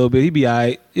smack him a little bit. He be all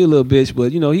right. He a little bitch,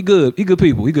 but, you know, he good. He good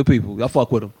people. I fuck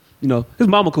with him. You know, his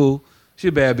mama cool. She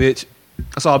a bad bitch.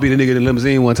 I saw her beat a nigga in the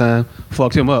limousine one time.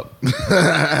 Fucked him up.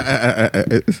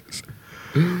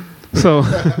 So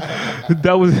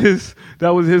that was his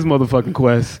motherfucking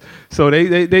quest. So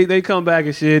they come back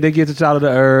and shit. They get T'Challa the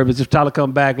herb. And T'Challa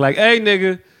come back like, hey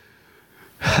nigga,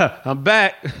 I'm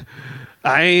back.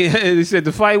 He said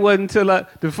the fight was till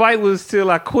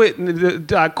I quit.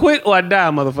 I quit or I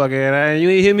die, motherfucker. And you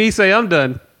ain't hear me say I'm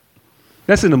done.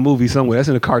 That's in a movie somewhere. That's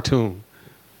in a cartoon.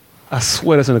 I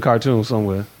swear that's in a cartoon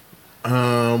somewhere. What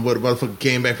the motherfucker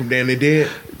came back from damn near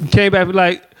dead? Came back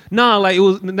like, nah, like it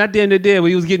was not damn near dead, but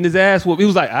he was getting his ass whooped. He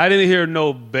was like, I didn't hear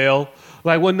no bell.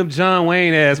 Like one of them John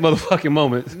Wayne ass motherfucking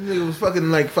moments. Nigga was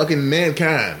fucking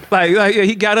mankind. Like yeah,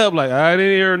 he got up like, I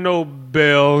didn't hear no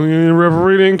bell. The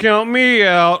referee didn't count me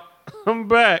out. I'm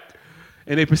back.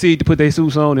 And they proceed to put their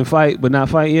suits on and fight, but not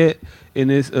fight yet. In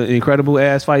this incredible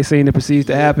ass fight scene that proceeds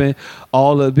to happen,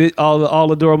 all the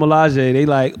Dora Milaje, they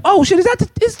like, oh shit, is that that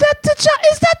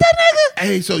nigga?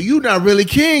 Hey, so you not really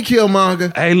King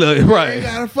Killmonger? Hey, look, right? They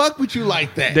gotta fuck with you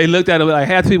like that. They looked at him like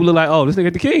half the people look like, oh, this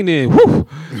nigga the king then. Woo.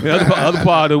 The other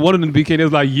part, one of them to be king, they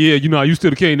was like, yeah, you know, you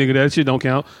still the king, nigga. That shit don't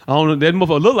count. I don't know. That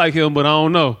motherfucker look like him, but I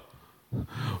don't know.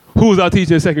 Who was our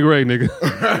teacher in second grade, nigga?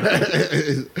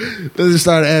 They just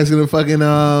started asking them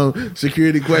fucking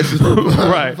security questions.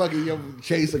 Right. Fucking your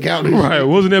Chase account. Right.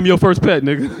 What was the name of your first pet,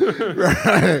 nigga?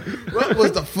 Right. What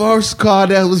was the first car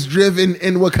that was driven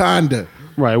in Wakanda?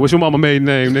 Right. What's your mama maiden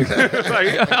name, nigga?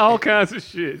 Like all kinds of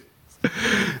shit.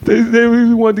 They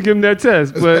really wanted to give him that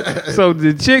test, but so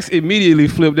the chicks immediately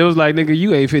flipped. They was like, "Nigga,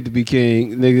 you ain't fit to be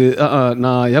king, nigga.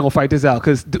 Nah, y'all gonna fight this out."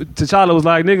 Because T'Challa was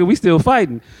like, "Nigga, we still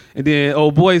fighting." And then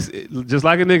old boys, just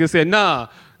like a nigga, said, "Nah,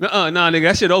 nigga,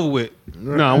 that shit over with.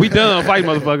 Nah, we done fighting,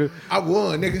 motherfucker." I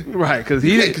won, nigga. Right? Because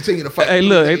he can't continue to fight. Hey,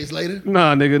 look, days later.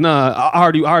 Nah, nigga, nah. I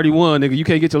already won, nigga. You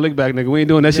can't get your lick back, nigga. We ain't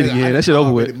doing that shit again. That shit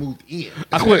over with. Moved in.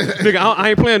 I quit, nigga. I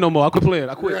ain't playing no more. I quit playing.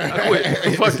 I quit.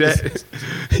 Fuck that.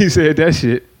 He said that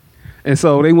shit. And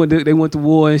so they went to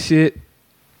war and shit.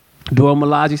 Dora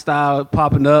Milaje style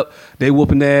popping up. They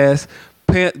whooping ass.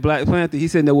 Black Panther, he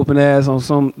sitting there whooping ass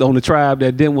on the tribe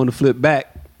that didn't want to flip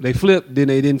back. They flipped, then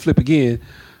they didn't flip again.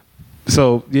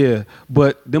 So yeah,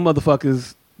 but them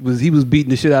motherfuckers he was beating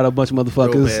the shit out of a bunch of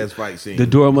motherfuckers. Dope ass fight scene. The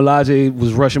Dora Milaje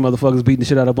was rushing motherfuckers, beating the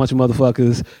shit out of a bunch of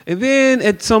motherfuckers. And then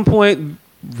at some point,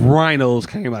 rhinos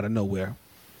came out of nowhere.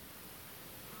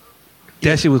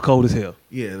 That shit was cold as hell.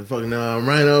 Yeah, the fucking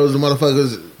rhinos, the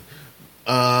motherfuckers.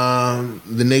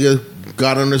 The nigga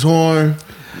got on his horn.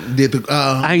 Did the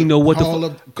I ain't know what the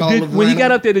fuck. When he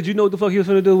got up there, did you know what the fuck he was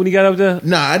gonna do when he got up there?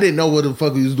 Nah, I didn't know what the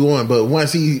fuck he was doing. But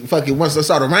once I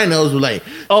saw the rhinos, was like,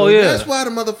 oh yeah, that's why the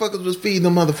motherfuckers was feeding the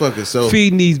motherfuckers. So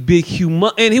feeding these big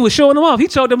human, and he was showing them off. He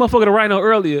showed that motherfucker the rhino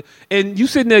earlier, and you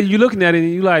sitting there, you looking at it,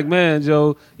 and you like, man,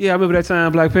 Joe, yeah, I remember that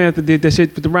time Black Panther did that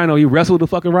shit with the rhino. He wrestled the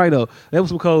fucking rhino. That was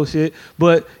some cold shit.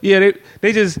 But yeah,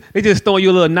 they just throwing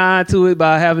you a little nod to it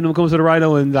by having them come to the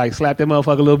rhino and like slap that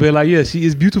motherfucker a little bit, like, yeah, she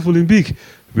is beautiful and big,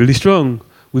 really strong.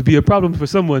 Would be a problem for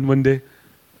someone one day.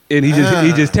 And he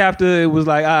just tapped her. It was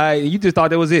like, all right, you just thought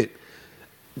that was it.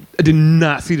 I did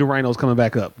not see the rhinos coming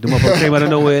back up. The motherfucker came out of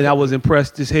nowhere, and I was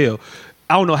impressed as hell.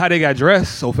 I don't know how they got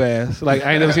dressed so fast. Like,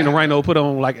 I ain't never seen a rhino put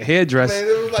on like a headdress. Man,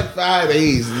 it was like 5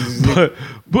 days.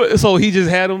 But so he just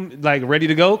had them like ready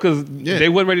to go because they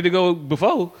wasn't ready to go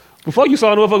before. Before you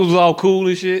saw the motherfuckers was all cool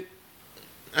and shit.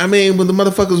 I mean, when the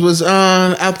motherfuckers was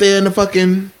out there in the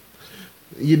fucking.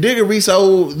 You diggery,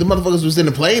 so the motherfuckers was in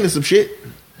the plane and some shit.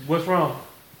 What's wrong?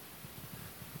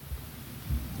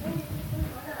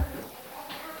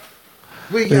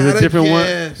 We There's got a different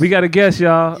one. We got a guest,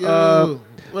 y'all.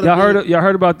 Y'all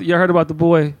heard about the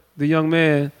boy, the young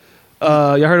man.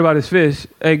 Y'all heard about his fish.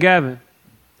 Hey, Gavin,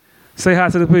 say hi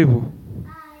to the people.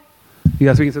 Hi. You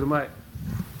got speaking to the mic.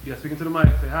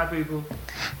 Say hi, people.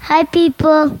 Hi,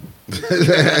 people.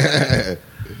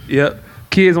 Yep.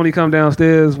 Kids only come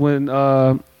downstairs when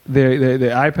their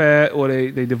iPad or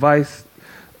their device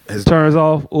turns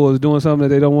off or is doing something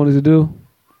that they don't want it to do.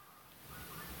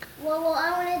 Well,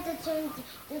 I wanted to turn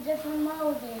the different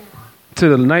mode in. To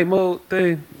the night mode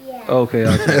thing? Yeah. Okay,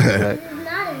 I'll change that. It's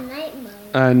not a night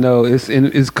mode. I know.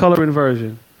 It's color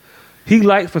inversion.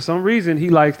 For some reason, he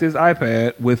likes this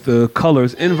iPad with the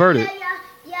colors inverted. Yeah.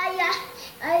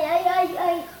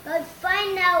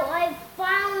 I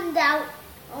found out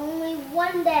only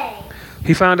one day.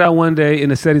 He found out one day in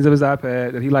the settings of his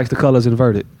iPad that he likes the colors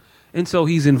inverted. And so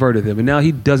he's inverted them. And now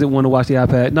he doesn't want to watch the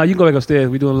iPad. No, you can go back upstairs.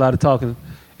 We're doing a lot of talking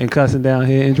and cussing down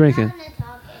here and drinking.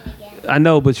 I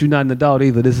know, but you're not an adult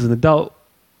either. This is an adult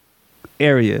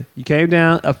area. You came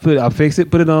down, I fixed it,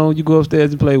 put it on, you go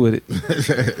upstairs and play with it.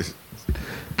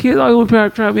 Kids always want to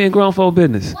try to be in grown folk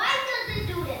business. Why does it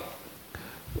do this?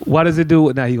 Why does it do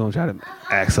it? Now he's going to try to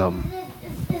ask something.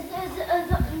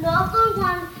 Another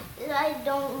one that I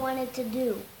don't want it to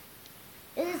do.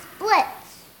 It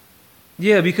splits.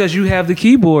 Yeah, because you have the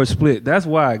keyboard split. That's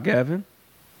why, Gavin.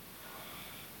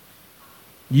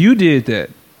 You did that.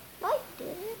 I did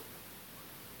it.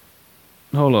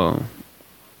 Hold on.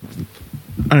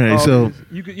 All right, so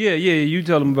you could, you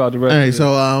tell them about the rest. all right, of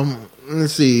it. so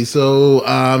let's see. So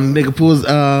nigga pulls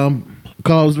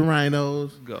calls the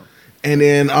rhinos. Go. And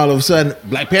then all of a sudden,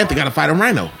 Black Panther got to fight a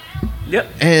rhino. Yep.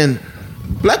 And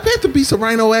Black Panther beats a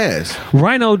rhino ass.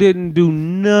 Rhino didn't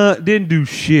do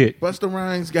shit. Busta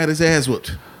Rhymes got his ass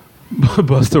whooped.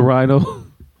 Busta Rhino.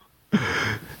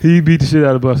 He beat the shit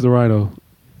out of Busta Rhino.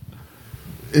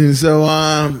 And so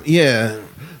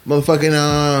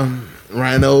motherfucking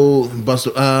rhino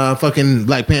Busta fucking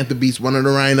Black Panther beats one of the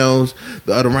rhinos.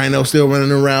 The other rhino still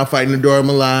running around fighting the Dora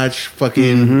Milaje.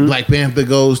 Fucking Black Panther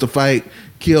goes to fight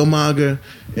Killmonger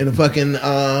in the fucking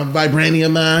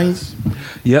vibranium mines.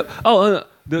 Yep. Oh,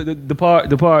 the part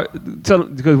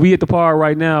because we at the part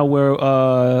right now where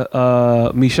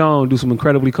Michonne do some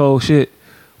incredibly cold shit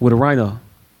with a rhino.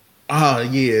 Oh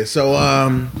yeah. So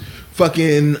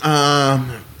fucking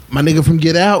my nigga from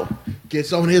Get Out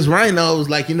gets on his rhinos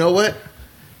like, you know what?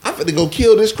 I'm finna go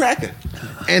kill this cracker.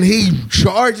 And he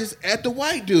charges at the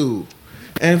white dude.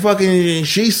 And fucking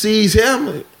she sees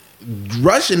him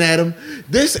rushing at him.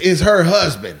 This is her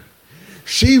husband.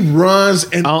 She runs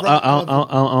and I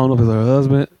don't know if it's her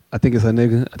husband. I think it's her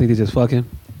nigga. I think they just fucking.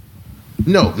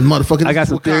 No, motherfucker. I got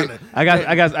some theory. I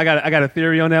got a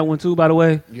theory on that one too. By the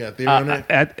way, you got a theory on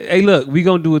that? Hey, look, we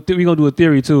gonna do a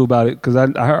theory too about it because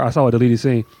I saw a deleted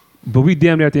scene, but we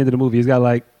damn near at the end of the movie. It's got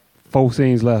like 4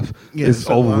 scenes left. Yeah, it's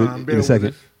so, over with in a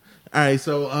second. All right,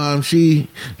 so she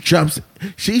jumps.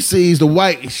 She sees the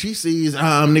white. She sees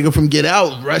nigga from Get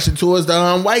Out rushing towards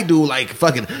the white dude like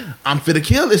fucking. I'm finna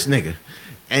kill this nigga,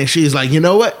 and she's like, you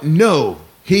know what? No,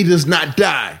 he does not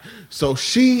die. So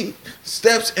she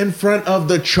steps in front of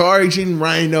the charging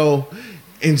rhino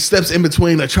and steps in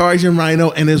between the charging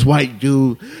rhino and this white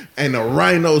dude. And the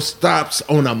rhino stops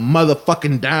on a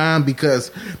motherfucking dime because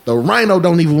the rhino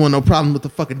don't even want no problem with the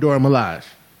fucking Dora Milaje.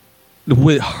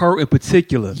 With her in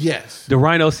particular. Yes. The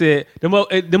rhino said, the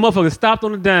motherfucker stopped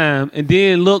on the dime and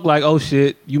then looked like, oh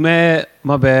shit, you mad?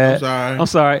 My bad. I'm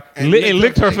sorry. And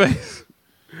licked her face.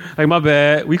 Like, my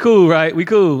bad. We cool, right? We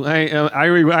cool.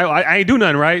 I ain't do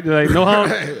nothing, right? Like, no harm.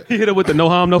 He hit her with the no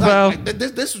harm, no foul. Like,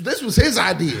 this was his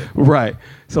idea. Right.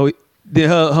 So then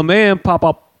her man pop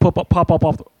up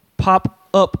off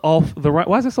the right.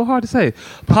 Why is it so hard to say?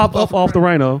 Pop up off the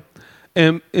rhino,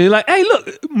 and like, hey,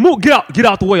 look, move, get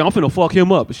out the way. I'm finna fuck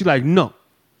him up. And she like, no.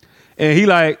 And he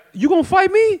like, you gonna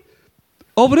fight me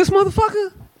over this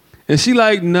motherfucker? And she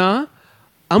like, nah.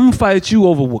 I'm gonna fight you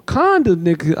over Wakanda,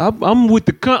 nigga.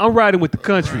 I'm riding with the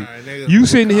country. Right, you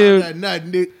sitting here.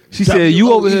 Nothing, she said,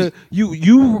 you over here.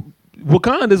 You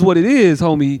Wakanda is what it is,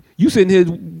 homie. You sitting here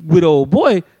with old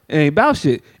boy and ain't about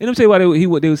shit. And let me tell you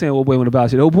why they were saying old boy went about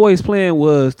shit. Old boy's plan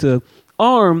was to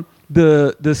arm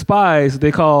the spies.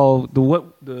 They call the war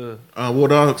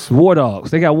dogs. War dogs.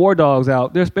 They got war dogs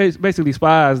out. They're basically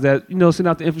spies that send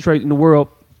out to infiltrate in the world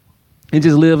and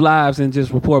just live lives and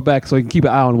just report back so you can keep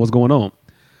an eye on what's going on.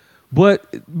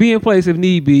 But be in place if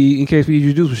need be in case we need you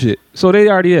to do some shit. So they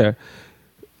already there.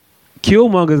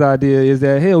 Killmonger's idea is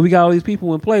that, hell, we got all these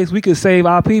people in place. We could save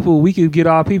our people. We could get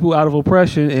our people out of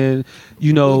oppression and,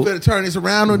 we better turn this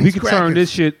around on these we could turn this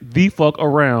shit the fuck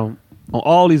around on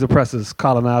all these oppressors,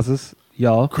 colonizers,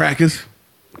 y'all. Crackers.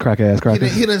 Crack-ass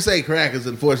crackers. He didn't say crackers,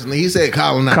 unfortunately. He said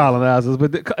colonizers. Colonizers.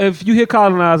 But if you hear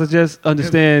colonizer, just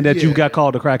understand that you got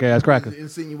called a crack-ass cracker.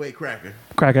 Insinuate cracker.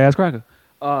 Crack-ass cracker.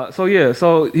 So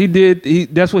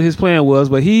that's what his plan was,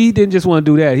 but he didn't just want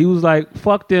to do that. He was like,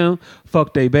 fuck them,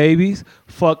 fuck their babies,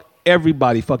 fuck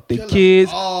everybody, fuck their kids,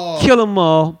 kill them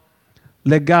all,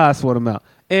 let God sort them out.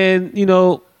 And,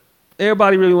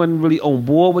 everybody really wasn't really on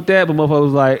board with that, but motherfucker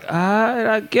was like,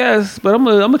 I guess, but I'm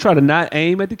gonna try to not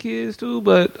aim at the kids too,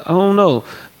 but I don't know.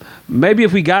 Maybe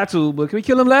if we got to, but can we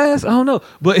kill them last? I don't know.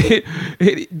 But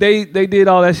they did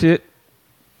all that shit.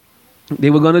 They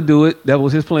were gonna do it. That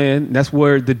was his plan. That's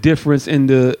where the difference in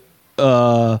the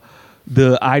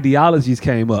ideologies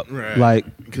came up. Right.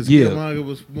 Like, because Killmonger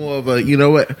was more of a,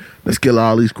 what? Let's kill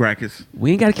all these crackers.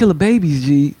 We ain't gotta kill the babies,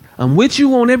 G. I'm with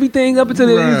you on everything up until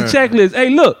the checklist. Hey,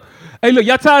 look,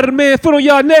 y'all tired of the man foot on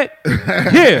y'all neck?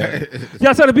 Yeah.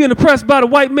 Y'all tired of being oppressed by the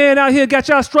white man out here, got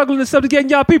y'all struggling and subjugating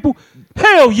y'all people?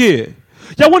 Hell yeah.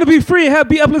 Y'all want to be free and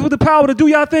be uplifted with the power to do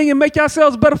y'all thing and make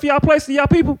yourselves better for y'all place and y'all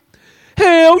people?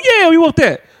 Hell yeah, we want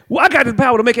that. Well, I got the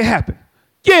power to make it happen.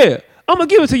 Yeah, I'm going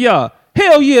to give it to y'all.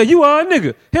 Hell yeah, you are a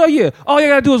nigga. Hell yeah. All you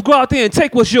got to do is go out there and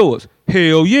take what's yours.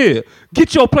 Hell yeah.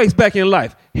 Get your place back in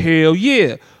life. Hell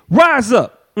yeah. Rise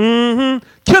up. Kill them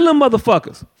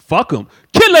motherfuckers. Fuck them.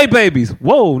 Kill they babies.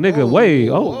 Whoa, nigga, wait.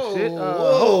 Oh, shit.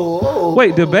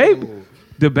 Wait, the baby?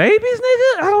 The babies,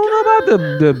 nigga? I don't know about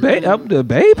the baby. I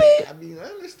mean, I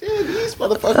understand these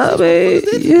motherfuckers.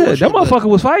 That motherfucker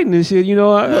was fighting and shit.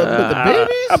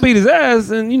 I beat his ass,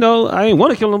 and I ain't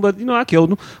want to kill him, but I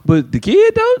killed him. But the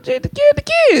kid, though, the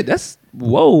kid. That's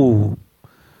whoa.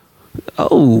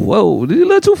 Oh, whoa. Did he a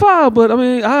little too far? But I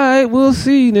mean, all right, we'll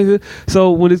see, nigga.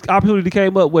 So when this opportunity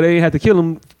came up where they ain't had to kill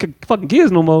him, fucking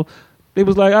kids no more. They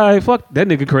was like, all right, fuck that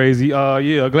nigga crazy.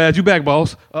 Yeah, glad you back,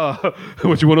 boss.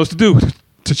 What you want us to do?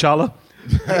 T'Challa.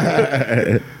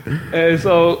 And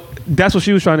so that's what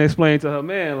she was trying to explain to her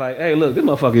man. Like, hey, look, this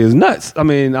motherfucker is nuts. I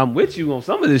mean, I'm with you on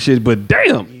some of this shit, but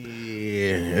damn.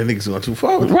 Yeah, that nigga's going too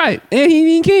far. Right. And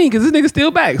he ain't king because this nigga's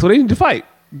still back. So they need to fight.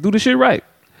 Do the shit right.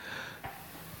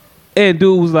 And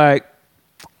dude was like,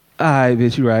 all right,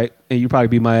 bitch, you right. And you probably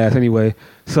beat my ass anyway.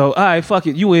 So, all right, fuck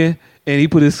it. You win. And he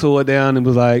put his sword down and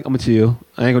was like, I'm going to chill.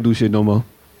 I ain't going to do shit no more.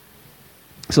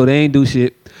 So they ain't do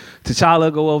shit.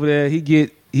 T'Challa go over there. He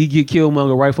get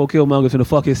Killmonger, rightful Killmonger, finna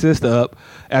fuck his sister up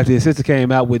after his sister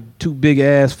came out with two big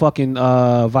ass fucking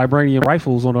vibranium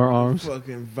rifles on her arms.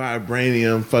 Fucking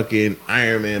vibranium fucking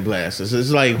Iron Man blasters.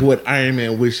 It's like what Iron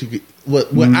Man wish he could.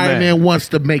 What Iron Man wants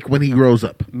to make when he grows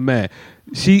up. Man,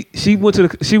 she went to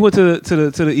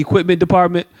the equipment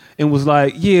department and was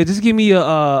like, yeah, just give me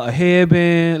a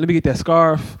headband. Let me get that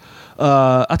scarf.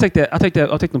 I'll take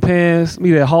them pants. Give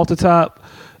me that halter top.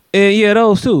 And yeah,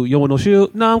 those too. You want no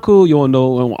shield? No, I'm cool. You want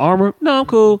no armor? No, I'm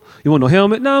cool. You want no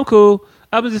helmet? No, I'm cool.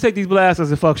 I'm gonna just take these blasters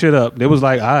and fuck shit up. They was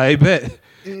like, I bet.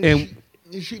 And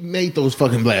she made those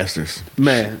fucking blasters.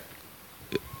 Man.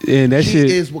 And that she shit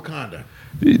is Wakanda.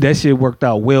 That shit worked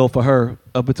out well for her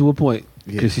up until a point.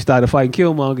 Because she started fighting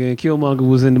Killmonger, and Killmonger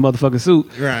was in the motherfucking suit.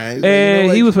 Right.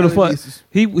 And he was for the fuck.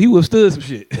 He withstood some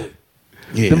shit.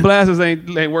 Yeah. Them blasters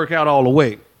ain't work out all the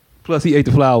way. Plus, he ate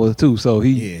the flowers too, so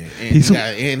he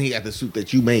got the suit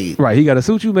that you made. Right, he got a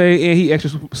suit you made, and he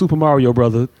extra Super Mario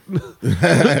brother.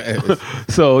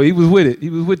 So he was with it.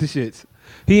 He was with the shits.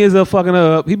 He ends up fucking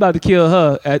her up. He about to kill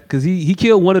her because he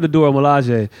killed one of the Dora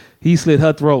Milaje. He slit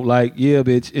her throat like, yeah,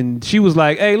 bitch. And she was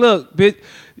like, hey, look, bitch.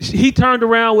 He turned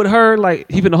around with her like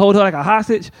he finna hold her like a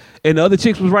hostage, and the other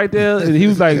chicks was right there, and he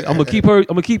was like, I'm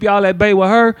gonna keep y'all at bay with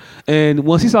her. And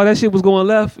once he saw that shit was going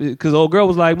left, because old girl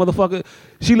was like, motherfucker,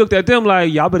 she looked at them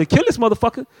like, y'all better kill this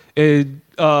motherfucker. And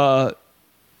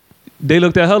they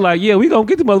looked at her like, yeah, we gonna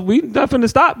get the mother. We not finna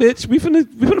stop, bitch. We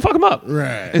finna fuck him up.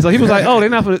 Right. And so he was like, oh,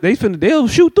 they'll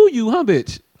shoot through you, huh,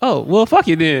 bitch? Oh, well, fuck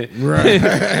you then. Right.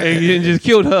 And just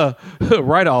killed her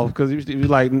right off because he was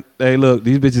like, hey, look,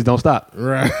 these bitches don't stop.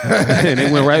 Right. And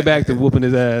they went right back to whooping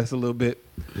his ass a little bit.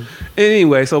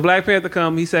 Anyway, so Black Panther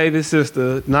come, he saved his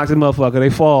sister, knocks his motherfucker. They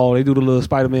fall. They do the little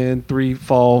Spider-Man 3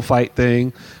 fall fight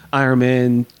thing, Iron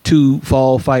Man 2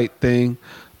 fall fight thing.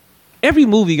 Every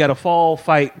movie got a fall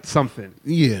fight something.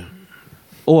 Yeah.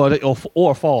 Or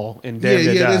fall and damn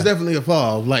near die. There's definitely a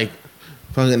fall. Like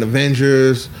fucking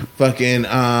Avengers, fucking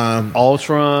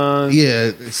Ultron.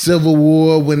 Yeah, Civil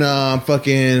War when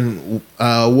fucking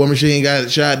War Machine got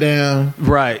shot down.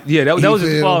 Right. Yeah, that was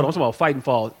his fall. I'm talking about fighting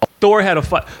fall. Thor had a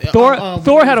fight. Thor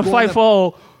Thor had a fight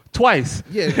fall twice.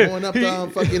 Yeah, going up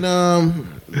the fucking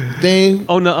thing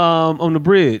on the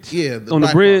bridge. Yeah, on the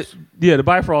bridge. Yeah, the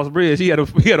Bifrost Bridge. He had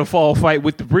a fall fight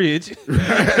with the bridge.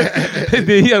 And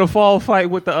then he had a fall fight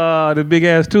with the big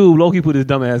ass tube Loki put his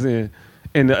dumb ass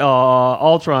in the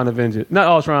Ultron Avengers, not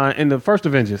Ultron, in the first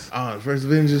Avengers. First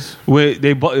Avengers. Where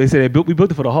they said we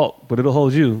built it for the Hulk, but it'll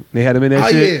hold you. They had him in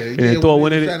that shit, and then Thor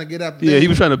went in it. Yeah, he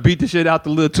was trying to beat the shit out the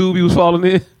little tube he was falling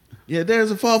in. Yeah, there's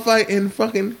a fall fight in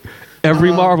fucking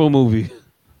every Marvel movie.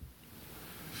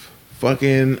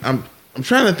 Fucking, I'm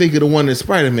trying to think of the one in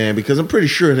Spider-Man because I'm pretty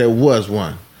sure there was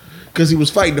one. Because he was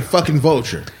fighting the fucking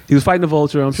Vulture. He was fighting the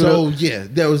Vulture. I'm sure. So yeah,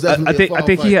 there was definitely. I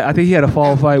think he had a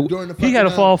fall fight. He had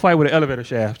a fall fight with an elevator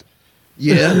shaft.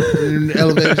 Yeah, in the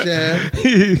elevator shaft.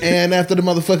 And after the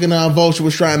motherfucking Vulture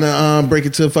was trying to break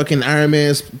into fucking Iron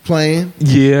Man's plane.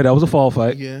 Yeah, that was a fall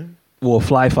fight. Yeah. Or a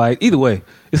fly fight. Either way,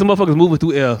 it's some motherfuckers moving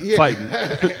through air fighting.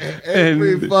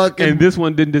 and this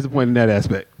one didn't disappoint in that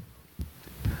aspect.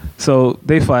 So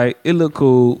they fight. It looked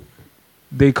cool.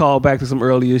 They called back to some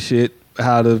earlier shit.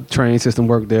 How the train system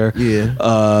worked there. Yeah.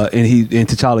 And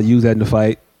T'Challa used that in the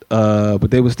fight.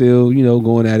 But they were still,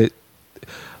 going at it,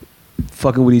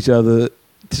 fucking with each other.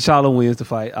 T'Challa wins the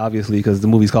fight, obviously, because the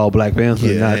movie's called Black Panther.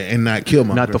 Yeah, and not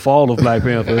Killmonger. Not the fall of Black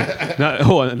Panther.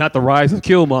 not the rise of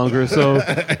Killmonger. So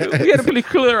we had a pretty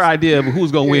clear idea of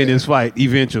who's going to win this fight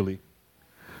eventually.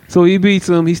 So he beats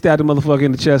him. He stabbed the motherfucker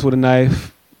in the chest with a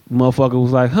knife. Motherfucker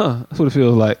was like, that's what it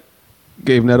feels like.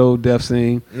 Gave him that old death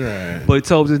scene. Right. But he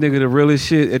told this nigga the realest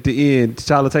shit at the end.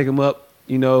 T'Challa take him up,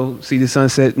 see the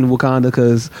sunset in Wakanda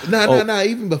because... Nah,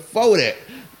 even before that.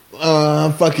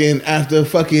 Fucking after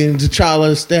fucking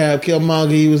T'Challa stabbed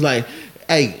Killmonger, he was like,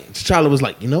 hey, T'Challa was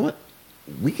like, you know what?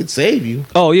 We could save you.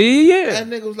 Oh, yeah. That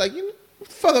nigga was like,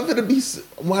 fuck, I'm gonna be...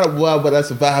 Why would I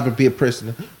survive and be a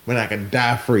prisoner when I can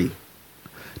die free?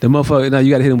 The motherfucker, now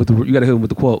you gotta hit him with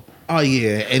the quote. Oh,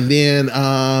 yeah. And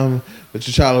then... But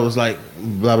T'Challa was like,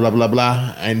 blah, blah, blah,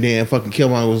 blah. And then fucking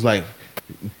Killmonger was like,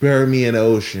 bury me in the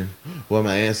ocean where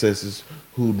my ancestors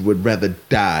who would rather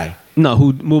die.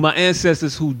 No, my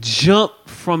ancestors who jumped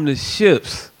from the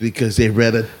ships. Because they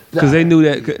rather die. Because they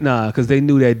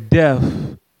knew that death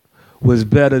was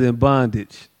better than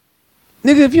bondage.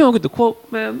 Nigga, if you don't get the quote,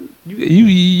 man,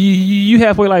 you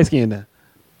halfway light skinned now.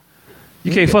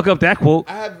 You can't fuck up that quote.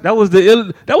 That was the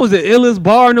illest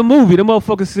bar in the movie. The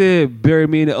motherfucker said, "Bury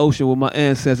me in the ocean with my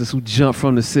ancestors who jumped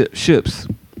from the ships,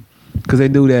 because they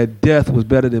knew that death was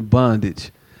better than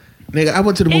bondage." Nigga, I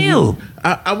went to the movie.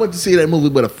 I went to see that movie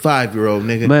with a 5-year-old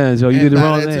nigga. Man, Joe, you did the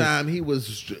wrong thing. By that time, he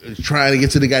was trying to get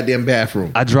to the goddamn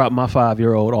bathroom. I dropped my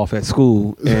 5-year-old off at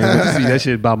school and went to see that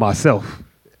shit by myself.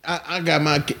 I got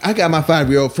my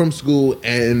 5-year-old from school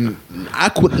and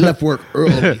I left work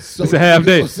early. So it's a half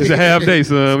day. It's a half day,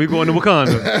 son. We going to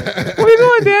Wakanda. Where we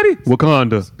going, Daddy?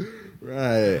 Wakanda.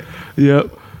 Right.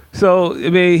 Yep. So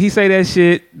I mean, he say that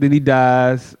shit, then he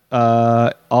dies.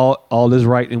 All is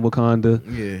right in Wakanda.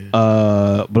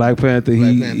 Yeah. Black Panther.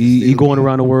 He going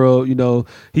around the world.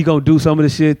 He gonna do some of the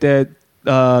shit that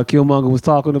Killmonger was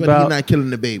talking about. But he's not killing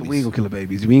the babies. We ain't gonna kill the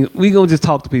babies. We gonna just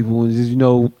talk to people and just we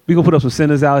gonna put up some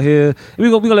centers out here. And we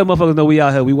gonna let motherfuckers know we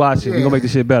out here. We watching. Yeah. We gonna make the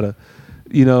shit better.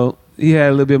 He had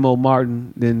a little bit more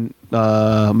Martin than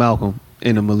Malcolm.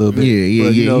 in him a little bit. Yeah.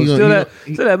 But, you know,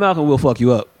 He still that Malcolm will fuck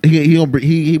you up. He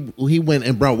went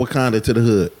and brought Wakanda to the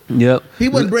hood. Yep. He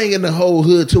wasn't bringing the whole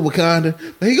hood to Wakanda,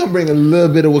 but he gonna bring a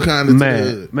little bit of Wakanda to the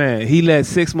hood. Man, he let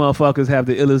 6 motherfuckers have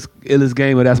the illest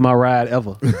game of That's My Ride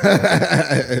ever.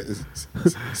 That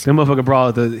motherfucker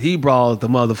brought the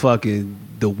motherfucking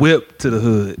the whip to the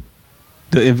hood.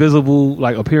 The invisible,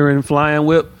 like appearing flying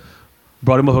whip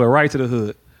brought the motherfucker right to the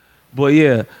hood. But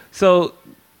yeah, so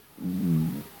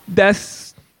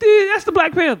that's the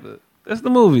Black Panther. That's the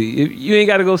movie. You ain't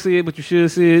got to go see it, but you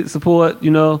should see it. Support, you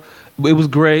know. It was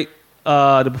great.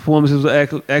 The performances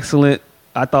were excellent.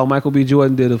 I thought Michael B.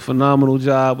 Jordan did a phenomenal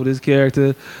job with his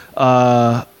character.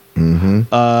 I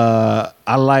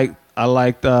liked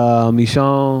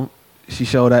Michonne. She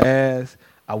showed her ass.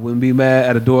 I wouldn't be mad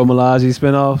at a Dora Milaje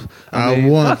spinoff. I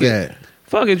want that.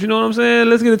 Fuck it, you know what I'm saying?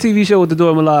 Let's get a TV show with the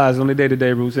Dora Milaje on the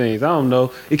day-to-day routines. I don't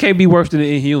know. It can't be worse than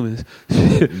the Inhumans.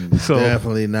 So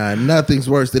definitely not. Nothing's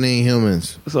worse than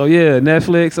Inhumans. So yeah,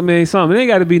 Netflix. I mean, something. It ain't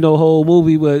got to be no whole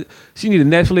movie, but she need a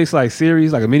Netflix like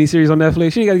series, like a mini series on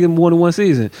Netflix. She ain't got to get more than one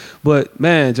season. But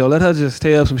man, Joe, let her just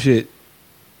tell some shit.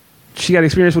 She got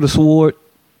experience with a sword.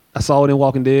 I saw it in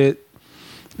Walking Dead.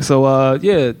 So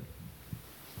yeah,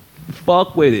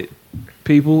 fuck with it,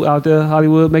 people out there,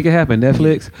 Hollywood, make it happen.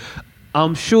 Netflix.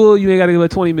 I'm sure you ain't got to give her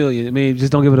 $20 million. I mean,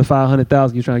 just don't give her the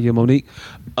 $500,000 you're trying to give Monique.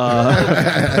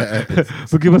 But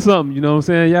give her something. You know what I'm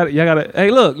saying? Y'all gotta. Hey,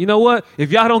 look. You know what?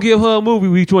 If y'all don't give her a movie,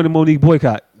 we join the Monique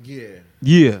boycott. Yeah.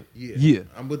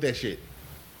 I'm with that shit.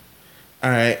 All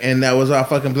right, and that was our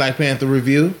fucking Black Panther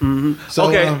review. Mm-hmm. So,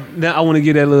 okay, now I want to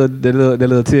get that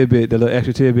little tidbit, that little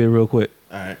extra tidbit, real quick.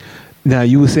 All right. Now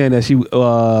you were saying that she,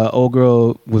 old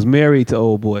girl, was married to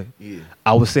old boy. Yeah.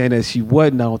 I was saying that she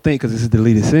wasn't. I don't think, because this is the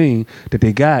deleted scene that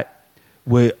they got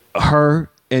with her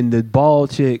and the bald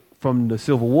chick from the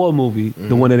Civil War movie,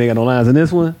 the one that ain't got no lines in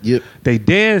this one. Yep. They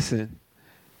dancing,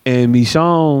 and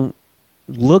Michonne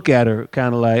look at her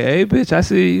kind of like, "Hey, bitch, I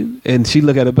see you," and she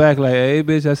look at her back like, "Hey,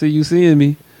 bitch, I see you seeing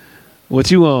me. What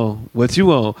you on? What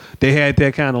you on?" They had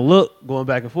that kind of look going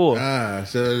back and forth.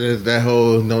 So there's that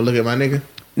whole "no, look at my nigga."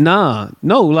 Nah,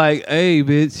 no, like, "Hey,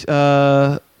 bitch,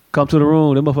 come to the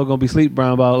room. That motherfucker gonna be sleep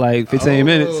around about like 15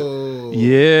 minutes."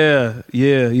 Yeah.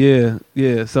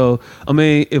 So, I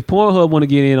mean, if Pornhub want to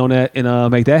get in on that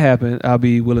and make that happen, I'll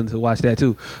be willing to watch that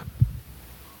too.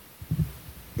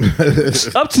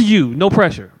 Up to you. No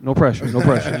pressure. Either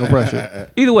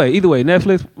way,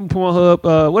 Netflix,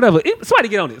 Pornhub, whatever. Somebody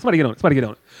get on it.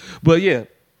 But yeah,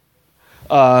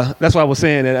 that's why I was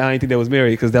saying that I didn't think they was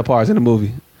married, because that part's in the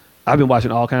movie. I've been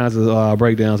watching all kinds of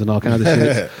breakdowns and all kinds of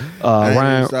shit.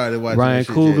 Ryan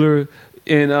Coogler.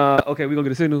 And okay, we're gonna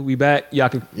get a signal. We back. Y'all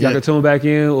can tune back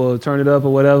in or turn it up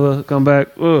or whatever. Come back.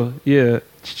 Yeah.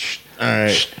 All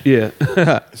right. Yeah.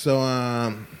 So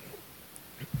all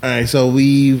right. So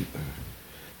we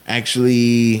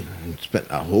actually spent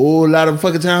a whole lot of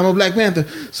fucking time on Black Panther.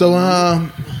 So all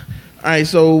right.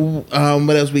 So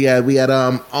what else we got? We got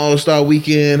All-Star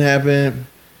Weekend happened.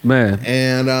 Man.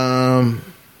 And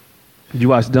did you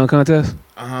watch the dunk contest?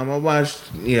 I watched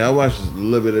a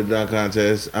little bit of the dunk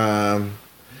contest. I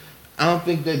don't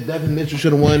think that Devin Mitchell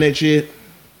should have won that shit.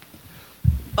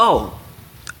 Oh,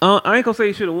 I ain't gonna say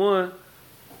he should have won.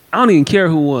 I don't even care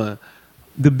who won.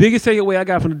 The biggest takeaway I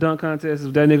got from the dunk contest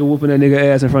is that nigga whooping that nigga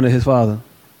ass in front of his father.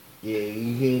 Yeah,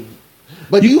 you can.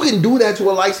 But you can do that to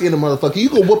a light-skinned motherfucker. You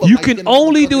can whoop a You can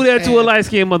only do that to a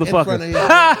light-skinned motherfucker.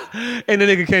 And the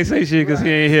nigga can't say shit because he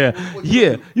ain't here.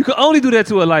 Yeah, you can only do that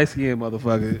to a light-skinned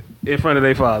motherfucker in front of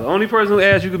their father. Only person who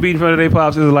ass you could beat in front of their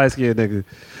pops is a light-skinned nigga.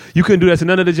 You couldn't do that to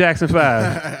none of the Jackson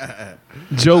 5.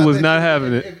 Joe was not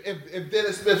having it. If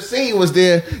Dennis Smith Sr. was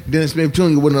there, Dennis Smith Jr.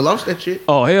 wouldn't have lost that shit.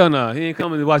 Oh, hell no. He ain't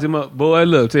coming to watch him up. Boy,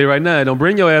 look, tell you right now, don't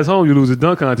bring your ass home, you lose a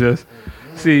dunk contest.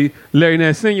 See, Larry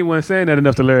Nance Sr. wasn't saying that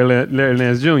enough to Larry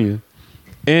Nance Jr.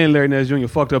 And Larry Nance Jr.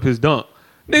 fucked up his dunk.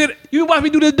 Nigga, you watched me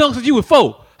do this dunk since you was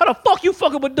 4. How the fuck you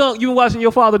fuck up a dunk you been watching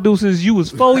your father do since you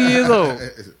was 4 years old?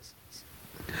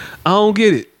 I don't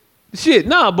get it. Shit,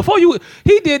 nah,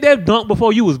 he did that dunk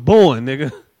before you was born,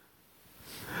 nigga.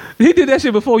 He did that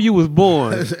shit before you was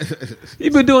born. He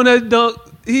been doing that dunk.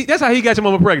 That's how he got your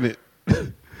mama pregnant.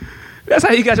 That's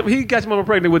how he got your mama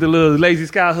pregnant with the little lazy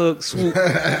sky hook swoop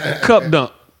cup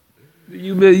dunk.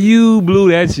 You blew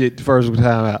that shit the first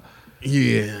time out.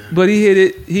 Yeah. But he hit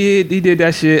it. He did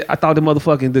that shit. I thought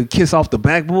the kiss off the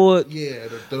backboard. Yeah.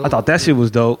 I thought that shit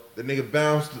was dope. The nigga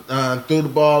bounced, threw the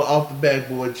ball off the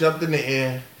backboard, jumped in the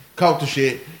air, caught the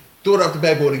shit, threw it off the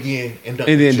backboard again, and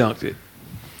dunked it.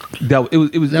 That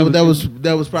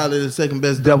was probably the second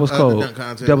best. That was cold. Dunk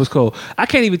contest. That was cold. I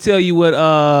can't even tell you what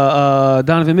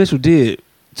Donovan Mitchell did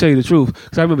Tell you the truth,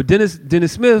 because I remember Dennis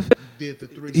Smith. Did the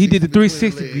 360 He did the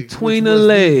 360 between the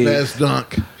legs. Best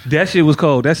dunk. That shit was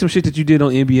cold. That's some shit that you did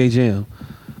on NBA Jam.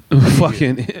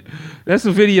 Fucking, that's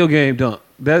a video game dunk.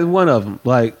 That's one of them.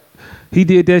 Like, he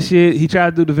did that shit. He tried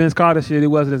to do the Vince Carter shit. It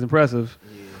wasn't as impressive.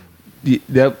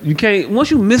 That you can't.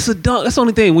 Once you miss a dunk, that's the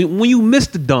only thing. When you miss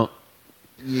the dunk,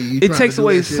 it takes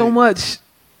away so much,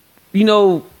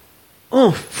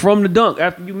 from the dunk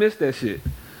after you miss that shit.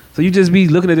 So you just be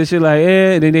looking at this shit like,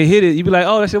 and then they hit it. You be like,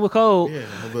 oh, that shit was cold. Yeah,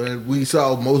 but we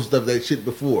saw most of that shit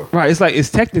before. Right. It's like, it's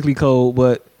technically cold,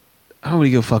 but I don't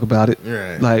really give a fuck about it.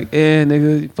 Right. Like,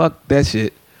 nigga, fuck that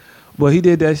shit. But he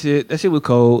did that shit. That shit was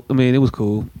cold. I mean, it was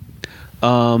cool.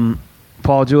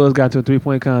 Paul George got to a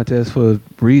 3-point contest for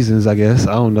reasons, I guess.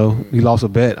 I don't know. He lost a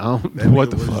bet. I don't know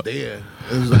what the fuck. There.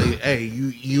 It was like, hey,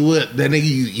 you that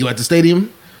nigga, you at the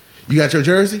stadium? You got your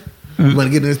jersey? You want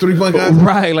to get in this 3-point contest?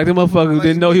 Right, like the motherfucker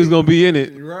didn't know he was gonna be in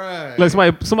it. Right. Like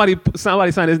somebody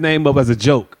signed his name up as a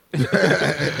joke. He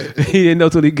didn't know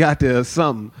till he got there or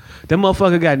something. That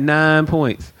motherfucker got 9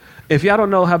 points. If y'all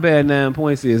don't know how bad 9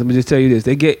 points is, let me just tell you this.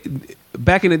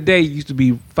 Back in the day, it used to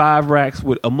be 5 racks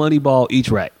with a money ball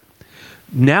each rack.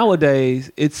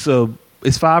 Nowadays, it's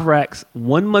 5 racks,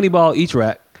 1 money ball each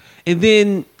rack, and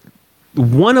then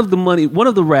one of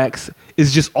the racks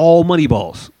is just all money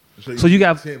balls. So you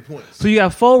got 10 points. So you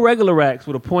got 4 regular racks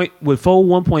with 4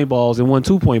 1-point balls and 1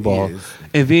 2-point ball, Yes.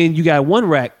 and then you got 1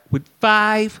 rack with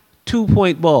 5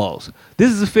 2-point balls.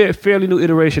 This is a fairly new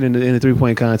iteration in the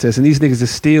 3-point contest, and these niggas are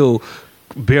still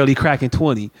barely cracking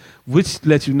 20, which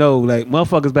lets you know, like,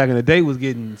 motherfuckers back in the day was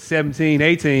getting 17,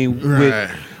 18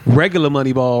 with regular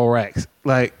money ball racks.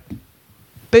 Like,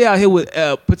 they out here with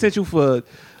potential for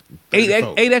 8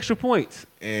 extra points.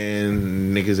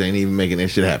 And niggas ain't even making that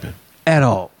shit happen. At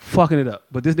all. Fucking it up.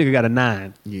 But this nigga got a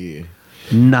 9. Yeah.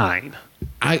 9.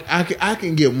 I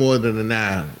can get more than a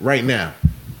 9 right now.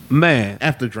 Man.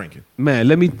 After drinking. Man,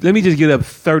 let me just get up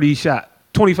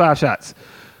 25 shots.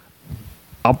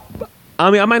 I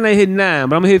might not hit 9,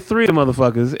 but I'm gonna hit 3 of the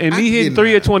motherfuckers. And me hitting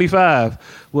 3 at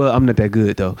 25. Well, I'm not that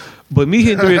good though. But me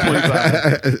hitting 3 at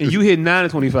 25 and you hitting 9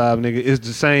 at 25, nigga, is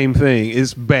the same thing.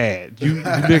 It's bad. You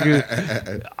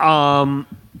nigga.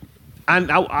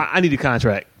 I need a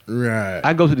contract. Right.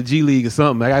 I go to the G League or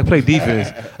something. I play defense.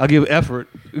 I give effort.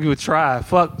 I give a try.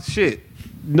 Fuck shit.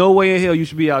 No way in hell you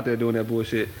should be out there doing that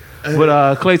bullshit.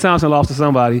 But Klay Thompson lost to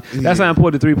somebody. That's how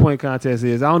important the 3-point contest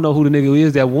is. I don't know who the nigga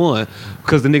is that won,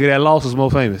 because the nigga that lost was more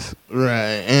famous.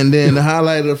 Right. And then the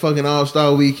highlight of the fucking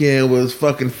All-Star weekend was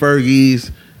fucking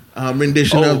Fergie's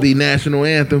rendition of the national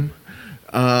anthem,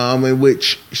 in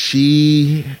which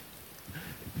she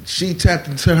tapped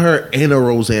into her inner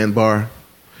Roseanne Barr.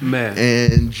 Man.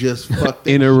 And just fucked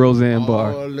inner Roseanne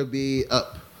Barr. All to be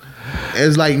up.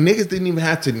 It's like niggas didn't even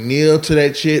have to kneel to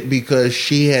that shit because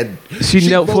she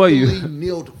knelt for you.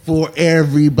 Knelt for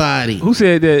everybody. Who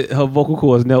said that her vocal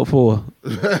cords knelt for?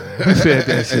 Who said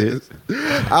that shit?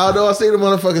 I don't know. I seen the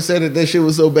motherfucker say that shit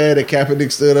was so bad that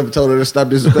Kaepernick stood up and told her to stop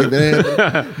disrespecting the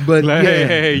anthem. But like, yeah,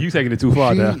 hey, you taking it too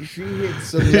far now. She hit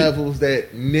some levels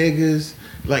that niggas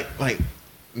like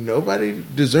nobody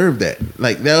deserved that.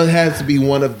 Like that has to be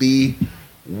one of the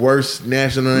worst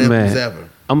national anthems ever.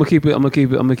 I'm gonna keep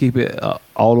it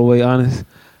all the way honest.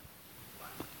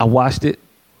 I watched it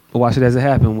as it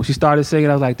happened. When she started singing,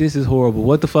 I was like, "This is horrible.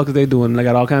 What the fuck is they doing?" And I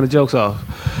got all kind of jokes off.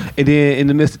 And then in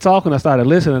the midst of talking, I started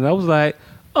listening. I was like,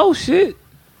 "Oh shit,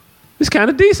 it's kind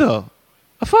of decent.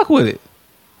 I fuck with it.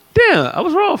 Damn, I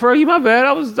was wrong, Fergie. My bad.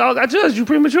 I judged you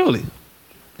prematurely."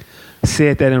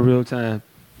 Said that in real time.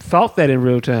 Thought that in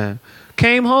real time.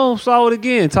 Came home, saw it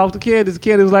again, talked to Candace.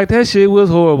 Candace was like, that shit was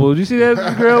horrible. Did you see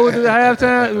that girl with the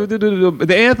halftime,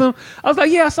 the anthem? I was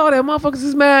like, yeah, I saw that. Motherfuckers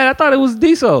is mad. I thought it was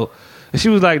decent. And she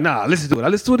was like, nah, listen to it. I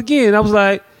listened to it again. I was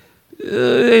like, it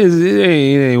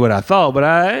ain't what I thought, but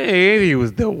it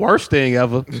was the worst thing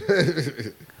ever.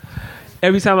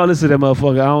 Every time I listen to that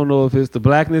motherfucker, I don't know if it's the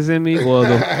blackness in me or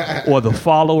the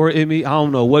follower in me. I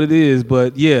don't know what it is,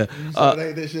 but yeah. I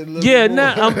like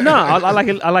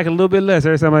it. I like it a little bit less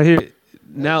every time I hear it.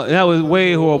 Now that was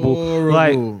way horrible.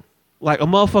 Like a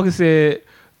motherfucker said.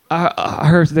 I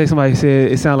heard today somebody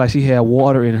said it sounded like she had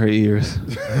water in her ears.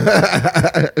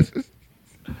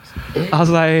 I was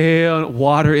like, hell,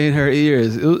 water in her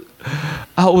ears.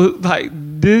 I was like,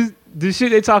 this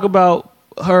shit they talk about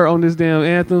her on this damn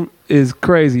anthem is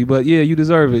crazy, but yeah, you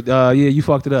deserve it. Yeah, you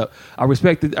fucked it up. I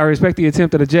respect the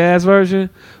attempt at a jazz version,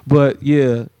 but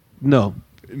yeah, no.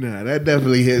 Nah, that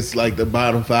definitely hits like the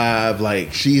bottom 5.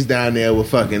 Like she's down there with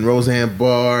fucking Roseanne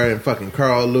Barr and fucking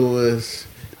Carl Lewis.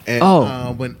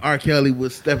 And when R. Kelly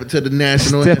was stepping to the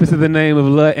national Step anthem. into the name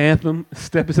of the anthem.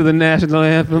 Step into the national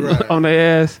anthem Right. on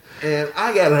their ass. And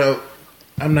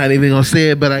I'm not even gonna say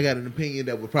it, but I got an opinion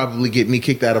that would probably get me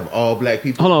kicked out of all black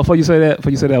people. Hold on, before you say that,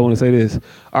 I want to say this.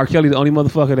 R. Kelly, the only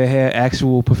motherfucker that had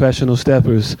actual professional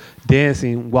steppers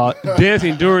dancing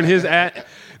during his act.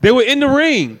 They were in the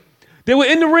ring. They were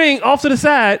in the ring off to the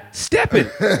side, stepping.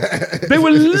 They were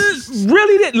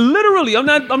literally. I'm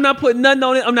not putting nothing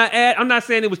on it. I'm not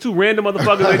saying it was two random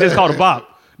motherfuckers they just called a bop.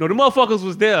 No, the motherfuckers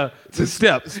was there to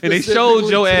step, and they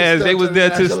showed your ass they was there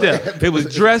to step. They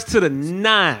was dressed to the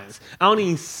nines. I don't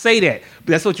even say that, but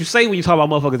that's what you say when you talk about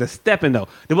motherfuckers that stepping though.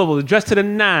 The motherfuckers was dressed to the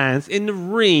nines in the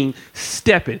ring,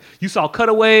 stepping. You saw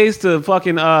cutaways to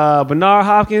fucking Bernard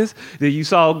Hopkins. Then you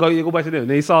saw go back to them.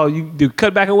 Then you saw you do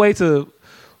cut back away to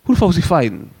who the fuck was he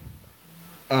fighting?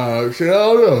 Shit, I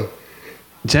don't know.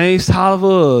 James Tolliver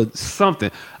or something.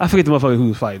 I forget the motherfucker who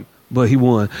was fighting, but he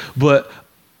won. But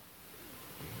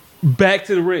back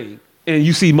to the ring, and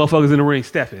you see motherfuckers in the ring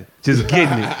stepping, just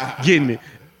getting it.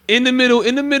 In the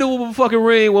middle of a fucking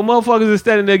ring where motherfuckers are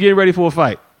standing there getting ready for a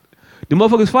fight. The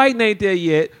motherfuckers fighting ain't there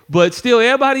yet, but still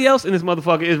everybody else in this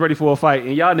motherfucker is ready for a fight,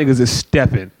 and y'all niggas is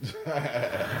stepping.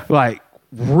 Like,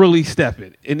 really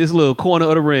stepping in this little corner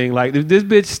of the ring. Like, if this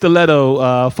bitch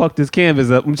Stiletto fucked this canvas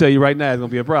up, I'm gonna tell you right now it's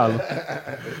gonna be a problem.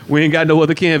 We ain't got no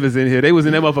other canvas in here. They was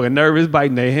in that motherfucker nervous,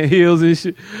 biting their heels and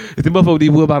shit. If the motherfucker with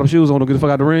these wood bottom shoes on, don't get the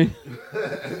fuck out the ring.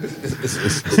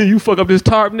 You fuck up this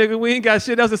tarp, nigga. We ain't got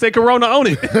shit else to say Corona on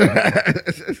it.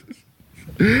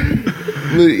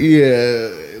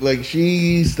 Yeah, like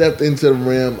she stepped into the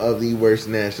realm of the worst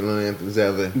national anthems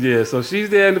ever. Yeah, so she's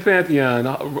there in the Pantheon.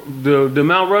 The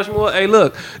Mount Rushmore. Hey,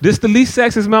 look, this the least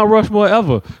sexist Mount Rushmore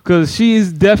ever because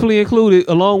she's definitely included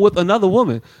along with another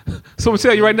woman. So I'm gonna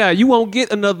tell you right now, you won't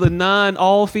get another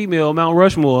non-all-female Mount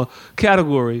Rushmore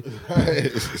category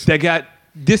that got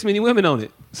this many women on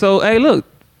it. So hey, look,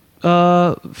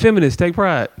 feminists take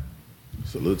pride.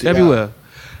 Salute to everywhere. y'all.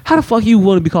 How the fuck you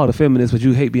want to be called a feminist, but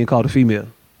you hate being called a female?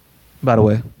 By the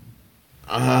way.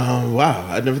 Wow,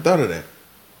 I never thought of that.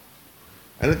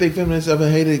 I didn't think feminists ever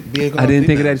hated being called. I didn't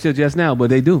think of female. that shit just now, but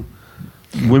they do.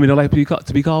 Women don't like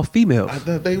to be called females. I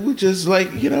thought they would just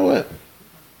like, you know what?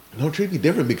 Don't treat me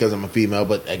different because I'm a female,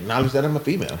 but acknowledge that I'm a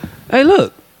female. Hey,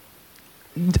 look,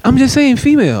 I'm just saying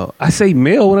female. I say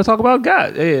male when I talk about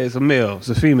God. Yeah, it's a male, it's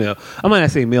a female. I might not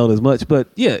say male as much, but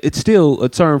yeah, it's still a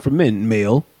term for men.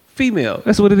 Male, female.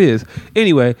 That's what it is.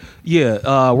 Anyway,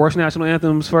 yeah, worst national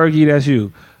anthems, Fergie, that's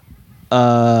you.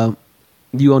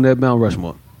 You on that Mount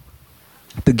Rushmore.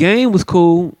 The game was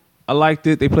cool. I liked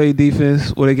it. They played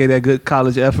defense, or they gave that good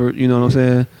college effort. You know what I'm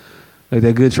saying? Like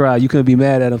that good try. You couldn't be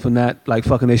mad at them for not like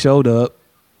fucking their shoulder up.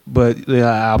 But yeah,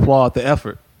 I applaud the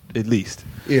effort at least.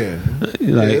 Yeah, Like-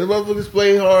 the motherfuckers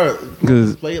play hard.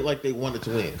 'Cause- Play it like they wanted to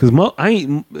win. Because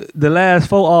the last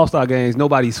 4 All-Star games,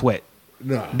 nobody sweat.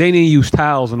 No, They didn't use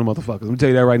towels on the motherfuckers. Let me tell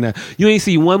you that right now. You ain't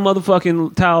see one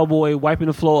motherfucking towel boy wiping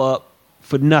the floor up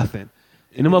for nothing.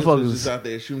 And the just motherfuckers out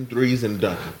there shooting threes and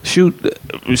dunking.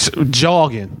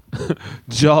 jogging.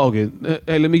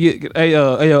 Hey, let me get. Hey,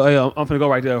 I'm finna go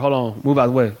right there. Hold on, move out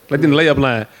of the way. Like in the layup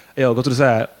line. Hey, go to the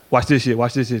side. Watch this shit.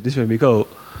 This finna be cold.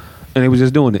 And they was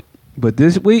just doing it. But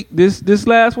this week, this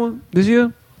last one, this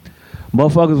year,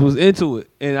 motherfuckers was into it,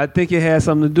 and I think it had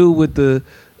something to do with the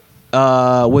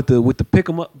pick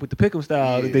 'em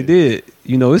style that they did.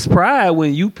 You know, it's pride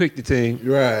when you pick the team.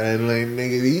 Right, and like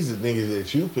nigga, these are niggas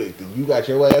that you picked, and you got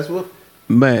your ass whooped.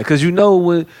 Man, because you know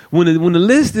when the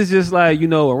list is just like, you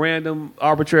know, a random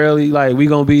arbitrarily like we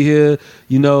gonna be here,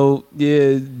 you know,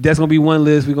 yeah, that's gonna be one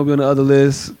list, we gonna be on the other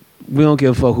list. We don't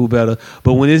give a fuck who better.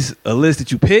 But when it's a list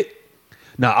that you pick,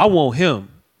 now I want him,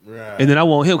 Right, and then I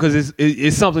want him because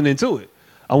it's something into it.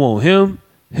 I want him,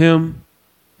 and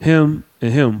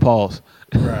him. Pause.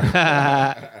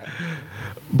 right.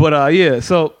 But yeah,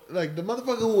 so. Like the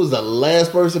motherfucker who was the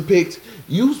last person picked,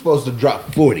 you supposed to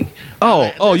drop 40.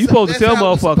 Oh, you supposed to tell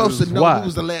how we're motherfuckers supposed to know why. who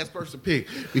was the last person picked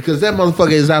because that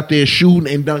motherfucker is out there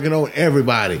shooting and dunking on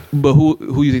everybody. But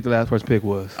who you think the last person pick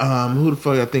was? Who the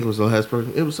fuck I think was the last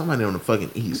person? It was somebody on the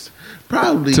fucking east,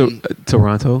 probably.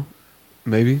 Toronto,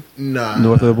 maybe Nah,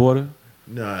 north of the border.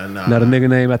 Nah. Not a nigga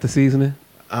name after seasoning.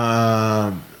 No,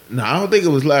 I don't think it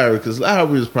was Larry because Larry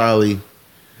was probably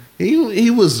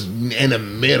he was in the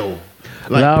middle,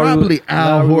 like probably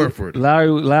Al Horford.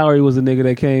 Lowry was the nigga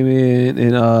that came in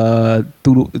and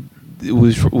threw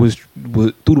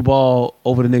the ball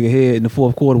over the nigga head in the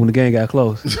fourth quarter when the game got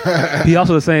close. He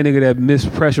also the same nigga that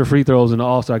missed pressure free throws in the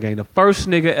All-Star game. The first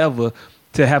nigga ever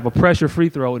to have a pressure free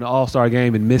throw in the All-Star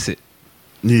game and miss it.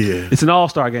 Yeah, It's an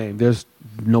All-Star game. There's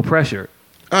no pressure.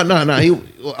 Oh no. He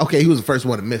was the first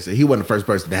one to miss it. He wasn't the first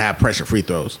person to have pressure free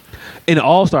throws. In the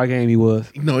All-Star game, he was.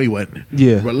 No, he wasn't.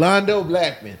 Yeah. Rolando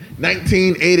Blackman,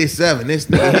 1987. This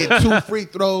nigga hit 2 free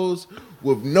throws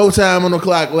with no time on the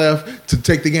clock left to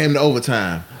take the game to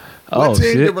overtime. What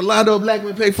team did Rolando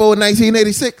Blackman play for in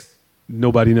 1986?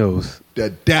 Nobody knows. The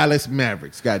Dallas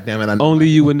Mavericks. God damn it! I know. Only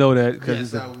you would know that because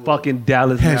it's Yes, I the would. fucking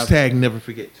Dallas Mavericks. Hashtag never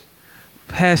forget.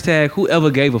 Hashtag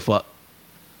whoever gave a fuck.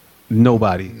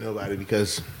 Nobody. Nobody,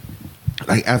 because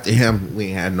like after him, we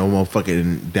ain't had no more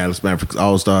fucking Dallas Mavericks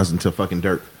All-Stars until fucking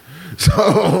Dirk.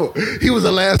 So he was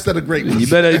the last of the great ones. You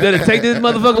better take this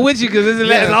motherfucker with you because this is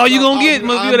that's all you gonna get.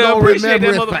 Must be to appreciate that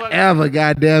remember it motherfucker. forever.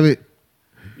 God damn it.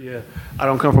 Yeah, I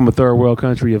don't come from a third world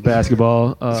country of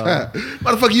basketball.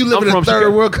 Motherfucker, you live in a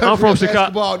third world country. I'm from of Chicago.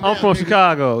 basketball now, I'm from nigga.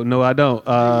 Chicago. No, I don't,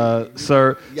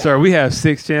 sir. Sir, we have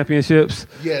 6 championships.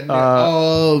 Yeah,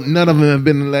 none of them have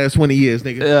been in the last 20 years,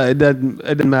 nigga. It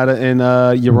doesn't matter,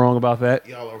 and you're wrong about that.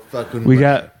 Y'all are fucking. We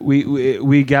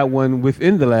got one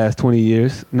within the last 20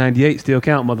 years. 98 still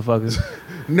count, motherfuckers.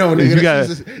 no, nigga.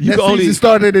 You That can only season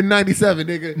started in '97,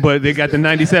 nigga. But they got the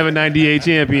 97-98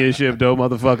 championship, though,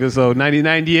 motherfucker. So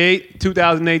 98,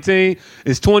 2018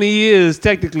 is 20 years,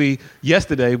 technically,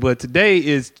 yesterday. But today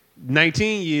is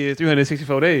 19 years,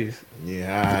 364 days.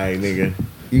 Yeah, all right, nigga.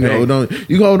 You hold on.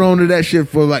 You hold on to that shit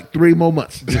for like 3 more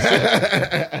months.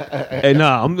 Hey,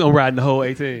 nah, I'm riding the whole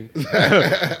 18.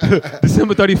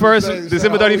 December 31st.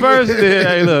 December 31st.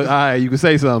 Hey, look, all right, you can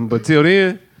say something, but till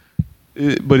then,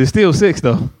 but it's still 6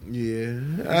 though.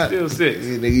 Yeah, Still 6.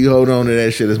 Yeah, nigga, you hold on to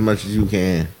that shit as much as you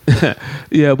can.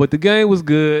 Yeah, but the game was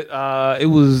good. It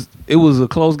was a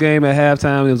close game at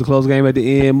halftime. It was a close game at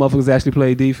the end. Motherfuckers actually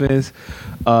played defense.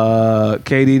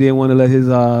 KD didn't want to let his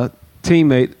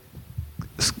teammate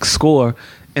score,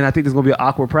 and I think there's gonna be an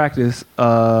awkward practice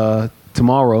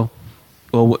tomorrow.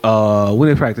 Or when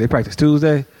they practice? They practice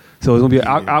Tuesday. So it's gonna be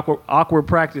an awkward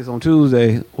practice on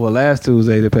Tuesday, or last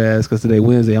Tuesday that passed, because today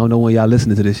Wednesday. I don't know when y'all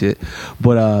listening to this shit,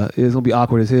 but it's gonna be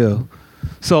awkward as hell.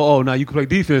 So now you can play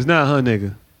defense now, huh,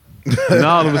 nigga? And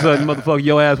all of a sudden, motherfucker,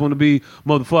 your ass want to be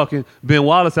motherfucking Ben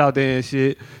Wallace out there and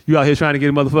shit. You out here trying to get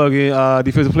a motherfucking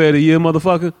defensive player of the year,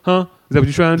 motherfucker, huh? Is that what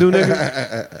you trying to do,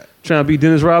 nigga? Trying to beat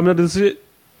Dennis Rodman and shit?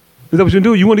 Is that what you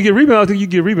do? You want to get rebounds? I think you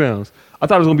get rebounds. I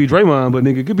thought it was gonna be Draymond, but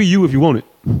nigga, it could be you if you want it.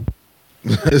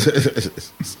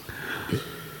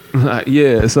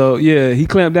 Yeah, he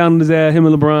clamped down on his ass, him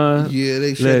and LeBron. Yeah,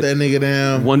 they shut that nigga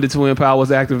down. Wonder Twin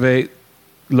Powers activate.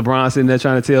 LeBron sitting there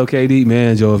trying to tell KD,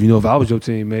 man, Joe, if I was your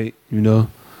teammate, he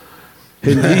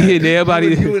hitting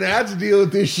everybody. You would have to deal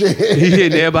with this shit. He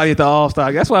hitting everybody at the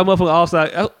All-Star. That's why motherfucker All-Star.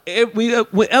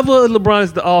 Whenever LeBron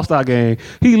is the All-Star game,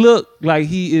 he look like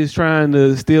he is trying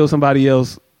to steal somebody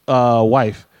else's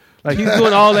wife. Like he's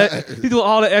doing all that. He's doing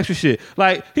all that extra shit.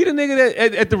 Like he the nigga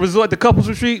that at the resort, the couples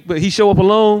retreat, but he show up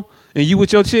alone and you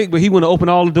with your chick, but he want to open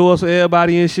all the doors for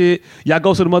everybody and shit. Y'all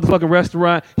go to the motherfucking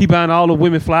restaurant. He buying all the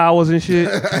women flowers and shit.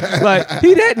 Like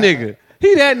he that nigga.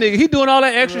 He that nigga. He doing all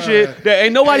that extra shit that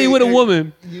ain't nobody with a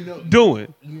woman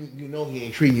doing. You know he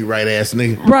ain't treating you right, ass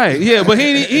nigga. Right, yeah, but he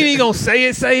ain't gonna say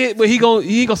it, but he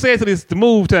ain't gonna say it till it's the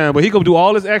move time, but he gonna do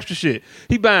all this extra shit.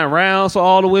 He buying rounds for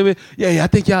all the women. Yeah, I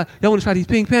think y'all wanna try these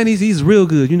pink panties. These real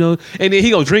good, And then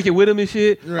he gonna drink it with him and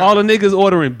shit. Right. All the niggas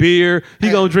ordering beer. He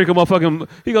gonna drink a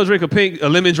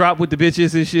lemon drop with the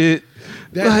bitches and shit.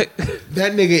 That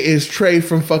nigga is Trey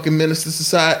from fucking Minister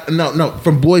Society. No,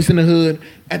 from Boys in the Hood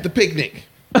at the picnic.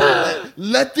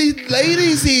 Let these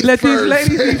ladies eat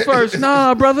first.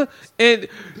 Nah, brother. And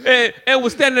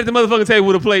was standing at the motherfucking table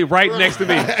with a plate right next to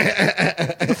me.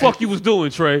 What the fuck you was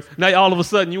doing, Trey? Now all of a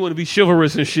sudden you want to be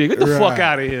chivalrous and shit. Get the fuck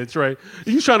out of here, Trey.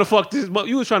 You was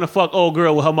trying to fuck old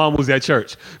girl when her mom was at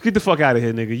church. Get the fuck out of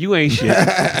here, nigga. You ain't shit.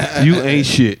 You ain't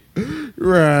shit.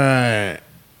 Right.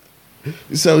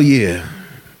 So yeah.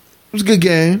 It was a good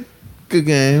game. Good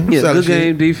game. Yeah, good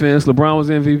game, defense. LeBron was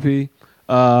MVP.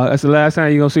 That's the last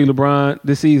time you're going to see LeBron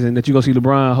this season, that you're going to see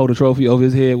LeBron hold a trophy over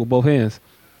his head with both hands.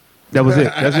 That was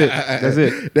it.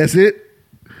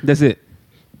 That's it.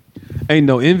 Ain't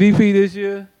no MVP this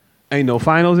year. Ain't no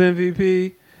finals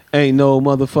MVP. Ain't no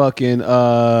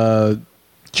motherfucking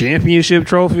championship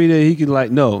trophy that he can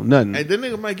nothing. Hey, that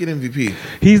nigga might get MVP.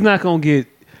 He's not going to get,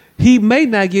 he may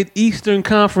not get Eastern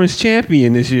Conference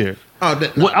champion this year.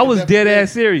 I was dead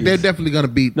ass serious. They're definitely gonna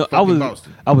beat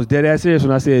Boston. I was dead ass serious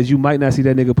when I said you might not see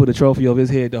that nigga put a trophy over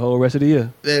his head the whole rest of the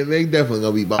year. They definitely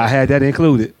gonna beat Boston. I had that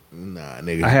included. Nah,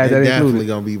 nigga. I had that included. Definitely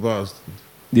gonna beat Boston.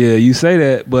 Yeah, you say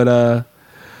that, but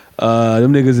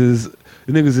them niggas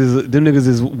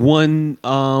is 1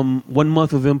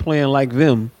 month of them playing like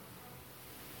them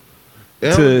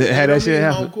to have that shit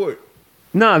happen. Home court.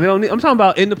 Nah, they don't. I'm talking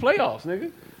about in the playoffs,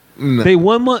 nigga. No. They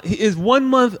 1 month is 1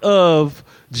 month of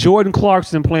Jordan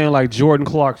Clarkson playing like Jordan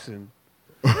Clarkson.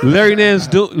 Larry Nance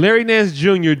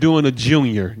Jr. doing a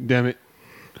junior. Damn it.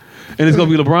 And it's gonna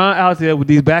be LeBron out there with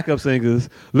these backup singers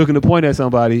looking to point at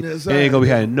somebody. That's And ain't gonna be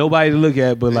having nobody to look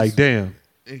at, but like, damn.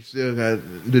 They still got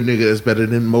the nigga that's better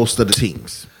than most of the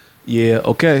teams. Yeah,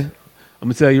 okay. I'm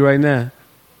gonna tell you right now.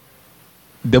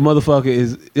 The motherfucker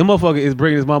is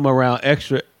bringing his mama around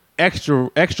extra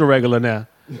regular now,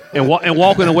 and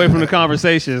walking away from the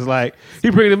conversations. Like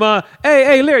he bringing him on.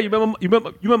 Hey, Larry, you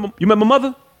remember my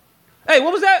mother? Hey,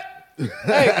 what was that?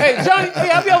 hey, Johnny. Hey,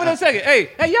 I'll be over there in a second. Hey,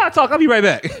 y'all talk. I'll be right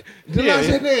back. Did I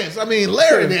say Nance? I mean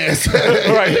Larry Nance.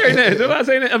 Right, Larry Nance. Did I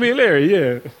say that? I mean Larry.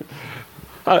 Yeah.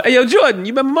 Hey, yo, Jordan,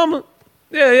 you remember mama?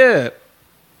 Yeah.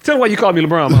 Tell me why you call me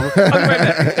LeBron, mama. I'll be right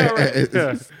back. All right.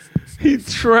 Yeah.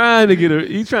 He's trying to get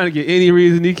any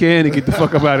reason he can to get the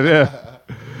fuck up out of there.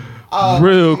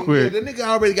 Real quick. Yeah, the nigga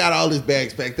already got all his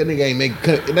bags packed. That nigga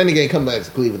ain't come back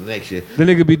to Cleveland next year. The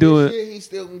nigga be doing. He's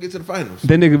still gonna get to the finals.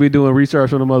 That nigga be doing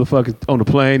research on the motherfuckers on the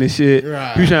plane and shit.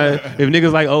 Right. You trying if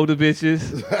niggas like older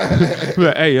bitches.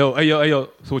 Like, hey yo.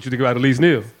 So what you think about Elise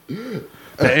Neal?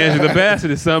 That Angela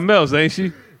Bassett is something else, ain't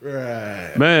she?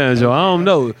 Right. Man, Joe, I don't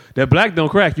know. That black don't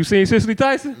crack. You seen Cicely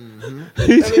Tyson? Mm-hmm. Let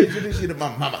me introduce you to my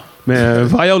mama. Man,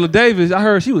 Viola Davis, I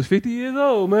heard she was 50 years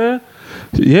old, man.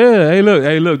 Yeah, hey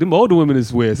look, them older women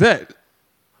is where it's at.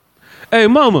 Hey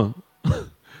mama,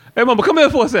 come here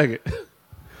for a second.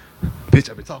 Bitch,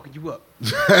 I've been talking you up.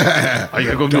 Are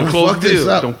you gonna go do a close deal?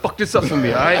 Don't fuck this up for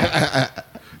me, all right?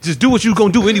 Just do what you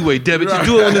gonna do anyway, Debbie. Just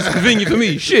do it when it's convenient for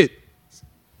me. Shit.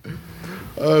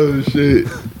 Oh shit.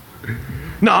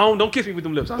 No, don't kiss me with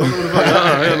them lips. I don't know what the fuck.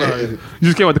 Hell no. You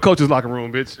just came out the coach's locker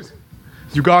room, bitch.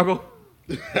 You gargle?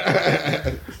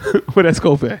 Where that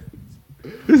scope at?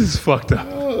 This is fucked up.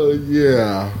 Oh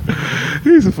yeah.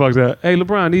 These are fucked up. Hey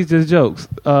LeBron, these just jokes.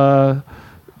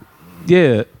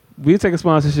 Yeah, we'll take a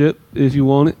sponsorship if you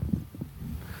want it.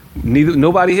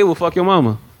 Nobody here will fuck your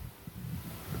mama.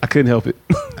 I couldn't help it.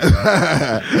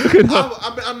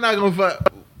 I'm not gonna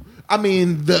fuck. I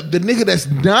mean, the nigga that's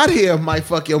not here might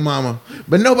fuck your mama,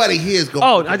 but nobody here is going.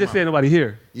 Oh, I just said nobody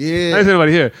here. Yeah, I didn't say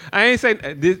nobody here. I ain't saying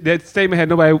that statement had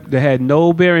nobody that had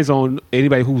no bearings on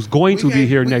anybody who's going to be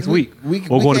here next week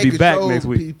or going to be back next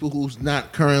week. People who's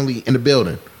not currently in the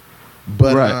building,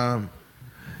 but right.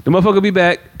 The motherfucker be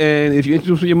back, and if you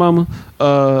introduce your mama,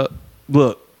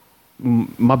 look,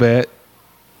 my bad.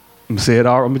 I'm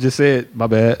gonna just say it. My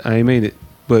bad. I ain't mean it,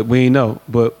 but we ain't know,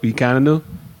 but we kind of knew.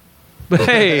 But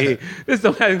hey, this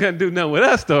don't have to do nothing with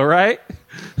us, though, right?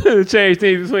 To change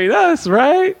things between us,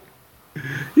 right?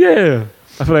 Yeah.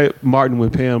 I feel like Martin when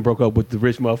Pam broke up with the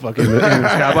rich motherfucker in the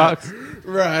skybox.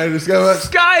 Right, the skybox.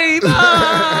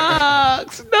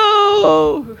 Skybox!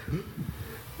 No!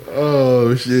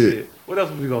 Oh, shit. What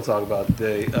else are we going to talk about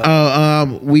today?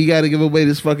 We got to give away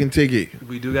this fucking ticket.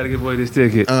 We do got to give away this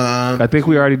ticket. I think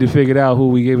we already figured out who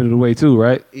we gave it away to,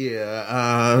 right?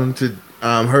 Yeah, to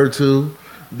heRToo.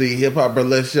 The hip hop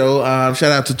burlesque show.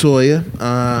 Shout out to Toya.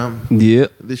 Yeah,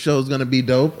 the show's gonna be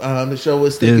dope. The show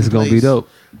is it's gonna be dope.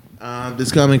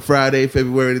 This coming Friday,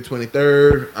 February the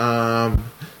 23rd.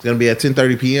 It's gonna be at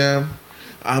 10:30 p.m.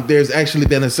 There's actually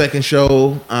been a second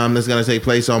show that's gonna take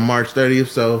place on March 30th.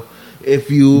 So if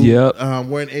you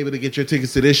weren't able to get your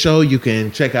tickets to this show, you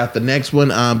can check out the next one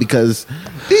because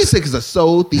these tickets are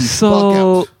sold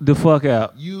the fuck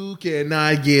out. You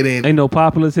cannot get in. Ain't no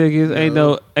popular tickets.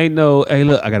 No. Ain't no. Hey,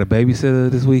 look, I got a babysitter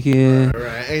this weekend.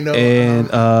 Right. Ain't no. And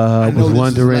I was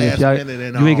wondering if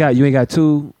you ain't got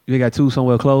two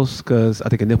somewhere close because I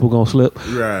think a nipple gonna slip.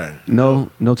 Right.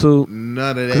 No two.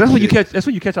 None of that. That's when you catch. That's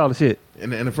when you catch all the shit. In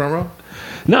the front row.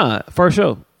 Nah, first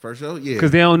show. First show, yeah.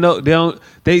 Because they don't know.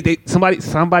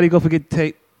 Somebody go forget the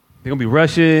tape. They're gonna be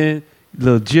rushing, a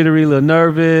little jittery, a little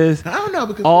nervous. I don't know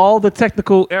because all the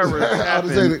technical errors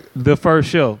happen the first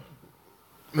show.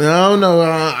 No.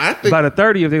 I think by the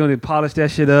 30th they're gonna polish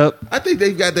that shit up. I think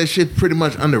they've got that shit pretty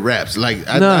much under wraps. Like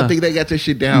I think they got that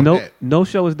shit down. No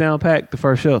show is down packed the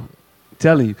first show. I'm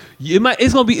telling you,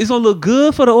 it's gonna look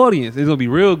good for the audience. It's gonna be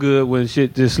real good when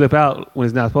shit just slip out when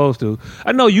it's not supposed to.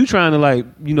 I know you trying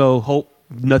to hope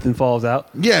nothing falls out.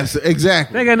 Yes,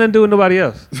 exactly. They ain't got nothing to do with nobody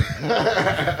else.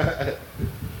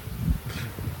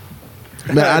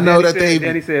 But I know that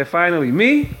Danny said, finally,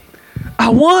 me? I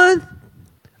won?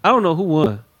 I don't know who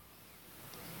won.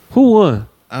 Who won?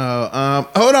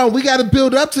 Hold on, we got to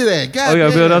build up to that. God, we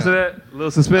got to build up to that? A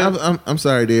little suspense? I'm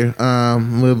sorry, dear.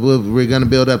 We're going to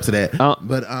build up to that.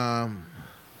 But,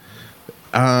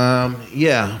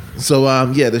 yeah. So,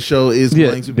 the show is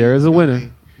going to be. There is a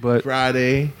winner. But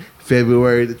Friday,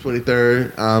 February the 23rd.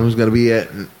 It's going to be at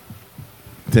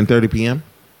 10:30 p.m.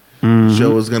 The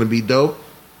show is going to be dope.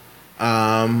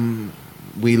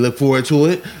 We look forward to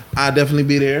it. I'll definitely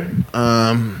be there.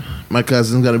 My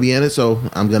cousin's going to be in it, so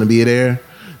I'm going to be there.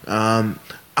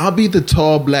 I'll be the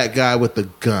tall black guy with the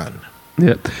gun.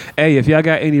 Yep. Hey, if y'all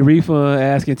got any refund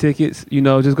asking tickets,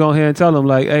 just go ahead and tell them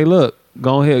like, hey, look,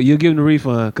 go ahead, you'll give them the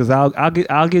refund because I'll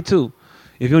get two.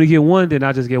 If you only get one, then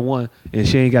I'll just get one, and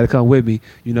she ain't got to come with me.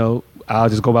 I'll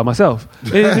just go by myself.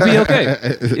 And it'll be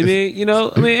okay. ain't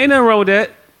nothing wrong with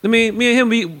that. Me and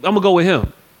him, I'm gonna go with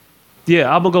him.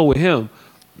 Yeah, I'm gonna go with him,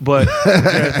 but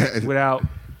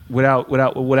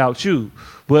without you.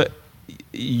 But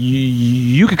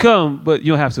you could come, but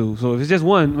you don't have to. So if it's just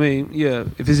one,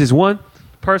 if it's just one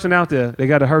person out there, they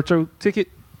got a heRToo ticket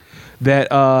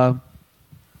that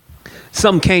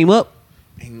something came up,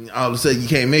 and all of a sudden you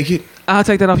can't make it. I'll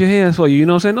take that off your hands for you. You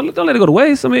know what I'm saying? Don't let it go to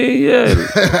waste.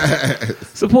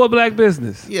 Support black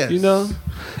business. Yes.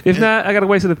 If not, I gotta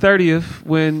wait till the 30th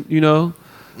when I'm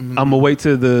gonna wait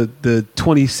till the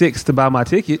 26th to buy my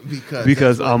ticket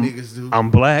because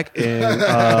I'm black and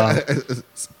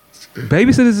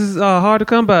babysitters is hard to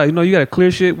come by. You gotta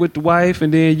clear shit with the wife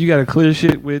and then you gotta clear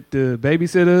shit with the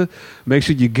babysitter. Make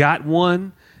sure you got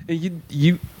one and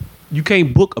you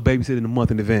can't book a babysitter in a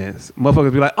month in advance.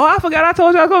 Motherfuckers be like, oh, I forgot I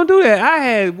told you I was going to do that. I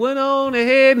had went on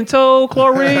ahead and told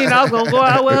Chlorine I was going to go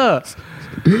out with her.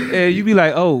 And you be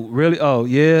like, oh, really? Oh,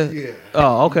 yeah?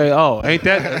 Oh, okay. Oh, ain't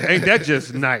that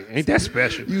just nice? Ain't that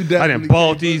special? I done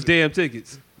bought these damn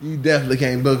tickets. You definitely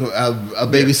can't book a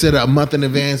babysitter a month in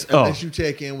advance unless you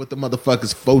check in with the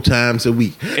motherfuckers 4 times a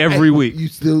week. Every week. You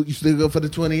still go for the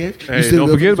 28th? Hey, don't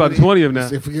forget about the 20th now.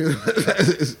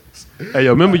 Hey,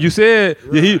 yo, remember you said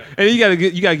you gotta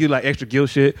get like extra guilt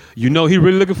shit. He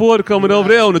really looking forward to coming over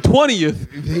there on the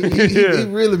 20th. He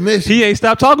really missed you. He ain't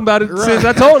stopped talking about it since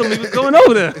I told him he was going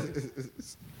over there.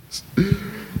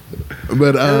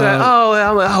 But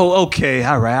okay,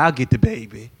 all right, I'll get the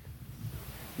baby.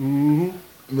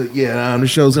 But yeah, the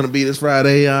show's gonna be this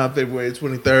Friday, February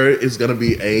 23rd. It's gonna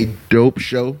be a dope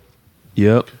show.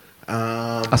 Yep.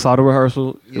 I saw the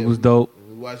rehearsal. It was dope.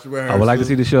 Watch the rehearsal. I would like to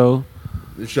see the show.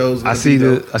 The show's I see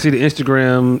the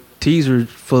Instagram teaser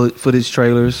footage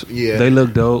trailers. Yeah, they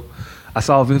look dope. I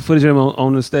saw footage of them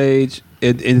on the stage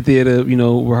in the theater,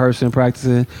 rehearsing,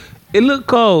 practicing. It looked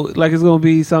cold, like it's gonna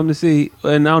be something to see.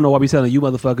 And I don't know why I be telling you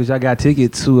motherfuckers, y'all got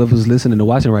tickets. Whoever's listening and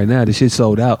watching right now, this shit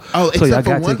sold out. Oh, so except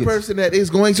for one person that is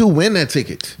going to win that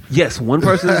ticket. Yes, one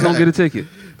person is gonna get a ticket.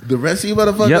 The rest of you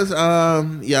motherfuckers,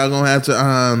 y'all gonna have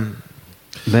to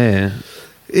man.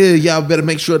 Yeah, y'all better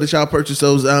make sure that y'all purchase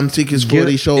those tickets for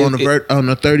the show on the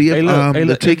 30th.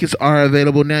 The tickets are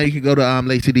available now. You can go to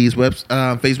Lacey D's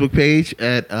Facebook page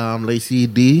at Lacey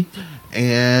D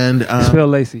and spell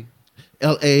Lacey.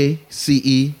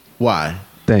 LACEY.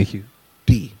 Thank you.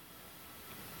 D.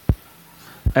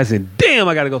 As in, damn,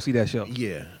 I gotta go see that show.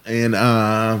 Yeah, and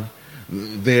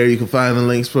there you can find the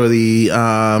links for the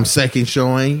second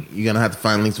showing. You're gonna have to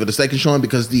find links for the second showing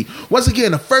because once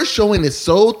again the first showing is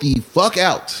sold the fuck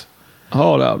out.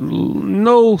 Hold up,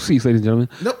 no seats, ladies and gentlemen.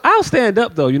 Nope. I'll stand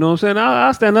up though. You know what I'm saying?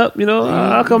 I'll stand up.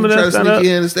 I'll come in there and stand up.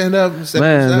 In and stand up.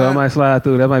 Man, so I might slide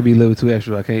through. That might be a little too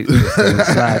extra. I can't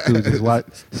slide through.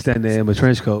 Just stand there in my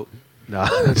trench coat. Nah,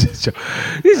 it's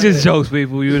just jokes,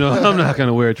 people. I'm not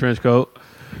gonna wear a trench coat.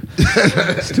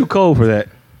 It's too cold for that.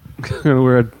 I'm gonna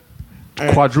wear a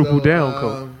quadruple down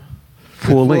coat.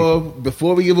 Full length.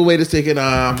 Before we give away this ticket,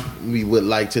 we would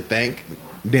like to thank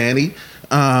Danny,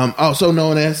 also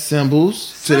known as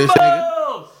Symbols. To this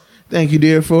nigga. Thank you,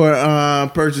 dear, for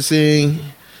purchasing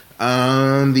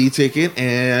the ticket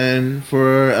and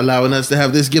for allowing us to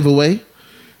have this giveaway.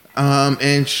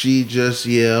 And she just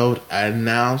yelled,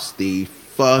 "Announce the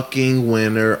fucking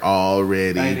winner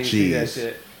already!" I didn't see that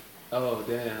shit. Oh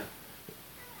damn.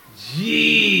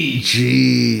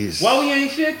 Jeez. Why we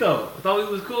ain't shit though? I thought we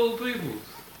was cool people.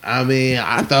 I mean,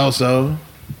 I thought so.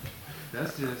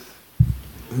 That's just.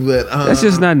 But that's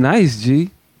just not nice, G.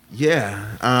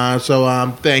 Yeah. So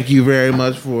thank you very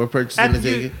much for purchasing the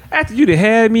ticket. After you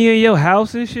had me in your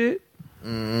house and shit. I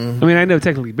mean, I never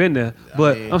technically been there,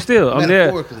 but I'm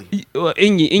there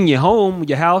in your home,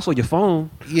 your house, or your phone.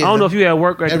 Yeah, I don't know if you at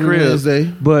work at the crib, Wednesday.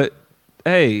 But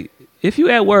hey, if you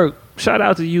at work, shout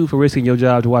out to you for risking your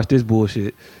job to watch this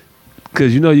bullshit.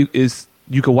 Because you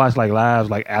can watch like lives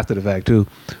like after the fact too,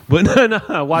 but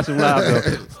no, watching live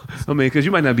though. I mean, because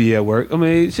you might not be at work. I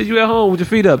mean, shit, you at home with your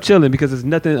feet up, chilling because there's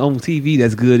nothing on TV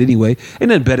that's good anyway. Ain't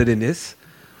nothing better than this.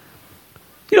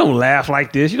 You don't laugh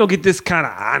like this. You don't get this kind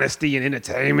of honesty and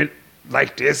entertainment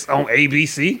like this on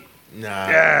ABC. Nah.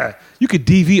 Yeah. You could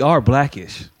DVR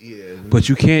Blackish. Yeah. But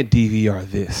you can't DVR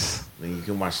this. then you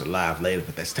can watch the live later,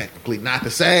 but that's technically not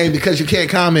the same because you can't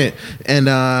comment. And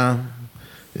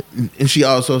she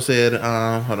also said,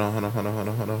 hold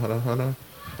on.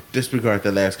 Disregard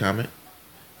the last comment.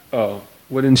 Oh,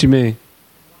 what didn't she mean?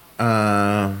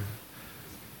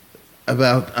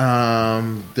 About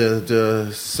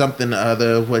the something or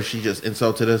other where she just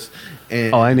insulted us.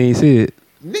 And I didn't even see it.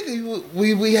 nigga,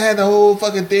 we had the whole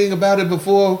fucking thing about it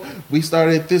before we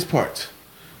started this part.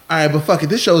 All right, but fuck it.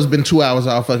 This show has been 2 hours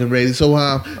all fucking ready. So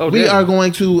we are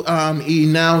going to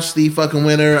announce the fucking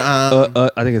winner. I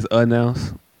think it's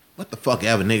announced. What the fuck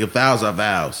ever, nigga. Vows are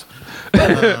vows.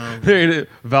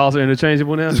 Vowels are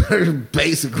interchangeable now.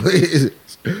 Basically.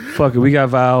 Fuck it, we got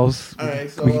vowels. All right,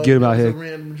 so we can get them out it here. was a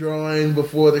random drawing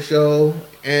before the show,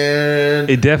 and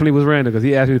It definitely was random because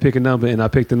he asked me to pick a number and I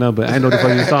picked the number. I didn't know what the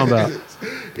fuck he was talking about.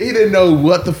 he didn't know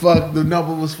what the fuck the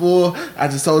number was for. I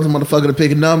just told him motherfucker to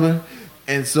pick a number,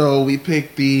 and so we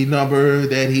picked the number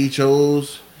that he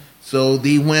chose. So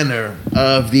the winner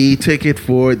of the ticket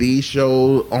for the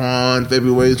show on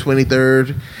February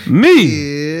 23rd Me.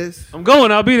 is I'm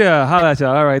going. I'll be there. Holla at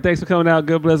y'all. All right. Thanks for coming out.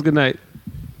 God bless. Good night.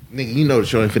 nigga. You know the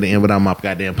show ain't finna end without my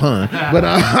goddamn pun. But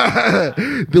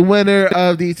the winner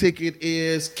of the ticket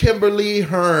is Kimberly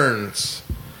Hearns.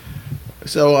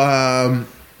 So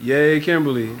Yay,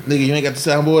 Kimberly. nigga, you ain't got the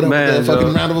soundboard up Man, with the fucking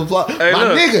yo. round of applause. Hey, My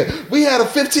look. nigga, we had a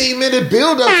 15-minute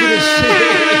build up to this shit.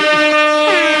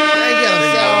 I ain't got a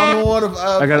soundboard of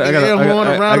I got- a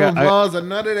round of I- applause or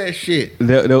none of that shit.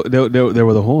 There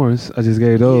were the horns. I just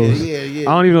gave those. Yeah.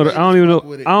 I don't even know. Fuck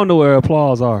with it. I don't know where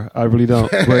applause are. I really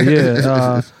don't. But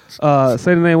yeah.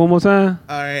 Say the name one more time.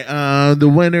 All right, the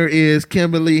winner is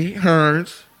Kimberly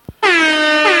Hearns.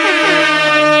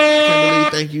 Kimberly,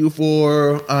 thank you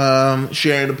for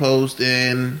sharing the post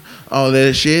and all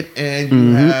that shit. And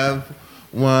you have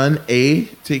won a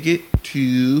ticket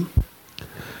to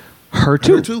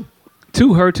heRToo. To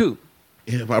heRToo.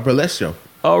 yeah, my burlesque show.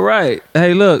 All right.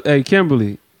 Hey, look. Hey,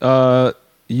 Kimberly.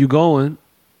 You going?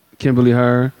 Kimberly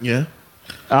Hearn. Yeah.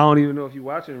 I don't even know if you're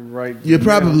watching right You're now.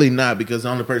 probably not because the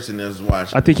only person that's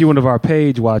watching. I think you're one of our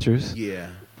page watchers. Yeah.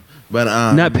 But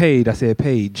Not paid. I said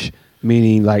page,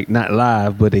 meaning like not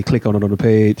live, but they click on it on the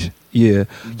page. Yeah.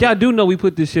 Y'all do know we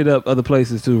put this shit up other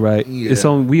places too, right? Yeah. It's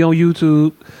on. We on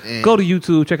YouTube. And- Go to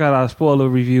YouTube. Check out our spoiler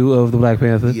review of the Black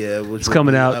Panther. Yeah, which It's will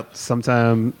coming be out up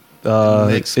sometime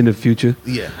next- in the future.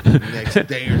 Yeah, next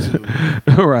day or two.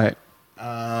 All right.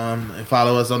 And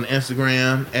follow us on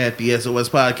Instagram at the SOS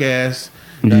Podcast.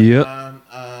 Yep.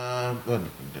 Well,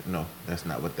 no, that's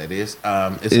not what that is. It's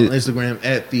on Instagram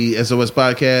at the SOS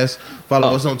Podcast.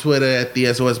 Follow us on Twitter at the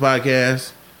SOS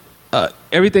Podcast.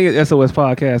 Everything is SOS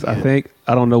Podcast. I think.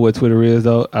 I don't know what Twitter is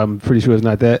though. I'm pretty sure it's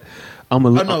not that. Oh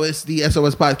no, it's the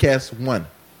SOS Podcast 1.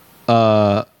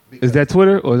 Is that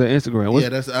Twitter or is that Instagram? Yeah,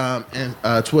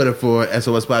 that's Twitter for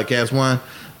SOS Podcast 1.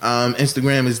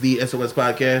 Instagram is the SOS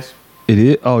Podcast. It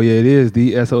is. Oh yeah, it is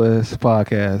the SOS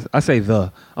Podcast. I say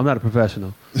the. I'm not a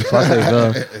professional, so I say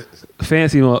the.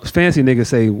 Fancy niggas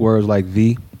say words like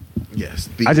the. Yes,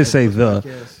 I just say the.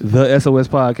 Podcast. The SOS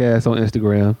Podcast on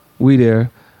Instagram. We there.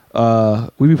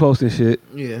 We be posting shit.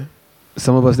 Yeah.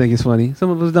 Some of us think it's funny. Some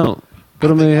of us don't.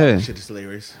 But I mean, hey, Shit is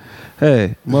hilarious.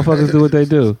 hey, motherfuckers do what they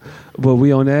do. But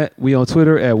we on that. We on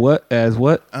Twitter at what? As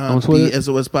what? On Twitter? The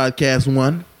SOS Podcast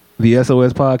 1. The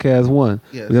SOS Podcast 1.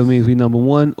 Yes. That means we number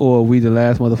 1 or we the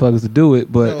last motherfuckers to do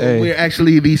it. But So hey. we're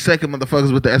actually the second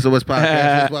motherfuckers with the SOS Podcast.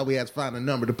 That's why we had to find a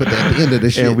number to put that at the end of the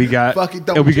shit. And we got, fuck it,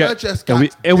 don't and we judge got, us, and we,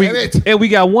 God and damn we, it. and we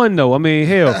got one though. I mean,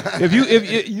 hell, if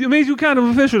it means you kind of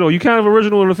official though. You kind of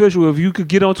original and official. If you could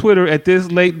get on Twitter at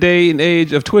this late day and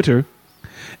age of Twitter,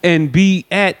 and be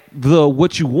at the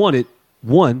what you wanted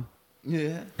one.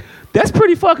 Yeah. That's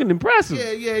pretty fucking impressive.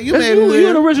 Yeah, you That's made you, it. you're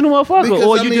an original motherfucker, Because,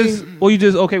 or I you mean-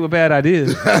 just okay with bad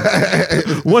ideas.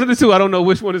 One of the two. I don't know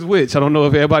which one is which. I don't know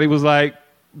if everybody was like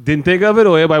didn't think of it,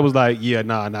 or everybody was like, yeah,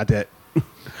 nah, not that.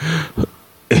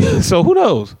 So who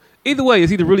knows? Either way,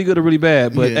 it's either really good or really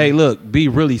bad. But Yeah. hey, look, be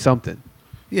really something.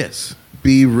 Yes.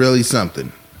 Be really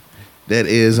something. That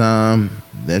is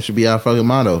that should be our fucking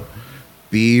motto.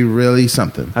 Be really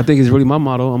something. I think it's really my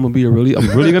motto. I'm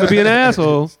really gonna be an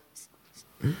asshole.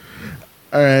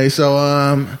 All right,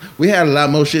 so we had a lot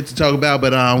more shit to talk about,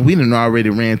 but we done already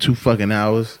ran 2 fucking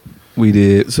hours. We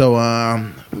did. So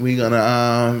we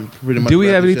gonna pretty much. Do we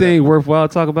wrap have this shit anything up. worthwhile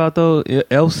to talk about though?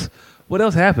 Else? What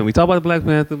else happened? We talked about the Black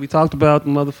Panther. We talked about the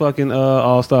motherfucking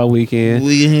All-Star Weekend.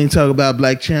 We didn't talk about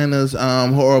Black Chyna's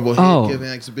horrible Oh. head giving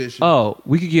exhibition. Oh,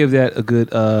 we could give that a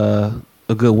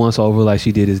good once over like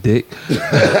she did his dick.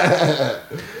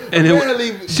 And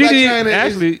Apparently, she Black did Chyna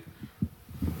actually.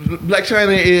 Black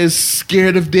Chyna is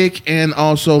scared of dick and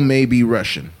also maybe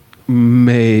Russian.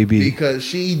 Maybe. Because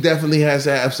she definitely has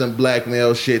to have some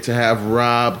blackmail shit to have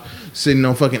Rob sitting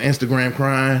on fucking Instagram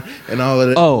crying and all of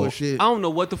that bullshit. I don't know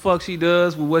what the fuck she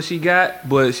does with what she got,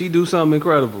 but she do something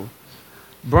incredible.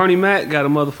 Bernie Mac got a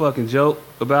motherfucking joke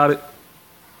about it.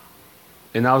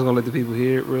 And I was going to let the people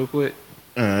hear it real quick.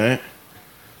 All right.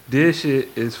 This shit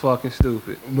is fucking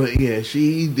stupid. But yeah,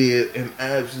 she did an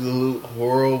absolute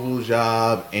horrible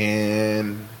job,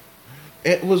 and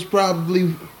it was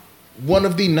probably one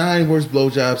of the 9 worst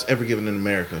blowjobs ever given in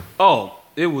America. Oh,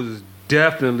 it was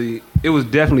definitely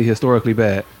historically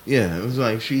bad. Yeah, it was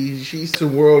like she's to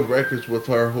world records with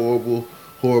her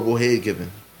horrible head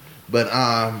giving. But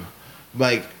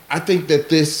like I think that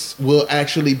this will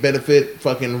actually benefit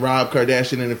fucking Rob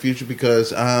Kardashian in the future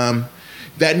because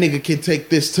that nigga can take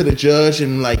this to the judge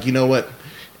and like, you know what?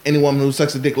 Any woman who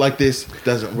sucks a dick like this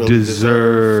doesn't really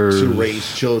deserve to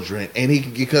raise children. And he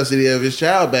can get custody of his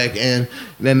child back, and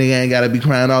then he ain't got to be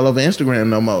crying all over Instagram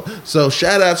no more. So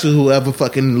shout out to whoever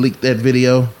fucking leaked that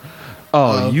video.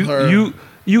 Oh, you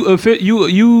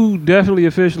definitely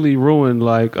officially ruined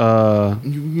like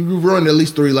you ruined at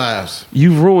least 3 lives.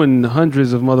 You've ruined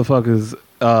hundreds of motherfuckers'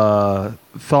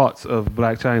 thoughts of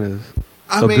Black Chyna's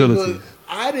abilities. Look,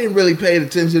 I didn't really pay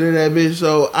attention to that bitch,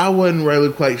 so I wasn't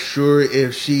really quite sure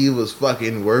if she was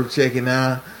fucking worth checking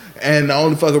out. And the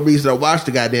only fucking reason I watched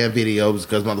the goddamn video was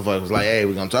because motherfucker was like, hey,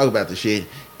 we're gonna talk about the shit.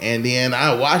 And then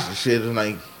I watched the shit and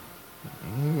like,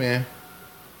 man.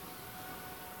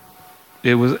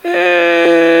 It was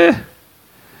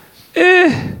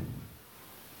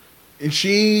And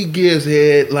she gives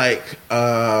head like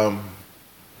a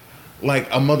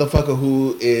motherfucker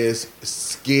who is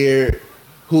scared,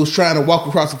 who's trying to walk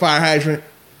across the fire hydrant,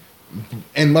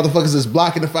 and motherfuckers is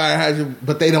blocking the fire hydrant,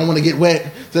 but they don't want to get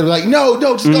wet. So they're like, no,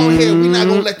 just go ahead. We're not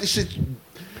gonna let this shit.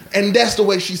 And that's the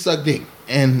way she sucked dick.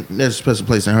 And there's a special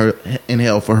place in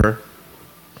hell for her.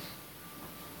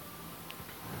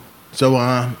 So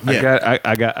yeah,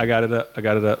 I got it up. All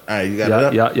right, you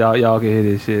got it up. Y'all can hear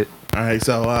this shit. All right,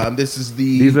 so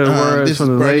these are the words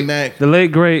from the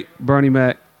late great Bernie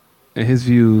Mac, and his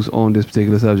views on this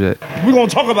particular subject. We're going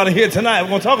to talk about it here tonight. We're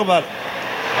going to talk about it.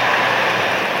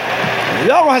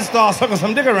 Y'all going to have to start sucking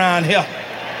some dick around here.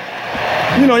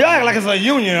 You know, y'all act like it's a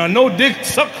union or no dick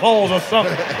suck clause or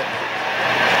something.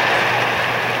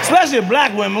 Especially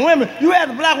black women. Women, you ask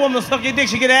a black woman to suck your dick,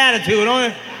 she get an attitude, don't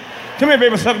you? Come here,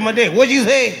 baby, suck my dick. What'd you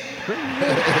say?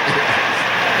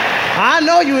 I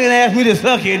know you ain't asked me to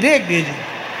suck your dick, did you?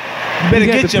 You better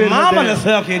get your mama to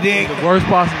suck your dick. The worst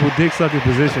possible dick sucking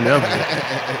position ever.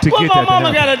 What my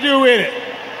mama got to do with it?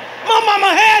 My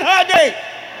mama had her dick.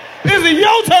 This is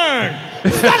your turn.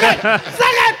 Suck it,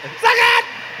 suck it, suck it.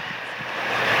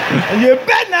 And you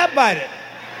better not bite it.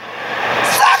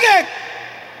 Suck it.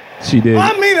 She did.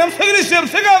 I mean, I'm sick of this shit. I'm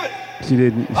sick of it. She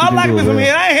didn't. I like me some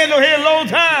head. I ain't had no head in a long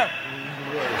time.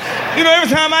 You know, every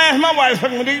time I ask my wife to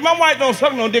suck my dick, my wife don't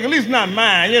suck no dick, at least not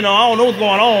mine. You know, I don't know what's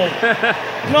going on.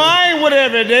 No, I ain't with her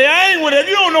every day. I ain't with her.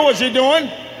 You don't know what she's doing.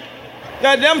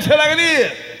 Goddamn, tell like it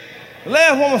is. The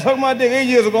last woman sucked my dick 8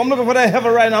 years ago. I'm looking for that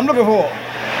heifer right now. I'm looking for her.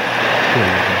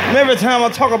 And every time I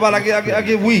talk about it, I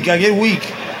get weak. I get weak.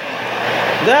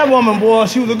 That woman, boy,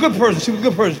 she was a good person. She was a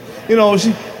good person. She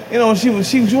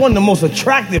wasn't the most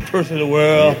attractive person in the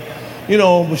world. You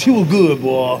know, but she was good,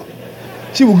 boy.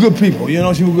 She was good people, you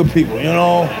know. She was good people, you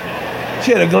know.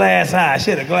 She had a glass eye.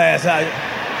 She had a glass eye.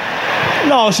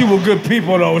 No, she was good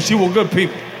people, though. She was good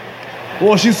people.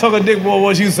 Boy, she suck a dick,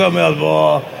 boy. She was something else,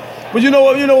 boy. But you know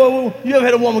what? You ever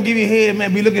had a woman give you head,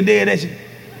 man, be looking dead at you?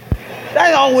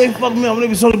 That always fuck me up when they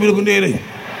be so to be looking dead at you.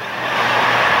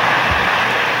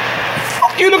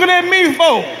 Fuck you looking at me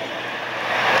for?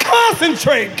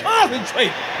 Concentrate.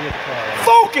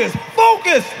 Focus.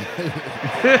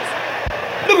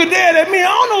 Looking dead at me. I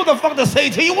don't know what the fuck to say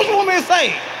to you. What you want me to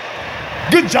say?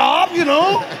 Good job, you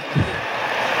know.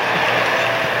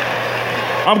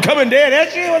 I'm coming dead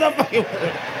at you. What the fuck?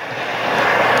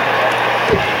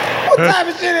 What type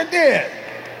of shit is this?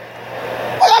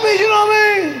 Well, I mean, you know what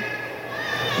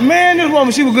I mean? Man, this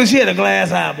woman, she was good. She had a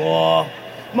glass eye, boy.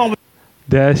 Mama.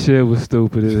 That shit was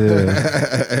stupid as hell.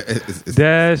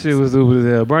 That shit was stupid as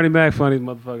hell. Bernie Mac, funny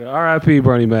motherfucker. R.I.P.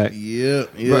 Bernie Mac.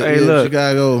 Yep, look,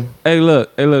 Chicago. Hey,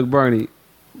 look, Bernie.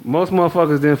 Most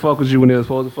motherfuckers didn't fuck with you when they were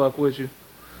supposed to fuck with you,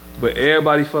 but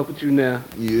everybody fuck with you now.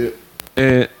 Yeah.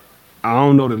 And I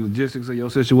don't know the logistics of your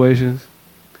situations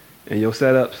and your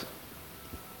setups,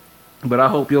 but I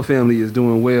hope your family is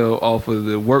doing well off of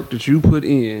the work that you put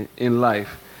in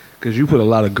life, because you put a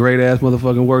lot of great ass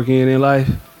motherfucking work in life.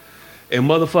 And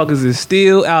motherfuckers is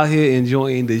still out here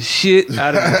enjoying the shit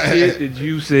out of the shit that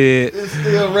you said. It's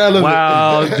still relevant.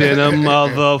 Wow, then a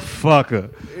motherfucker.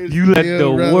 You let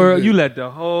still the relevant. world, you let the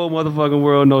whole motherfucking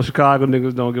world know Chicago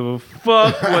niggas don't give a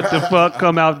fuck what the fuck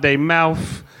come out their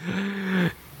mouth.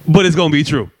 But it's gonna be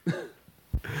true.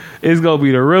 It's gonna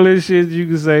be the realest shit you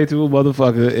can say to a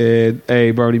motherfucker. And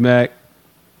hey, Bernie Mac,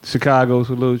 Chicago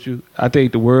salute you. I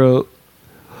think the world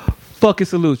fucking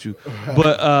salute you.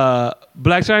 But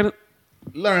Black Chyna,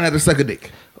 Learn how to suck a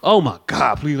dick. oh my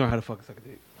God, please learn how to fucking suck a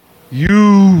dick.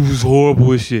 You was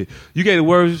horrible as shit. You gave the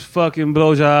worst fucking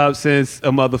blowjob since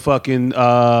a motherfucking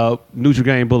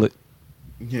Nutri-Grain bullet.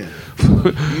 Yeah.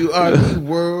 You are the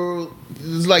world.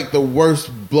 It's like the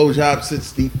worst blowjob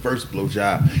since the first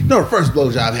blowjob. No, the first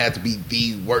blowjob had to be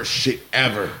the worst shit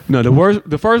ever. No,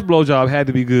 the first blowjob had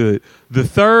to be good. The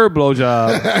third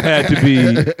blowjob had to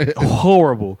be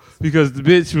horrible because the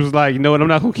bitch was like, you know what, I'm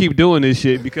not gonna keep doing this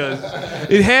shit because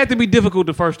it had to be difficult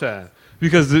the first time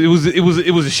because it was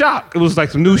a shock. It was like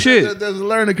some new shit. There's a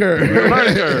learning curve.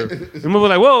 Learning curve. And we were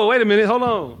like, whoa, wait a minute, hold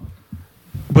on.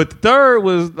 But the third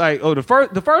was like, oh, the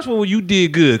first one you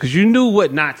did good because you knew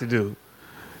what not to do.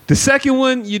 The second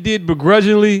one you did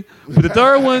begrudgingly, but the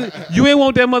third one you ain't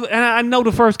want that mother. And I know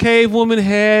the first cave woman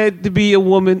had to be a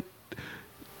woman.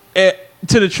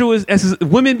 To the truest essence,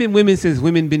 women been women since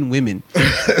women been women.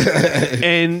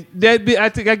 And that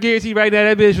bitch, I guarantee right now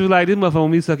that bitch was like, this motherfucker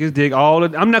want me to suck his dick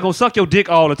I'm not gonna suck your dick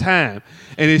all the time.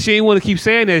 And then she ain't want to keep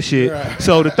saying that shit. Right.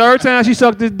 So the third time she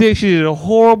sucked this dick, she did a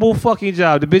horrible fucking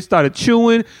job. The bitch started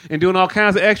chewing and doing all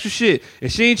kinds of extra shit.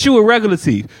 And she ain't chew with regular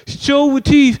teeth. She chewed with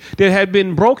teeth that had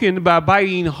been broken by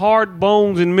biting hard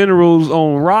bones and minerals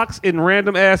on rocks and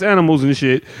random ass animals and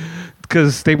shit.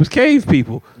 Because they was cave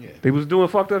people. Yeah. They was doing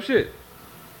fucked up shit.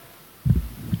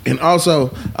 And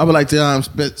also, I would like to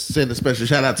send a special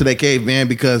shout out to that caveman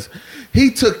because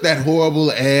he took that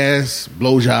horrible ass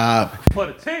blowjob for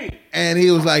the team, and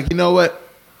he was like, you know what?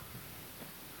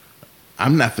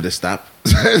 I'm not for this stop.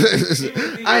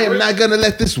 I am not gonna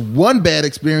let this one bad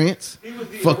experience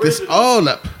fuck this all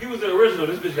up. He was the original.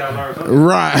 This bitch got learned something.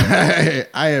 Right.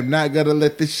 I am not gonna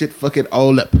let this shit fuck it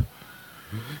all up.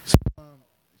 So,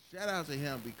 shout out to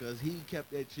him because he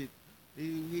kept that shit.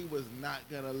 He was not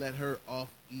gonna let her off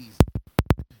easy.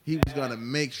 He was gonna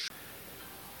make sure.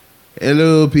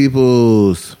 Hello,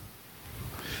 peoples.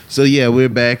 So yeah, we're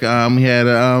back. We had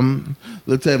a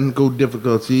little technical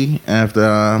difficulty after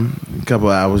a couple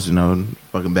of hours.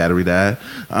 Fucking battery died.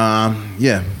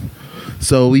 Yeah.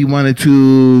 So we wanted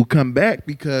to come back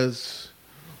because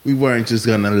we weren't just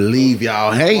gonna leave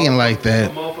y'all hanging like that.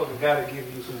 Motherfucker gotta give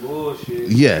you some bullshit.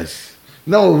 Yes.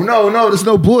 No. There's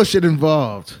no bullshit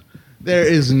involved. There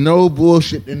is no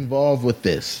bullshit involved with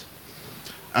this.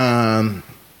 Yeah,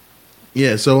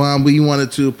 so we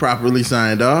wanted to properly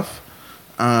sign off.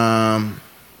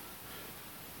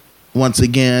 Once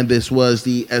again, this was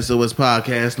the SOS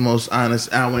Podcast, the most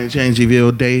honest hour and change of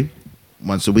your day,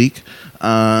 once a week.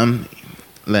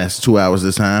 Lasts 2 hours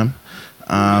this time.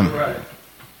 Right.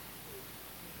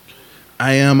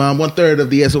 I am 1/3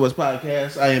 of the SOS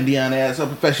Podcast. I am Deanna as a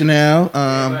professional.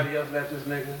 Everybody else left this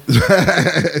nigga.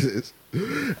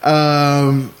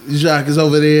 Jacques is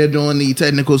over there doing the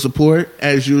technical support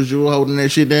as usual, holding that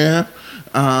shit down.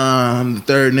 The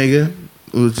third nigga,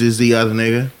 which is the other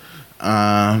nigga.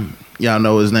 Y'all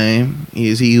know his name. He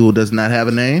is he who does not have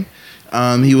a name.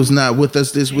 He was not with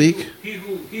us this week. He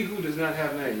who does not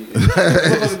have a name.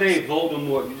 What's his name?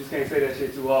 Voldemort. You just can't say that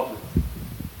shit too often.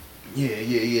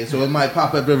 Yeah. So it might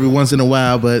pop up every once in a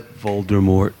while, but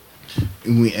Voldemort.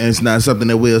 It's not something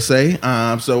that we'll say.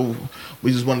 So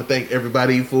we just want to thank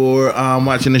everybody for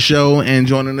watching the show and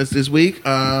joining us this week.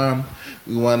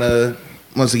 We want to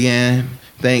once again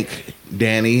thank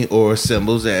Danny, or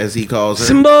Symbols as he calls her,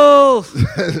 Symbols,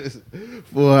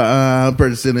 for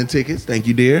purchasing the tickets. Thank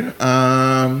you, dear.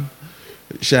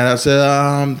 Shout out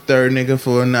to third nigga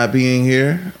for not being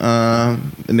here. The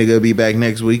nigga will be back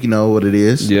next week. You know what it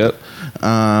is. Yep.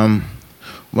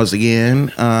 Once again,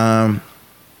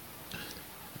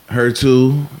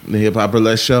 heRToo, the Hip Hop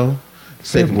Burlesque Show,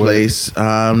 taking place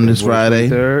this Friday,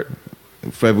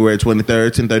 February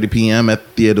 23rd, 10:30 p.m. at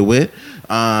Theater Wit.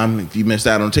 If you missed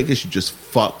out on tickets, you just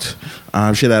fucked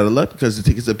shit out of luck because the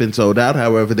tickets have been sold out.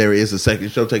 However, there is a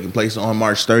second show taking place on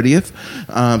March 30th.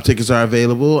 Tickets are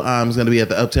available. It's going to be at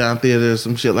the Uptown Theater or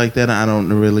some shit like that. I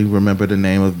don't really remember the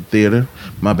name of the theater.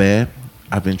 My bad.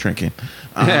 I've been drinking.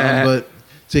 But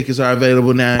tickets are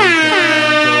available now. You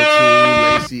can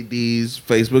go to Lacey D's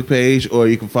Facebook page, or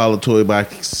you can follow Toy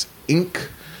Box Inc.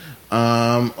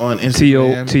 On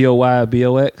Instagram.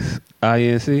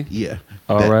 TOYBOXINC. Yeah.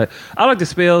 All right. I like to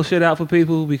spell shit out for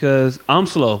people because I'm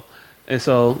slow. And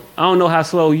so I don't know how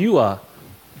slow you are.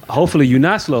 Hopefully you're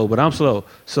not slow, but I'm slow.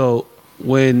 So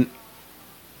when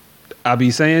I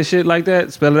be saying shit like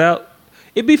that, spell it out.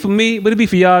 It'd be for me, but it'd be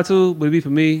for y'all too. But it'd be for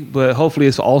me. But hopefully,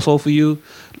 it's also for you.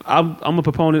 I'm a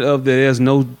proponent of that. There's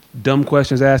no dumb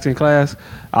questions asked in class.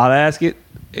 I'll ask it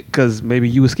because maybe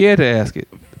you were scared to ask it,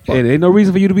 and ain't no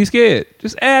reason for you to be scared.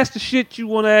 Just ask the shit you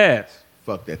want to ask.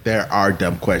 Fuck that. There are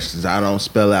dumb questions. I don't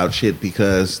spell out shit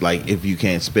because, like, if you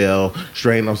can't spell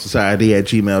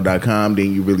straightonsociety@gmail.com,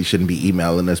 then you really shouldn't be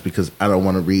emailing us because I don't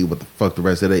want to read what the fuck the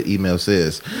rest of that email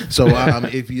says. So,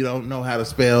 if you don't know how to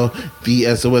spell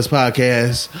the SOS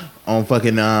podcast on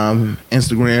fucking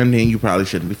Instagram, then you probably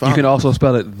shouldn't be following. You can also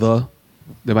spell it the.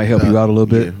 That might help you out a little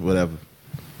bit. Yeah, whatever.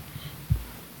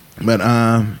 But,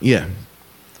 yeah.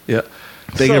 Yeah.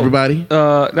 Thank everybody.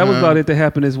 That was about it that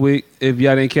happened this week. If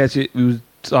y'all didn't catch it, we was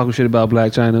talking shit about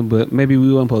Black Chyna, but maybe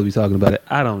we weren't supposed to be talking about it.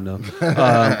 I don't know.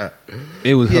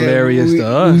 It was hilarious to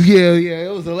us. Yeah,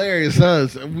 it was hilarious to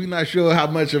us. We're not sure how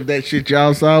much of that shit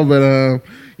y'all saw, but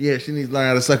yeah, she needs to learn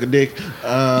how to suck a dick.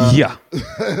 Yeah.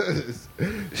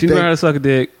 She learned how to suck a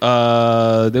dick.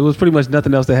 There was pretty much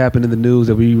nothing else that happened in the news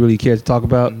that we really cared to talk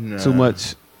about too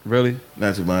much. Really?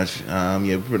 Not too much. Yeah,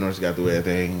 we pretty much got through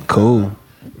everything. Cool.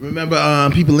 Remember,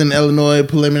 people in Illinois,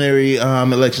 preliminary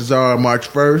elections are March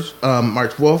 4th.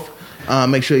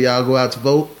 Make sure y'all go out to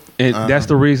vote. And that's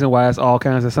the reason why it's all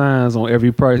kinds of signs on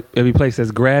every place that's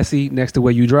grassy next to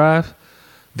where you drive.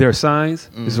 There are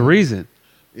signs. There's a reason.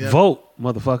 Yeah. Vote,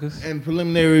 motherfuckers. And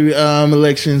preliminary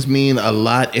elections mean a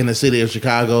lot in the city of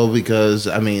Chicago because,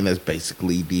 I mean, that's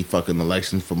basically the fucking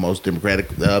election for most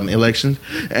Democratic elections.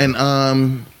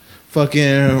 And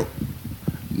fucking...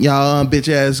 y'all bitch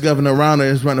ass Governor Rauner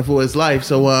is running for his life,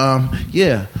 so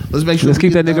yeah, let's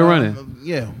keep that nigga running.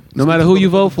 Yeah, no matter who you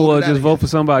vote for, just vote for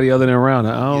somebody other than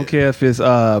Rauner. I don't care if it's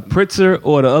Pritzker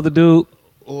or the other dude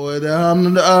or the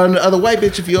other white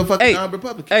bitch if you're a fucking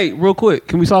Republican. Hey, real quick,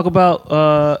 can we talk about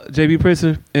JB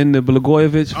Pritzker and the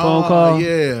Blagojevich phone call?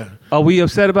 Yeah. Are we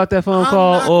upset about that phone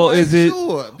call, or is it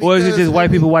just white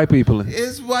people?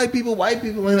 It's white people,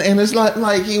 and it's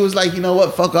like he was like, you know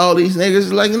what, fuck all these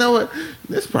niggas. Like, you know what,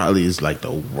 this probably is like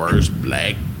the worst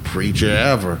black preacher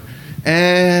ever.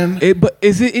 But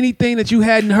is it anything that you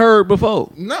hadn't heard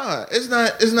before? Nah, it's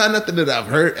not nothing that I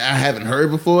haven't heard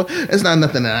before. It's not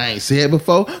nothing that I ain't said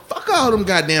before. Fuck all them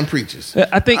goddamn preachers.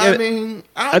 I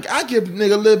give the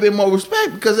nigga a little bit more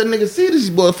respect because that nigga see these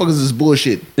motherfuckers is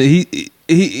bullshit. He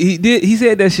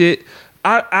said that shit.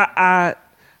 I'm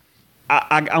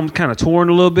kind of torn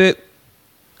a little bit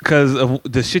because of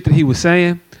the shit that he was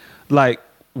saying. Like,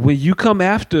 when you come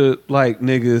after like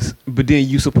niggas, but then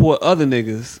you support other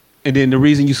niggas, and then the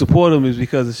reason you support them is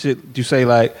because of shit you say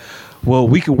like, well,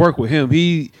 we can work with him.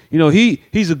 He's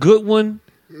a good one.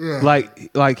 Yeah.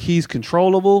 Like he's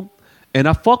controllable, and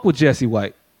I fuck with Jesse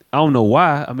White. I don't know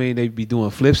why. I mean, they be doing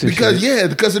flips and because shit.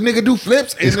 Because the nigga do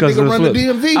flips and the nigga run the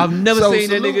DMV. I've never seen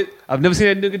that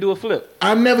nigga do a flip.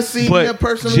 I've never seen that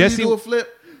personally do a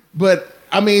flip. But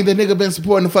I mean, the nigga been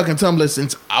supporting the fucking Tumblr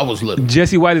since I was little.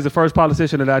 Jesse White is the first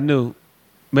politician that I knew.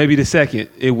 Maybe the second.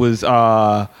 It was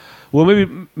maybe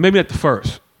not the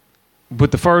first,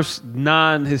 but the first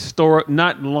non-historic,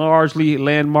 not largely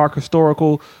landmark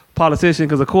historical politician,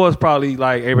 because of course probably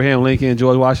like Abraham Lincoln,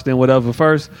 George Washington, whatever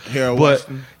first. It was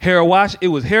Harold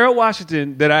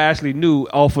Washington that I actually knew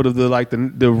off of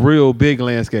the real big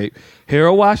landscape.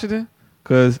 Harold Washington,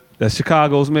 because that's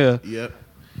Chicago's mayor. Yep.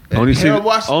 Only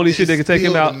shit that can take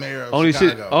him out. Only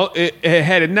shit.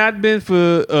 Had it not been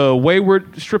for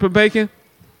wayward strip of bacon,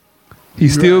 he'd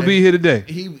still be here today.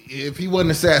 If he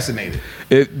wasn't assassinated,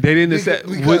 they didn't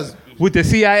assassinate with the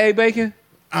CIA bacon.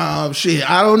 Shit,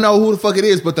 I don't know who the fuck it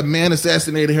is, but the man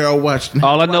assassinated Harold Washington.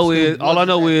 All I know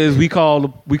is we call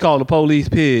the police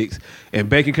pigs, and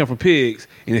bacon come from pigs.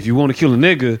 And if you want to kill a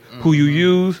nigga, who you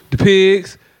use? The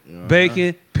pigs,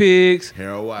 bacon, pigs.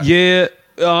 Harold Washington. Yeah.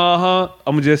 I'm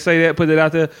gonna just say that, put that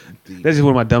out there. That's just one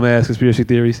of my dumbass conspiracy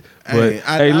theories. But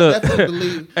I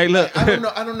definitely believe. I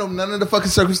don't know none of the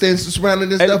fucking circumstances surrounding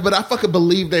this stuff, but I fucking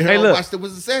believe that Harold Washington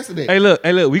was assassinated. Hey,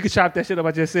 look, we could chop that shit up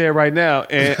I just said right now,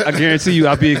 and I guarantee you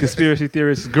I'll be a conspiracy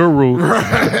theorist guru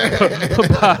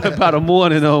about a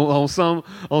morning on some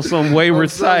wayward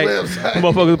site.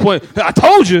 Motherfucker, point. I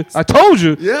told you.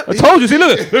 Yeah, I told you. See,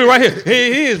 look right here.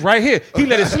 He is right here. He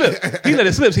let it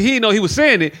slip. See, he didn't know he was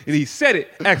saying it, and he said it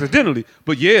accidentally.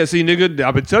 But yeah, see, nigga,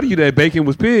 I've been telling you that bacon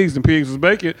was pigs and pigs was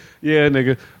bacon. Yeah,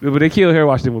 nigga. But they killed Harold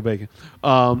Washington with bacon.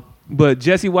 But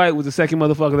Jesse White was the second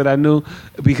motherfucker that I knew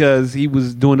because he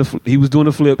was doing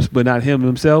the flips, but not him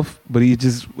himself. But he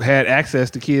just had access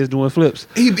to kids doing flips.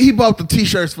 He bought the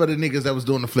t-shirts for the niggas that was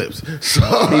doing the flips. So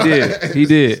he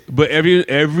did. But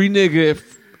every nigga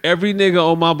Every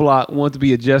nigga on my block wanted to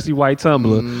be a Jesse White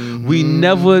Tumbler. Mm-hmm. We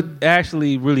never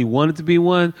actually really wanted to be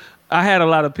one. I had a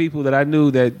lot of people that I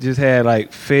knew that just had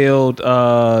like failed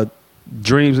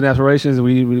dreams and aspirations.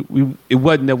 It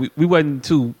wasn't that we wasn't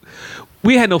too.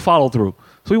 We had no follow through,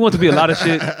 so we wanted to be a lot of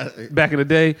shit back in the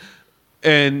day.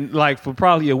 And like for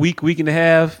probably a week and a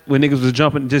half, when niggas was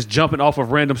jumping off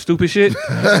of random stupid shit,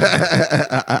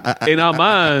 in our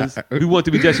minds, we want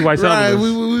to be Jesse White Tumblers. Right,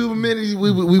 we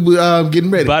were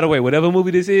getting ready. By the way, whatever movie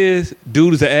this is,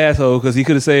 dude is an asshole because he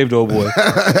could have saved old boy.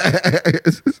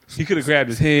 He could have grabbed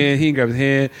his hand. He didn't grab his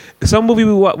hand. Some movie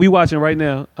we watching right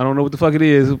now. I don't know what the fuck it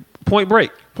is. Point Break.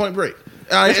 Point Break.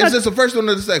 Is this the first one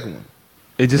or the second one?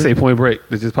 It just say Point Break.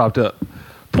 It just popped up.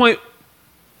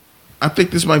 I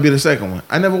think this might be the second one.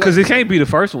 I never because it can't be the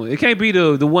first one. It can't be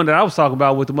the one that I was talking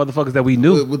about with the motherfuckers that we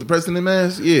knew with the person in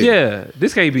mask. Yeah, yeah.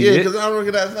 This can't be. Yeah, because I don't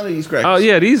recognize none of these crackers. Oh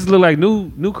yeah, these look like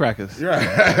new crackers. Right.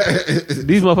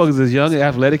 These motherfuckers is young and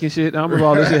athletic and shit. I remember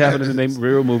all this shit happening in the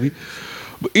real movie.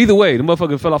 But either way, the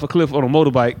motherfucker fell off a cliff on a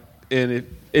motorbike, and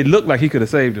it looked like he could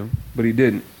have saved him, but he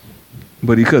didn't.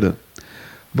 But he could have.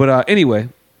 But anyway,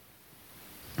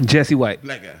 Jesse White.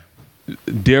 Black guy.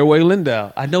 Dareway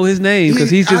Lindow. I know his name because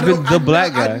he's just been the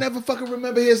black guy. I never fucking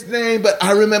remember his name, but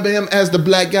I remember him as the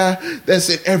black guy that's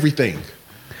in everything.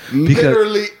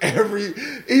 Literally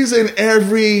he's in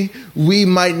every we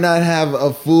might not have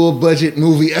a full budget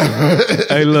movie ever.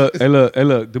 Hey look.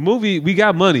 The movie, we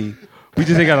got money. We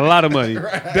just ain't got a lot of money.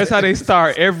 Right. That's how they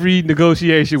start every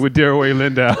negotiation with Dareway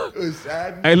Lindow.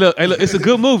 Hey look, it's a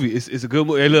good movie. It's a good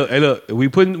movie. Hey look, we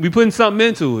putting something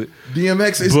into it.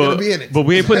 DMX is gonna be in it. But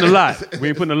we ain't putting a lot.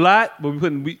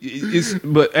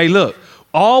 But hey look,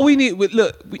 all we need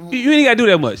you ain't gotta do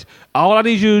that much. All I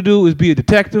need you to do is be a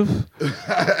detective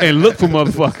and look for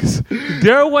motherfuckers.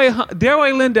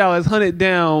 Dareway Lindow has hunted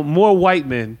down more white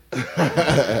men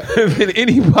than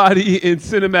anybody in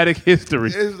cinematic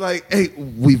history. It's like, hey,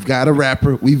 we've got a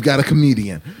rapper, we've got a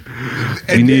comedian.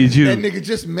 We need you. That nigga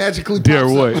just magically pops up.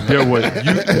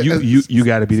 Dareway, you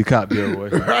got to be the cop,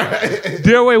 Dareway. Right.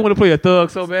 Dareway want to play a thug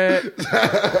so bad.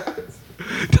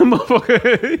 The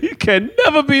motherfucker, you can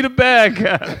never be the bad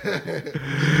guy.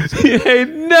 He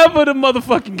ain't never the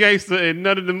motherfucking gangster in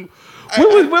none of them.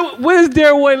 Where's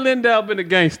Dareway Lindow been a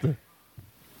gangster?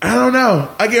 I don't know.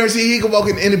 I guarantee he can walk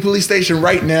in any police station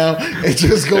right now and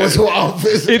just go into an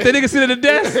office. If that nigga sit at a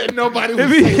desk, nobody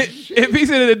would say shit. If he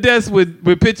sit at a desk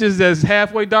with pictures that's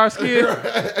halfway dark skinned,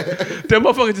 that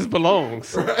motherfucker just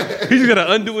belongs. Right. He just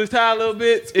gotta undo his tie a little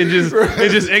bit and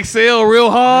just exhale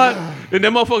real hard, and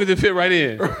that motherfucker just fit right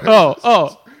in.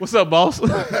 Oh. What's up, boss?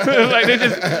 Like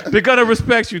they're gonna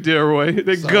respect you, Dareway.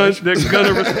 They're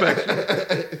gonna respect you.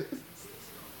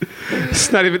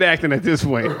 It's not even acting at this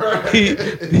point. Right.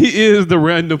 He is the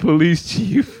random police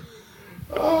chief.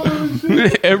 Oh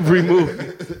shit! Every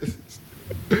movie.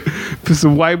 For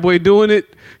some white boy doing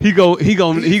it, he's gonna crack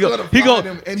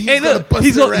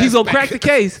the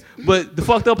case. But the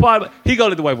fucked up part, he gonna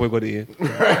let the white boy go to the end.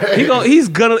 Right.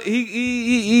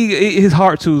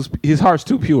 His heart's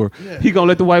too pure. Yeah. He gonna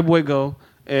let the white boy go,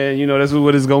 and you know that's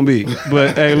what it's gonna be.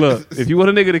 But hey, look, if you want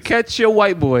a nigga to catch your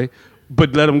white boy,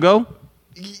 but let him go,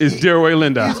 it's Dareway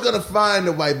Lindow. He's gonna find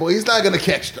the white boy. He's not gonna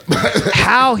catch them.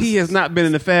 How he has not been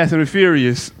in the Fast and the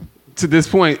Furious to this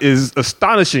point is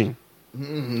astonishing.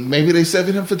 Maybe they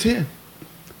saving him for 10.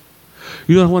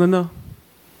 You don't want to know?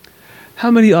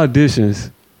 How many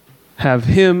auditions have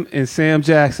him and Sam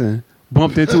Jackson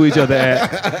bumped into each other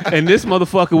at? And this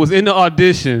motherfucker was in the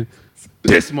audition.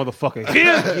 This motherfucker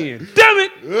here again. Damn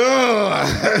it!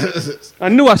 I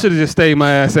knew I should have just stayed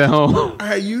my ass at home. All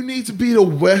right, you need to be the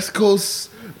West Coast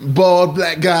bald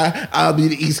black guy. I'll be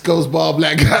the East Coast bald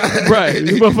black guy. Right.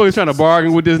 This motherfucker's trying to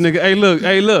bargain with this nigga. Hey,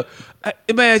 look.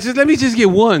 Man, let me just get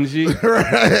one, G.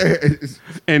 Right.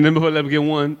 And then before let me get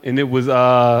one, and it was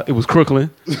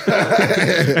Crooklyn.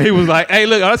 And he was like, "Hey,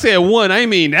 look, I said one. I ain't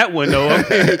mean that one though.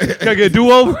 Can I get a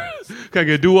do-over?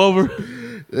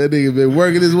 That nigga been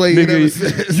working his way.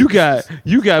 Nigga,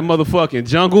 you got motherfucking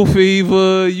Jungle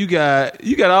Fever. You got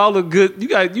all the good.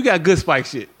 You got good Spike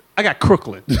shit. I got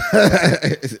Crooklyn.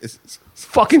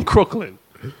 Fucking Crooklyn.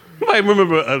 You might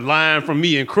remember a line from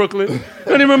me in Crooklyn. I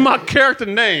don't even remember my character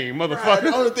name, motherfucker. Right,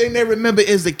 the only thing they remember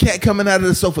is the cat coming out of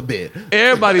the sofa bed.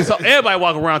 Everybody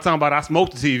walking around talking about I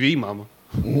smoked the TV, mama.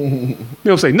 You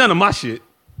don't say none of my shit.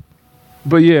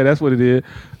 But yeah, that's what it is.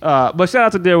 But shout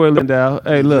out to Dareway Lindow.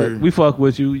 Hey, look, we fuck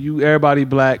with you. You everybody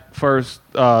black first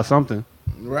something.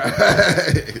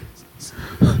 Right.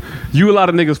 You a lot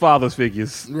of niggas' fathers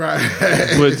figures. Right.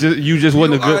 But you just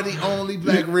wasn't a good. You are the only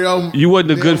black real. You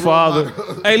wasn't a good father.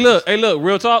 Hey, look,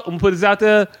 real talk. I'm gonna put this out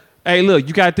there. Hey, look,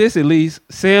 you got this at least.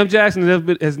 Sam Jackson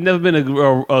has never been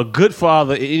a good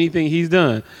father in anything he's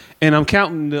done, and I'm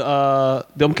counting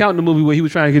the movie where he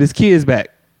was trying to get his kids back.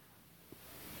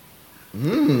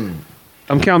 I'm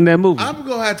counting that movie. I'm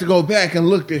gonna have to go back and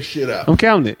look this shit up. I'm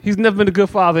counting it. He's never been a good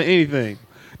father in anything.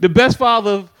 The best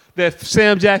father that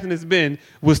Sam Jackson has been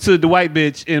was to the white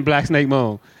bitch in Black Snake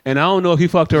Moan, and I don't know if he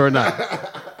fucked her or not.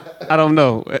 I don't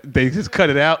know. They just cut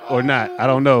it out or not. I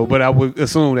don't know, but I would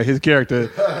assume that his character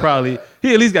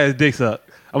he at least got his dick sucked.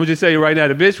 I'm gonna just tell you right now,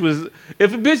 if a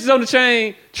bitch is on the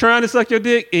chain trying to suck your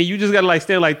dick and you just gotta like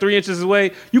stand like 3 inches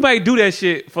away, you might do that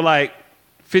shit for like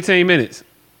 15 minutes.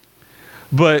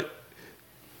 But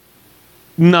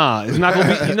nah, it's not gonna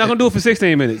be. You're not gonna do it for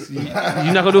 16 minutes. You're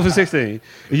not gonna do it for 16.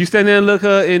 If you stand there and look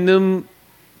her in them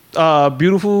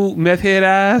beautiful meth head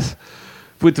eyes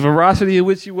with the veracity in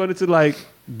which you wanted to like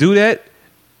do that,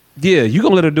 yeah, you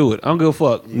gonna let her do it. I don't give a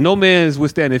fuck. Yeah. No man's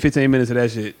withstanding 15 minutes of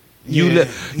that shit.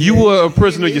 You were a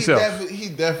prisoner yourself. He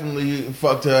definitely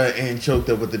fucked her and choked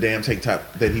her with the damn tank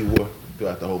top that he wore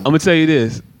throughout the whole movie. I'm gonna tell you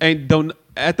this.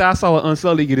 After I saw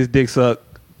Unsullied get his dick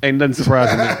sucked, ain't nothing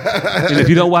surprising me. And if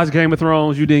you don't watch Game of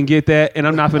Thrones, you didn't get that, and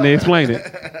I'm not finna explain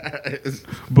it.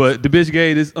 But the bitch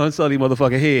gave this Unsullied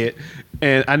motherfucker head,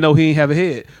 and I know he ain't have a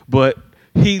head, but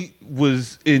he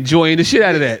was enjoying the shit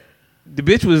out of that. The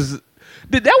bitch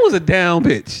that was a down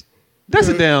bitch. That's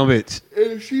a down bitch.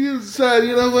 And she decided,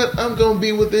 you know what? I'm gonna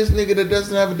be with this nigga that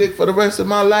doesn't have a dick for the rest of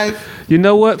my life. You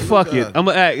know what? Fuck it. I'm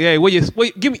gonna act. Hey,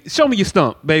 show me your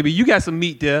stump, baby. You got some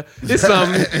meat there. It's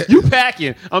something. You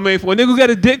packing. I mean, for a nigga who got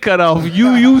a dick cut off,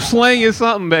 you slanging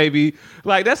something, baby.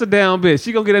 Like that's a down bitch.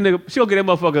 She gonna get that nigga. She gonna get that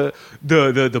motherfucker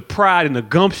the pride and the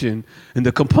gumption and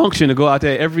the compunction to go out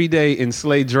there every day and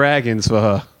slay dragons for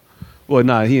her. Well,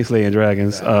 nah, he ain't slaying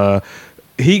dragons.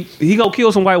 He gonna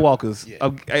kill some White Walkers.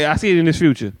 Yeah. I see it in his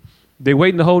future. They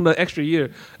waiting the whole extra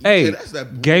year. Hey,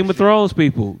 Game of Thrones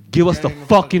people, give us the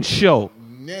fucking show.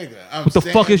 Nigga, what the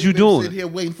fuck is you doing? Sit here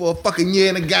waiting for a fucking year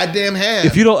and a goddamn half.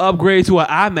 If you don't upgrade to an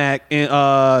iMac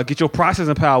and get your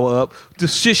processing power up,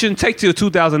 this shit shouldn't take till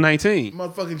 2019.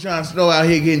 Motherfucking Jon Snow out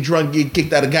here getting drunk, getting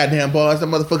kicked out of goddamn bars. That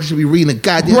motherfucker should be reading a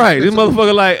goddamn. Right, this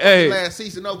motherfucker like, hey, last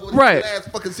season over. Right,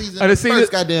 last fucking season. I didn't see this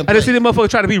motherfucker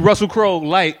try to be Russell Crowe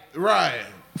like. Right.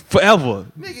 Forever.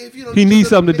 Nigga, if you don't he needs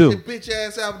something to do. Bitch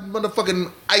ass out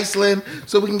motherfucking Iceland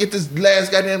so we can get this last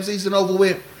goddamn season over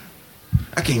with.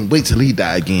 I can't wait till he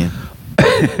die again.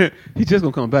 He's just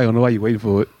gonna come back. I don't know why you waiting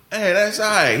for it. Hey, that's all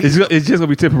right. It's just gonna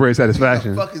be temporary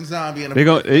satisfaction. He's a fucking zombie. They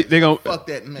gonna fuck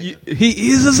that nigga.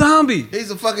 He is a zombie.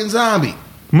 He's a fucking zombie.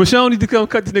 Michonne need to come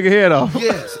cut this nigga head off.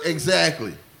 Yes,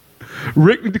 exactly.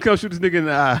 Rick need to come shoot this nigga in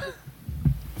the eye.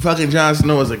 Fucking Jon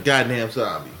Snow is a goddamn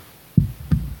zombie.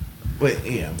 But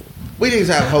yeah, we need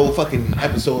to have a whole fucking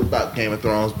episode about Game of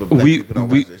Thrones, but black people don't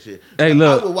watch that shit. Hey,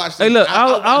 look. I would watch this. Hey, look.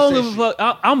 I don't give a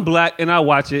fuck. I'm black and I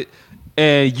watch it,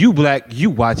 and you black,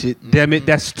 you watch it. Damn it,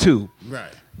 that's two.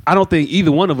 Right. I don't think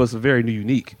either one of us are very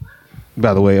unique.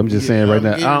 By the way, I'm just saying right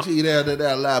now. I guarantee you there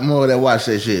are a lot more that watch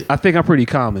that shit. I think I'm pretty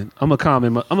common. I'm a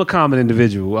common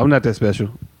individual. I'm not that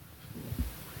special.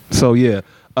 So yeah,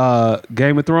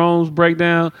 Game of Thrones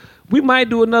breakdown. We might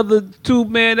do another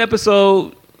 2-man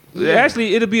episode. Yeah.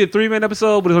 Actually, it'll be a 3-man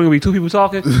episode, but it's only gonna be 2 people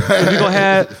talking. We're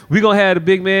gonna have the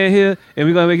big man here, and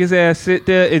we're gonna make his ass sit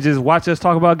there and just watch us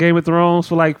talk about Game of Thrones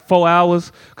for like 4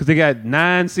 hours because they got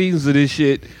 9 seasons of this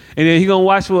shit, and then he gonna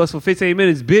watch for us for 15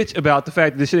 minutes, bitch, about the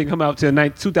fact that this shit didn't come out till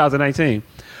 2019,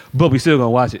 but we still gonna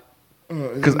watch it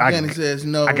because says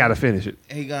no. I gotta finish it.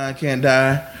 Aegon can't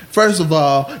die. First of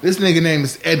all, this nigga name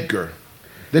is Edgar.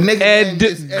 The nigga name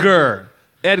is Edgar.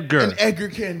 And Edgar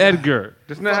can't die. Edgar.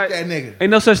 That's not Fuck that nigga. Ain't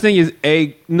no such thing as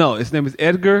No, his name is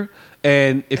Edgar.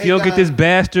 And if you don't get this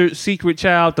bastard secret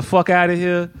child the fuck out of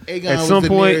here, Aegon at some was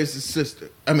point,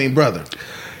 Daenerys' brother.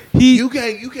 You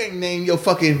can't name your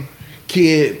fucking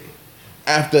kid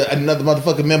after another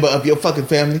motherfucking member of your fucking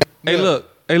family. Hey, look.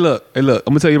 I'm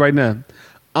gonna tell you right now.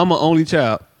 I'm an only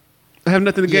child. I have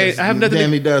nothing to gain. I have nothing.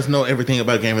 Danny does know everything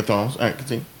about Game of Thrones. All right,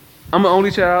 continue. I'm an only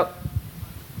child.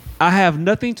 I have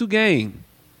nothing to gain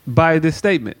by this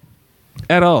statement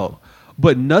at all,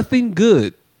 but nothing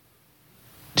good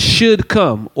should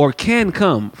come or can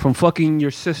come from fucking your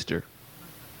sister.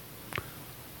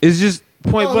 It's just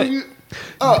point blank.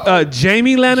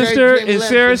 Jamie Lannister and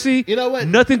Cersei. You know what?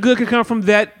 Nothing good can come from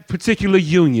that particular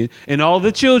union, and all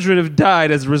the children have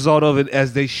died as a result of it,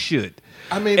 as they should.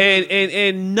 I mean,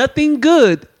 and nothing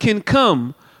good can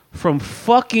come from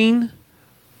fucking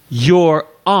your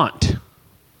aunt.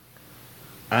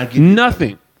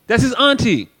 Nothing. That's his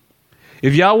auntie.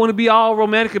 If y'all want to be all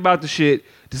romantic about the shit,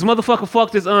 This motherfucker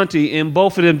fucked his auntie, and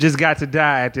both of them just got to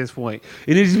die at this point.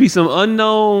 It needs to be some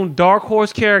unknown dark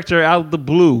horse character out of the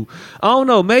blue. I don't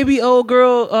know. Maybe old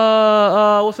girl.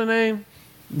 What's her name?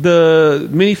 The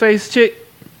mini face chick.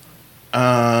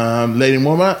 Lady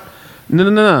Mormont.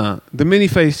 No. The mini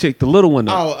face chick, the little one.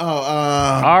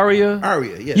 Arya.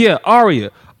 Arya. Yeah. Yeah,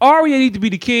 Arya. Arya needs to be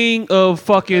the king of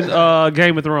fucking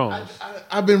Game of Thrones.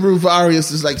 I've been rooting for Arya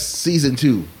since like season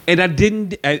 2. And I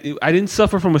didn't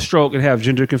suffer from a stroke and have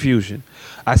gender confusion.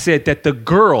 I said that the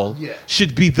girl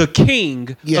should be the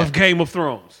king of Game of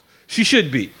Thrones. She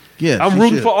should be. Yeah, I'm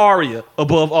rooting for Arya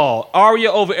above all.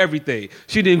 Arya over everything.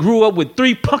 She didn't grew up with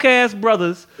 3 punk ass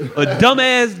brothers, a dumb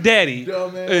ass daddy, and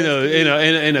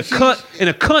a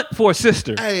cunt for a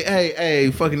sister.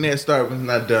 Hey, fucking Ned Stark was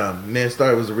not dumb. Ned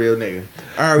Stark was a real nigga.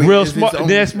 Arya Real smart.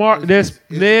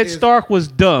 Ned Stark was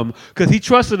dumb because he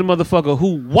trusted the motherfucker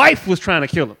whose wife was trying to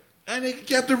kill him. That nigga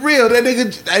kept it real. That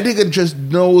nigga just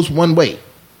knows one way.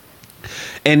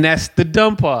 And that's the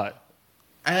dumb part.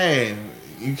 Hey.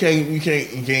 You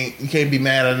can't be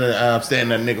mad at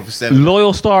standing that nigga for standing.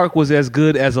 Loyal Stark was as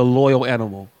good as a loyal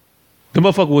animal. The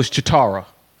motherfucker was Chitara.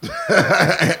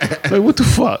 Like, what the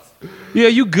fuck? Yeah,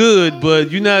 you good,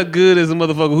 but you're not good as a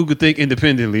motherfucker who could think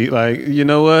independently. Like, you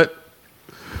know what?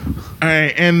 All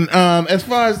right, and as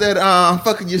far as that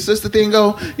fucking your sister thing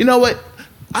go, you know what?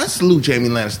 I salute Jamie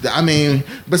Lannister. I mean,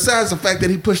 besides the fact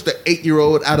that he pushed the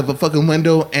 8-year-old out of a fucking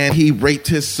window and he raped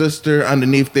his sister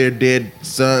underneath their dead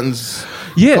son's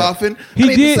coffin.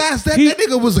 Besides that, that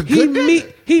nigga was a good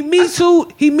nigga. He me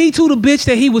too the bitch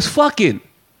that he was fucking.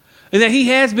 And that he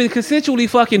has been consensually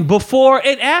fucking before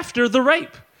and after the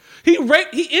rape. He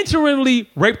interimly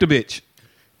raped a bitch.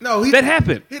 No, that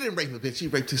happened. He didn't rape a bitch. He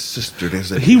raped his sister.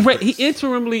 He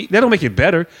interimly. That don't make it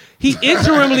better. He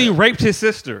interimly raped his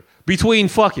sister between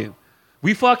fucking.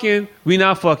 We fucking. We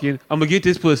not fucking. I'm gonna get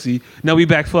this pussy. Now we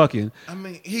back fucking. I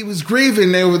mean, he was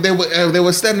grieving. They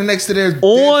were standing next to their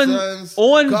son's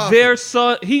their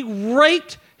son. He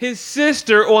raped his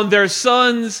sister on their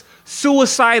son's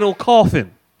suicidal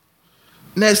coffin.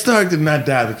 Ned Stark did not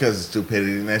die because of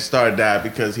stupidity. Ned Stark died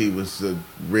because he was a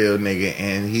real nigga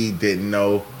and he didn't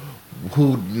know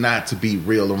who not to be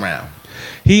real around.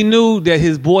 He knew that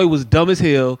his boy was dumb as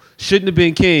hell, shouldn't have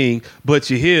been king, but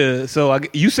you're here. So this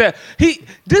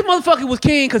motherfucker was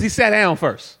king because he sat down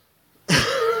first.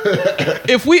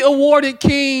 If we awarded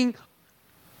king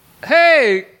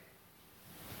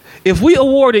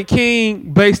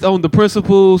based on the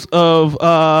principles of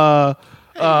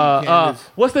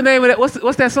what's the name of that?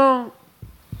 What's that song?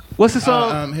 What's the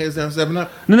song? Here's Down 7 Up.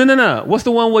 No. What's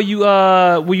the one where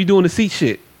you doing the seat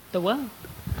shit? The what?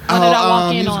 How did I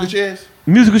walk in on? Chairs.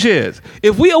 Musical chairs.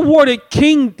 If we awarded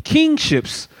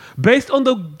kingships based on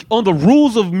the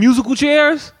rules of musical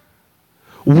chairs,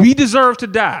 we deserve to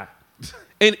die.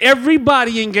 And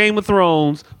everybody in Game of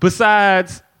Thrones,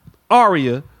 besides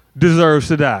Arya, deserves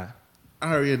to die.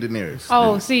 Arya Daenerys.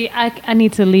 Oh, see, I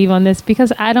need to leave on this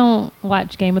because I don't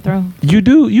watch Game of Thrones. You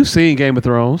do. You seen Game of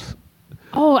Thrones.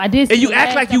 Oh, I did. And you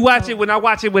act like you watch it when I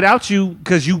watch it without you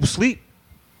because you sleep.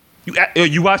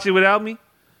 You watch it without me?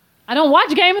 I don't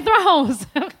watch Game of Thrones.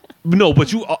 No,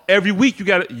 but every week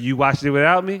you watch it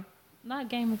without me? Not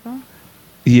Game of Thrones.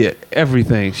 Yeah,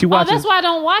 everything. She watches. Oh, that's why I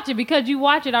don't watch it because you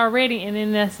watch it already and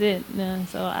then that's it. No,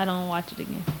 so I don't watch it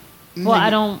again. Well, I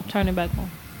don't turn it back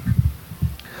on.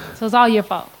 So it's all your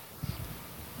fault.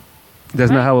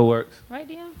 That's not how it works. Right,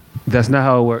 Dion? That's not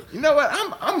how it works. You know what?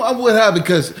 I'm with her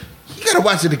because you gotta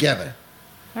watch it together.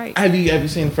 Right. Have you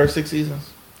seen the first 6 seasons?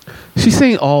 She's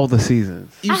seen all the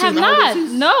seasons. I have not.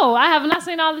 No, I have not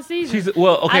seen all the seasons.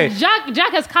 Okay.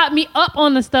 Jock has caught me up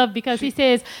on the stuff because he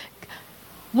says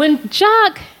when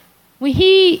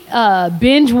he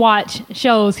binge watch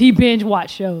shows, he binge watch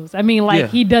shows. I mean,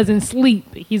 he doesn't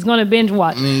sleep. He's gonna binge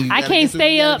watch. I can't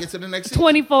stay up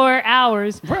 24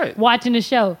 hours watching a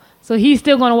show. So he's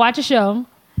still gonna watch a show,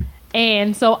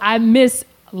 and so I miss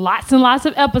lots and lots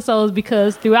of episodes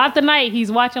because throughout the night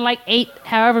he's watching like 8,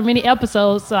 however many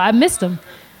episodes. So I missed them.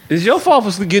 It's your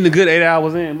fault for getting a good 8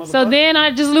 hours in. So then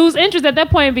I just lose interest at that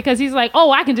point because he's like,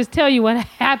 "Oh, I can just tell you what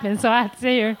happened." So I have to sit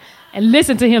here and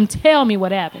listen to him tell me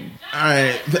what happened. All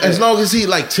right, as long as he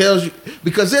tells you,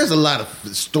 because there's a lot of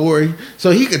story,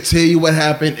 so he could tell you what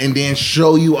happened and then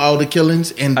show you all the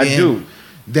killings, and then I do.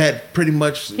 That pretty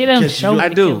much. He doesn't show me I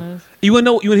the do. killings. You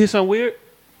wanna hear something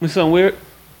weird?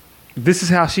 This is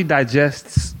how she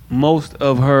digests most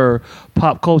of her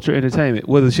pop culture entertainment,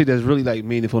 whether shit that's really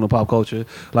meaningful in the pop culture,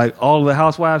 like all of the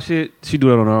housewives shit. She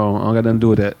do it on her own. I don't got nothing to do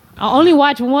with that. I only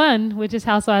watch one, which is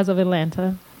Housewives of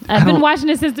Atlanta. I've been watching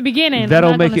it since the beginning.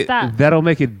 That'll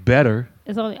make it better.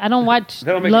 It's only I don't watch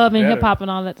That'll make love it and better. hip hop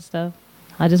and all that stuff.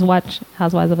 I just watch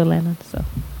Housewives of Atlanta. So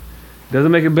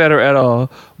Doesn't make it better at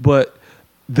all. But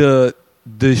the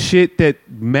shit that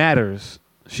matters,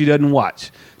 she doesn't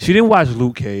watch. She didn't watch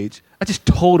Luke Cage. I just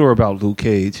told her about Luke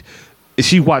Cage.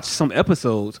 She watched some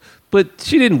episodes, but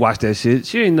she didn't watch that shit.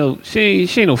 She ain't no fan.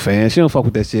 She don't fuck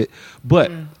with that shit.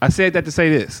 But I said that to say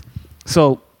this.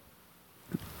 So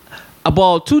I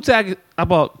bought two tickets. I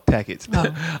bought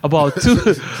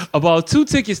two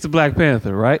tickets to Black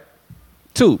Panther, right?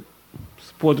 2.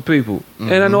 Support the people.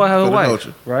 And I know I have a wife,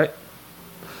 culture. right?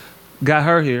 Got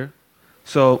her here.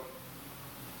 So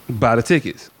buy the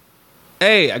tickets.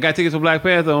 Hey, I got tickets for Black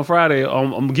Panther on Friday.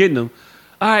 I'm getting them.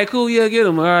 All right, cool. Yeah, get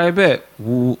them. All right, bet.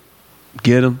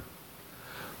 Get them.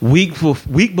 Week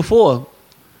before.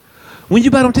 When you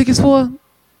buy them tickets for?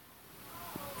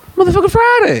 Motherfucking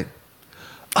Friday.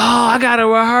 Oh, I got a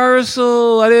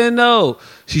rehearsal. I didn't know.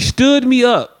 She stood me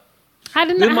up. I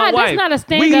didn't Then know. my wife. That's not a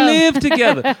stand-up. We live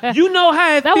together. You know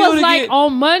how it That feel was to like get,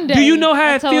 on Monday. do you know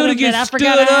how I it told feel to him get that I stood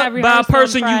forgot I had up by a rehearsal on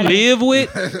person you Friday. live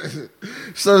with?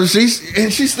 So she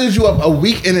stood you up a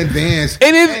week in advance,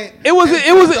 And it was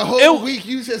the whole week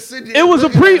you just sit there. it was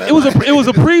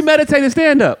a premeditated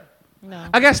stand up. No.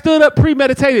 I got stood up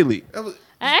premeditatedly.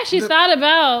 I actually thought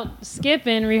about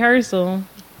skipping rehearsal.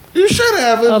 You should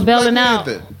have it. Belling out.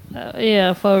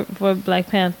 Yeah, for Black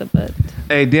Panther, but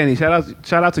Hey Danny,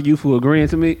 shout out to you for agreeing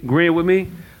with me.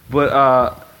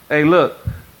 But hey, look,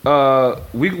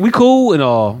 we cool and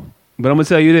all, but I'm gonna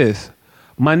tell you this: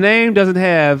 my name doesn't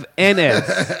have an S.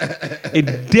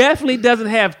 It definitely doesn't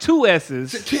have 2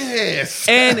 S's. Yes.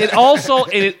 And it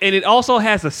also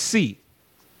has a C.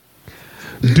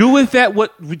 Do with that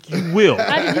what you will.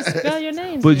 how did you spell your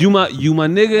name? But you my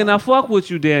nigga, and I fuck with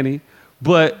you, Danny.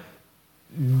 But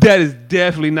that is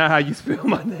definitely not how you spell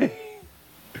my name.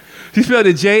 She spelled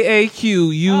it Jaquuess.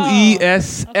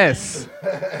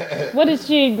 What did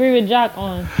she agree with Jock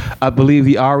on? I believe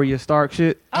the Arya Stark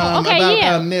shit. Oh, okay, about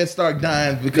yeah. Ned Stark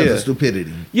dying because Yeah. of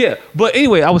stupidity. Yeah, but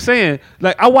anyway, I was saying,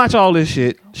 like, I watch all this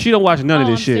shit. She don't watch none of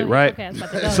this I'm shit, still- right? okay, I was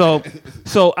about to go.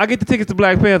 So I get the tickets to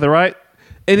Black Panther, right?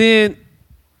 And then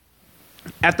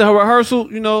after her rehearsal,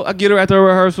 I get her after her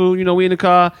rehearsal. We in the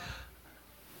car.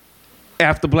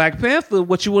 After Black Panther,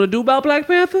 what you want to do about Black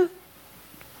Panther?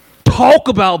 Talk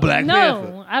about Black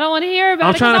Panther. No, I don't want to hear about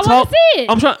I'm it trying because to I talk.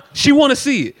 want to see it. She want to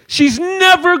see it. She's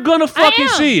never gonna fucking am.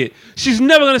 see it. She's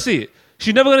never gonna see it.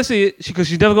 She's never gonna see it because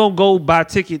she's never gonna go buy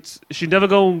tickets. She's never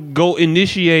gonna go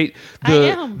initiate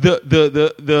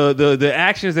the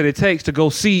actions that it takes to go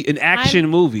see an action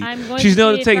movie. I'm going She's to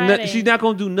not see it take. Friday. She's not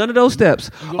gonna do none of those steps.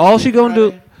 All she gonna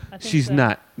do. I think She's so.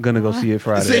 not gonna go see it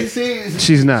Friday. See,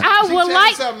 She's not. I She would said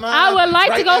like. something, I would like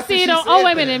to right go after see it she on. said Oh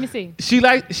wait a minute, that. let me see.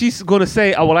 She's gonna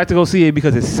say, I would like to go see it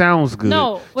because it sounds good.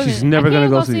 No, wait a she's minute. never I gonna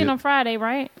can't go see see it it. on Friday,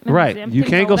 right? Let me Right. see. I'm You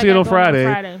thinking can't go what see I it on got going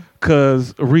Friday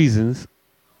because reasons.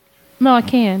 No, I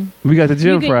can. We got the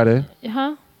gym can- Friday.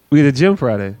 Huh? We got the gym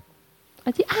Friday.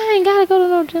 I ain't gotta go to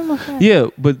no gym on Friday. Yeah,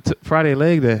 but Friday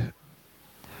leg day.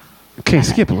 Can't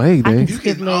skip leg I day. can You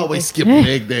skip can leg always day. skip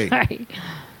leg day. Right.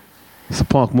 It's a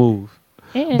punk move.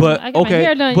 And But I get my okay,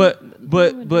 hair done. but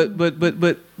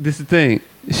this is the thing.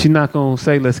 She's not gonna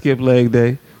say let's skip leg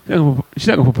day. She's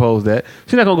not gonna propose that.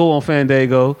 She's not gonna go on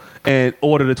Fandango and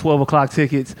order the 12:00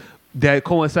 tickets that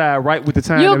coincide right with the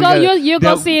time. You'll that we go- gotta- you'll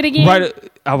go that- see it again? Right,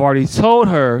 I've already told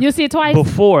her. You'll see it twice?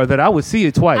 before that. I would see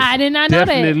it twice. I did not know that.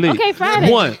 Definitely. Okay,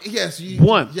 Friday. One. Yes,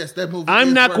 Yes, that movie. I'm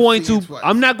is not worth going seeing to. twice.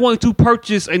 I'm not going to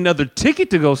purchase another ticket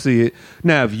to go see it.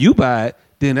 Now, if you buy it,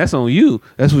 then that's on you.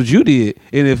 That's what you did.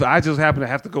 And if I just happen to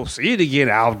have to go see it again,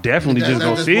 I'll definitely just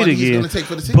go That's see what it he's again. gonna take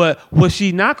for the ticket. But what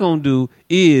she's not going to do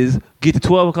is get the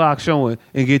 12:00 showing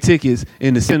and get tickets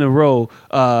in the center row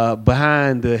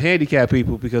behind the handicapped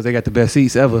people because they got the best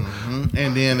seats ever.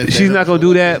 And then if She's not gonna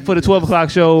do that for the 12:00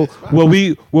 show where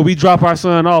we drop our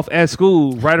son off at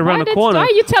school right around Why the corner. Why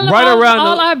are you telling right all, around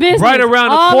all the, our business? Right around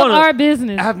the all corner. Of our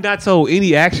business. I have not told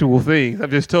any actual things.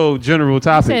 I've just told general I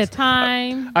topics. said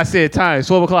time. I said time,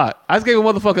 12:00. I just gave a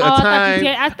motherfucker Oh, I a thought time. you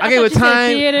said- I I thought gave you a said time.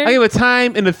 theater. I gave a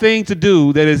time and a thing to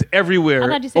do that is I everywhere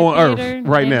thought you said on theater, earth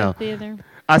right and now. Theater.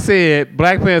 I said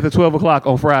Black Panther 12:00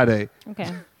 on Friday. Okay,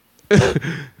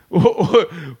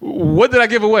 What did I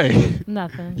give away?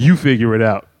 nothing. You figure it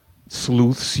out.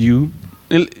 Sleuths, you.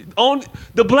 On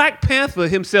the Black Panther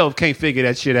himself can't figure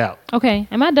that shit out. Okay,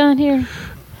 am I done here?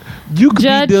 You could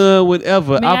Judge, be done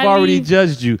whenever. may I've I already leave?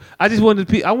 judged you. I just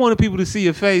wanted I wanted people to see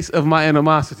a face of my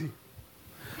animosity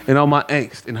and all my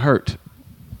angst and hurt.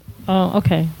 Oh,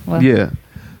 okay. Well, Yeah.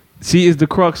 She is the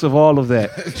crux of all of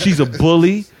that. She's a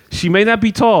bully. She may not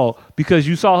be tall because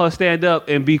you saw her stand up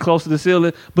and be close to the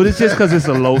ceiling, but it's just because it's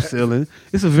a low ceiling.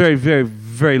 It's a very, very,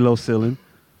 very low ceiling.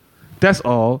 That's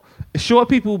all. Short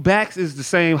people backs is the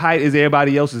same height as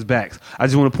everybody else's backs. I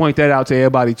just want to point that out to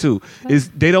everybody too. Is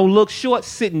they don't look short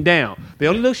sitting down. They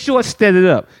only look short standing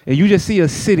up. And you just see her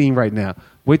sitting right now.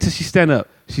 Wait till she stand up.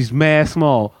 She's mad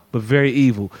small, but very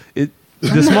evil. The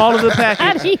smaller the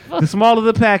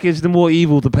package, the more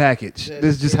evil the package. This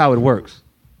is just how it works.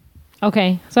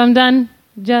 Okay, so I'm done,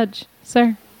 Judge,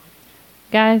 sir,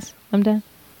 guys. I'm done.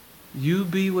 You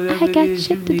be whatever it got is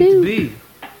you shit to need do. to be.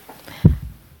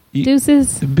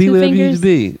 Deuces. Be two whatever you fingers.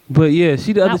 need to be. But yeah,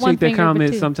 she the Not other one chick that finger, but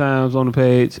comments two. sometimes on the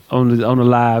page, on the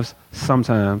lives,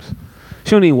 sometimes.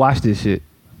 She don't even watch this shit.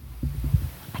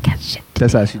 I got shit.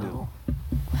 That's how she do.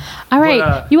 All right,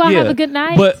 But, you all yeah. have a good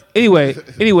night. But anyway,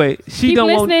 she Keep don't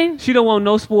listening. want she don't want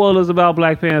no spoilers about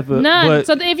Black Panther. None. But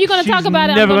So if you're gonna she's talk about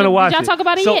it, never gonna watch Did y'all it. talk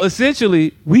about it So yet?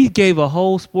 essentially, we gave a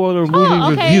whole spoiler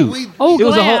movie okay. review. Oh, it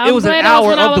was glad. it was I'm an glad that was hour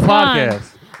when I of the was gone. podcast.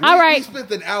 All We right.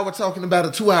 spent an hour talking about a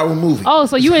 2-hour movie. Oh,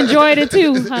 so you enjoyed it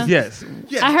too? Huh? Yes.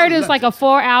 Yes, I heard it's loved like a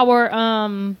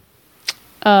 4-hour.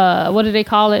 What do they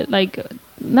call it? Like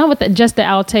not with just the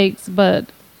outtakes, but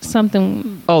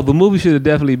something. Oh, the movie should have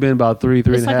definitely been about three It's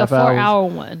and a like a half hours. 4-hour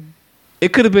one.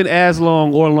 It could have been as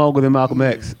long or longer than Malcolm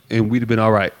X, and we'd have been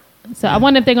all right. So I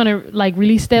wonder if they're gonna like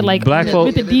release that like Black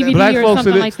with the DVD Black or folks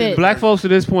something to like that. Black folks to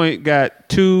this point got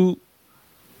 2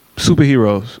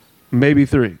 superheroes, maybe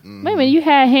 3. Wait a minute, you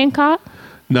had Hancock.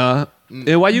 Nah.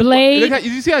 And why you? Blade. Look how,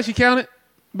 you see how she counted?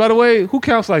 By the way, who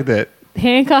counts like that?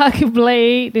 Hancock,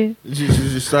 Blade.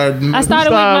 You started. I started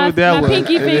Start with my one.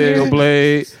 pinky And then finger. go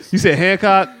Blade. You said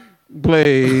Hancock,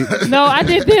 Blade. No, I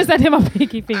did this. I did my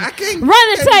pinky finger. I can't- Run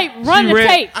the tape. Run the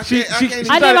tape. I She can't I did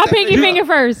my started- pinky finger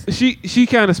first. She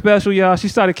kind of special, y'all. She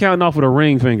started counting off with her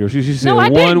ring finger. She said No, I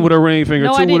 1 didn't. with her ring finger,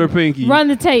 No, 2 I with her didn't. pinky. Run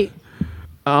the tape.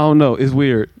 I don't know. It's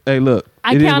weird. Hey, look.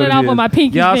 I It is counted what it off is. with my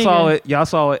pinky Y'all finger. saw it. Y'all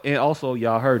saw it, and also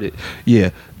y'all heard it.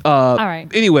 Yeah. All right.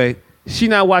 Anyway, she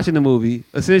not watching the movie.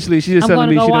 Essentially, she just I'm telling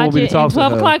me gonna she go don't want watch me to it talk in to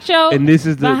 12 her. o'clock show And this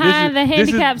is the behind the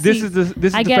handicap this seat. is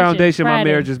the I got you. foundation my Friday.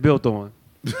 marriage is built on.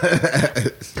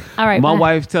 All right. My bye.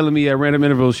 wife telling me at random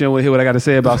intervals she don't want to hear what I got to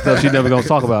say about stuff she never gonna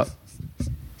talk about,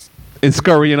 and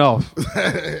scurrying off.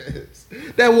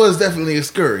 That was definitely a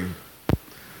scurry.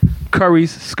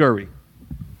 Curry's scurry.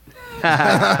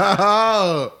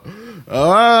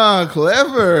 Oh,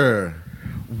 clever.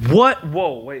 What?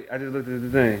 Whoa! Wait! I just looked at the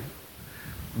thing.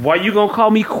 Why you gonna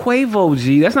call me Quavo,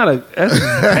 G? That's bad.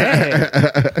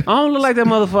 I don't look like that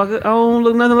motherfucker. I don't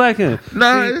look nothing like him.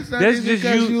 Nah, See, it's not that's just just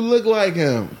because you. you look like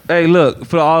him. Hey, look,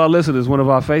 for all our listeners, one of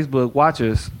our Facebook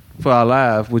watchers for our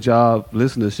live, which y'all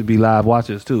listeners should be live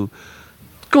watchers too,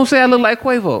 gonna say I look like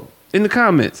Quavo in the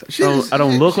comments. I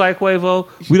don't look like Quavo.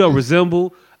 We don't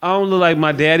resemble. I don't look like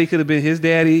my daddy could have been his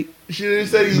daddy. She didn't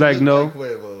say you Like, look no. like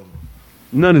Quavo.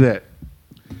 None of that.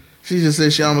 She just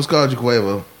said she almost called you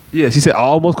Quavo. Yeah, she said, I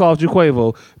almost called you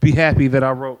Quavo. Be happy that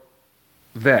I wrote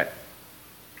that.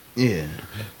 Yeah.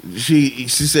 She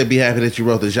said be happy that you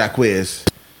wrote the Jacquez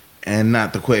and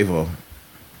not the Quavo.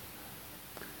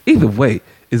 Either way,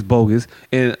 it's bogus.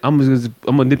 And I'm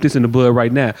gonna nip this in the bud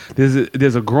right now.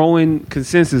 There's a growing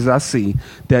consensus I see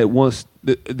that wants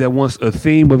a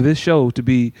theme of this show to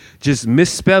be just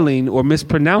misspelling or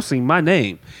mispronouncing my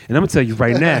name. And I'm gonna tell you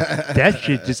right now, that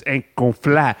shit just ain't gonna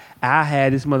fly. I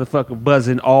had this motherfucker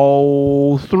buzzing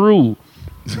all through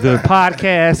the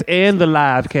podcast and the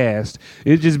live cast.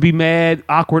 It'd just be mad,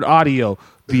 awkward audio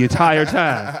the entire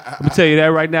time. I'm gonna tell you that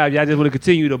right now. Y'all just want to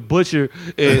continue to butcher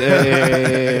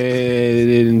and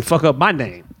fuck up my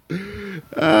name.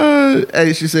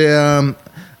 Hey, she said,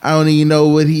 I don't even know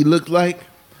what he looked like.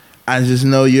 I just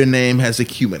know your name has a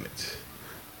Q in it.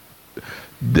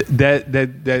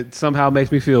 That somehow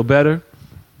makes me feel better.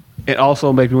 And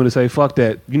also makes me want to say, fuck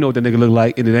that. You know what that nigga look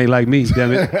like, and it ain't like me,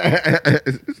 damn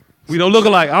it. We don't look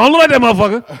alike. I don't look like that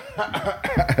motherfucker.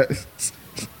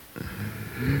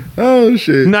 Oh,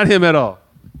 shit. Not him at all.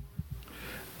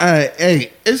 All right,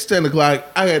 hey, it's 10 o'clock.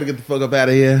 I got to get the fuck up out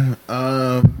of here.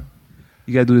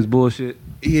 You gotta do this bullshit.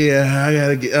 Yeah, I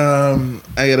gotta get.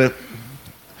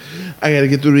 I gotta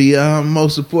get through the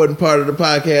most important part of the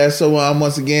podcast. So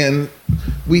once again,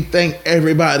 we thank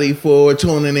everybody for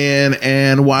tuning in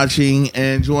and watching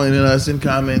and joining us and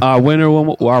commenting. Our winner one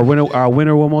more time. Our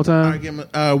winner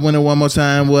one more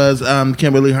time was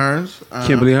Kimberly Hearns.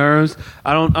 Kimberly Hearns.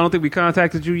 I don't think we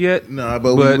contacted you yet. No,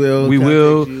 but we will. We contact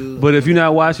will. you. But if you're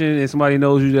not watching and somebody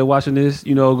knows you that watching this,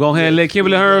 go ahead and let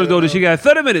Kimberly Hearns know that she got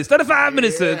 30 minutes, 35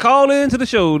 minutes to call in to the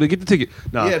show to get the ticket.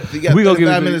 Nah, Yeah, you got we gonna 35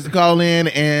 give minutes to call in,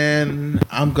 and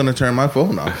I'm gonna turn my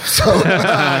phone off. So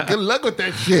good luck with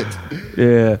that shit.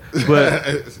 Yeah,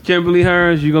 but Kimberly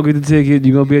Hearns, you gonna get the ticket.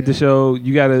 You gonna be at the show.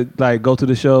 You gotta go to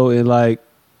the show and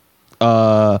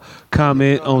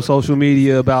comment on social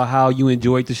media about how you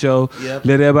enjoyed the show. Yep.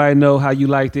 Let everybody know how you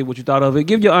liked it, what you thought of it.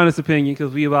 Give your honest opinion,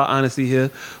 because we about honesty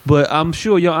here. But I'm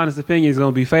sure your honest opinion is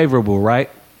going to be favorable, right?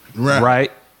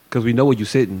 Right? Because we know where you're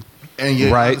sitting. And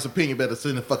your right. honest opinion better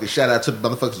send a fucking shout out to the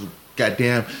motherfuckers who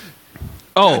goddamn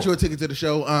got you a ticket to the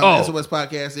show. SOS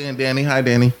Podcast and Danny. Hi,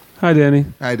 Danny. Hi, Danny.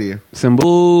 Hi, dear.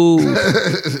 Symbol.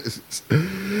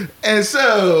 And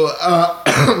so,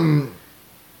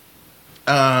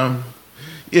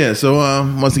 so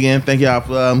once again, thank y'all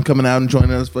for coming out and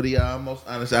joining us for the most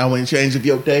honest hour and change of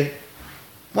your day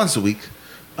once a week.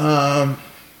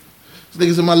 This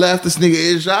nigga's on my left. This nigga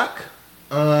is Jacques.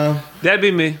 That'd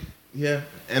be me. Yeah.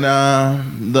 And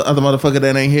the other motherfucker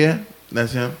that ain't here,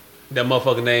 that's him. That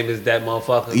motherfucker name is that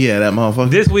motherfucker. Yeah, that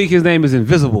motherfucker. This week his name is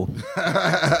Invisible.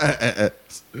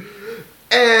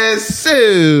 And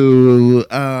so,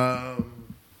 I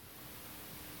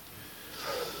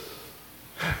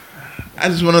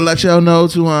just want to let y'all know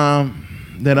to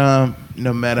that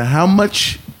no matter how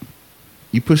much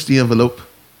you push the envelope,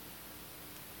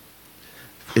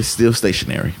 it's still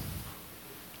stationary.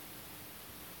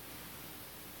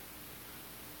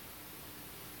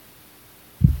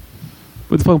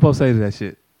 What the fuck am I supposed to say to that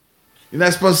shit? You're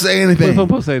not supposed to say What anything. the fuck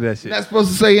am I supposed to say to that shit? You're not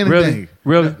supposed to say anything.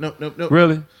 Really? No.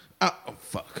 Really? Oh,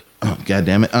 fuck. Oh, God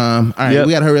damn it. All right, Yep.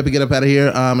 we got to hurry up and get up out of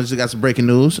here. I just got some breaking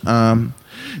news. The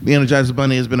Energizer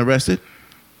Bunny has been arrested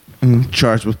and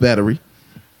charged with battery.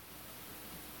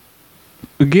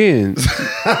 Again. The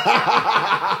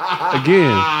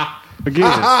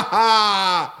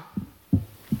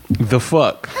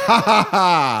fuck?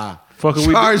 Fuck are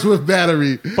we Charged with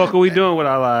battery. fuck are we doing with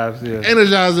our lives here?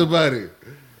 Energizer Bunny.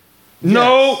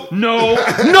 No,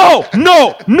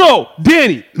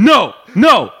 Danny, no.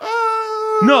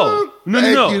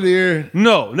 Thank you, dear.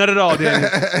 No, not at all, Danny.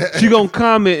 She gonna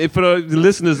comment for the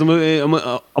listeners.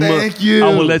 Thank you.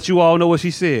 I will let you all know what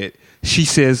she said. She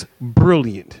says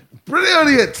brilliant.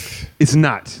 Brilliant. It's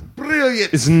not.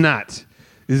 Brilliant. It's not.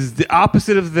 This is the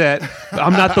opposite of that.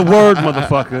 I'm not the word,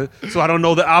 motherfucker, so I don't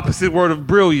know the opposite word of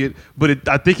brilliant, but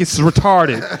I think it's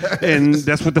retarded. And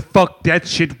that's what the fuck that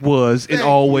shit was and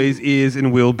always is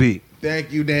and will be.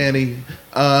 Thank you, Danny.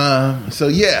 So,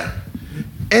 yeah.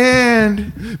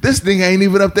 And this thing ain't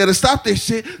even up there to stop this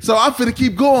shit, so I'm finna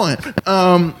keep going.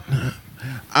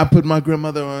 I put my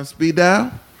grandmother on speed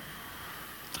dial.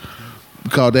 We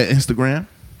call that Instagram.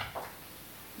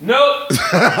 Nope.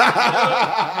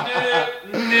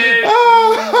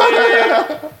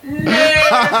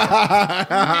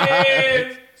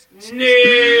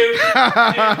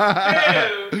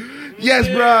 Yes,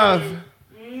 bruv.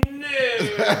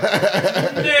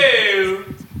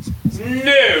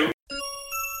 No.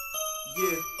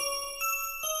 Yeah.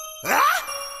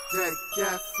 That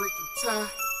guy freaky tie.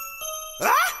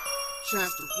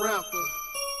 Chance the rapper.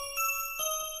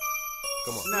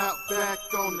 Come on. Snap back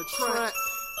on the track.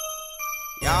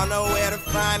 Y'all know where to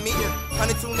find me.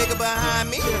 102 nigga behind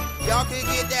me. Y'all could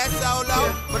get that solo,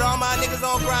 but all my niggas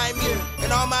on grind me, and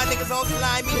all my niggas on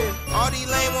slime me. All these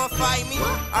lame won't fight me.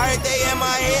 I heard they in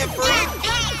my head free.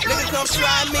 Nigga come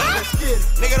try me.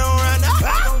 Nigga don't run up.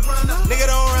 Nigga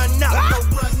don't run up.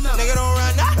 Nigga don't run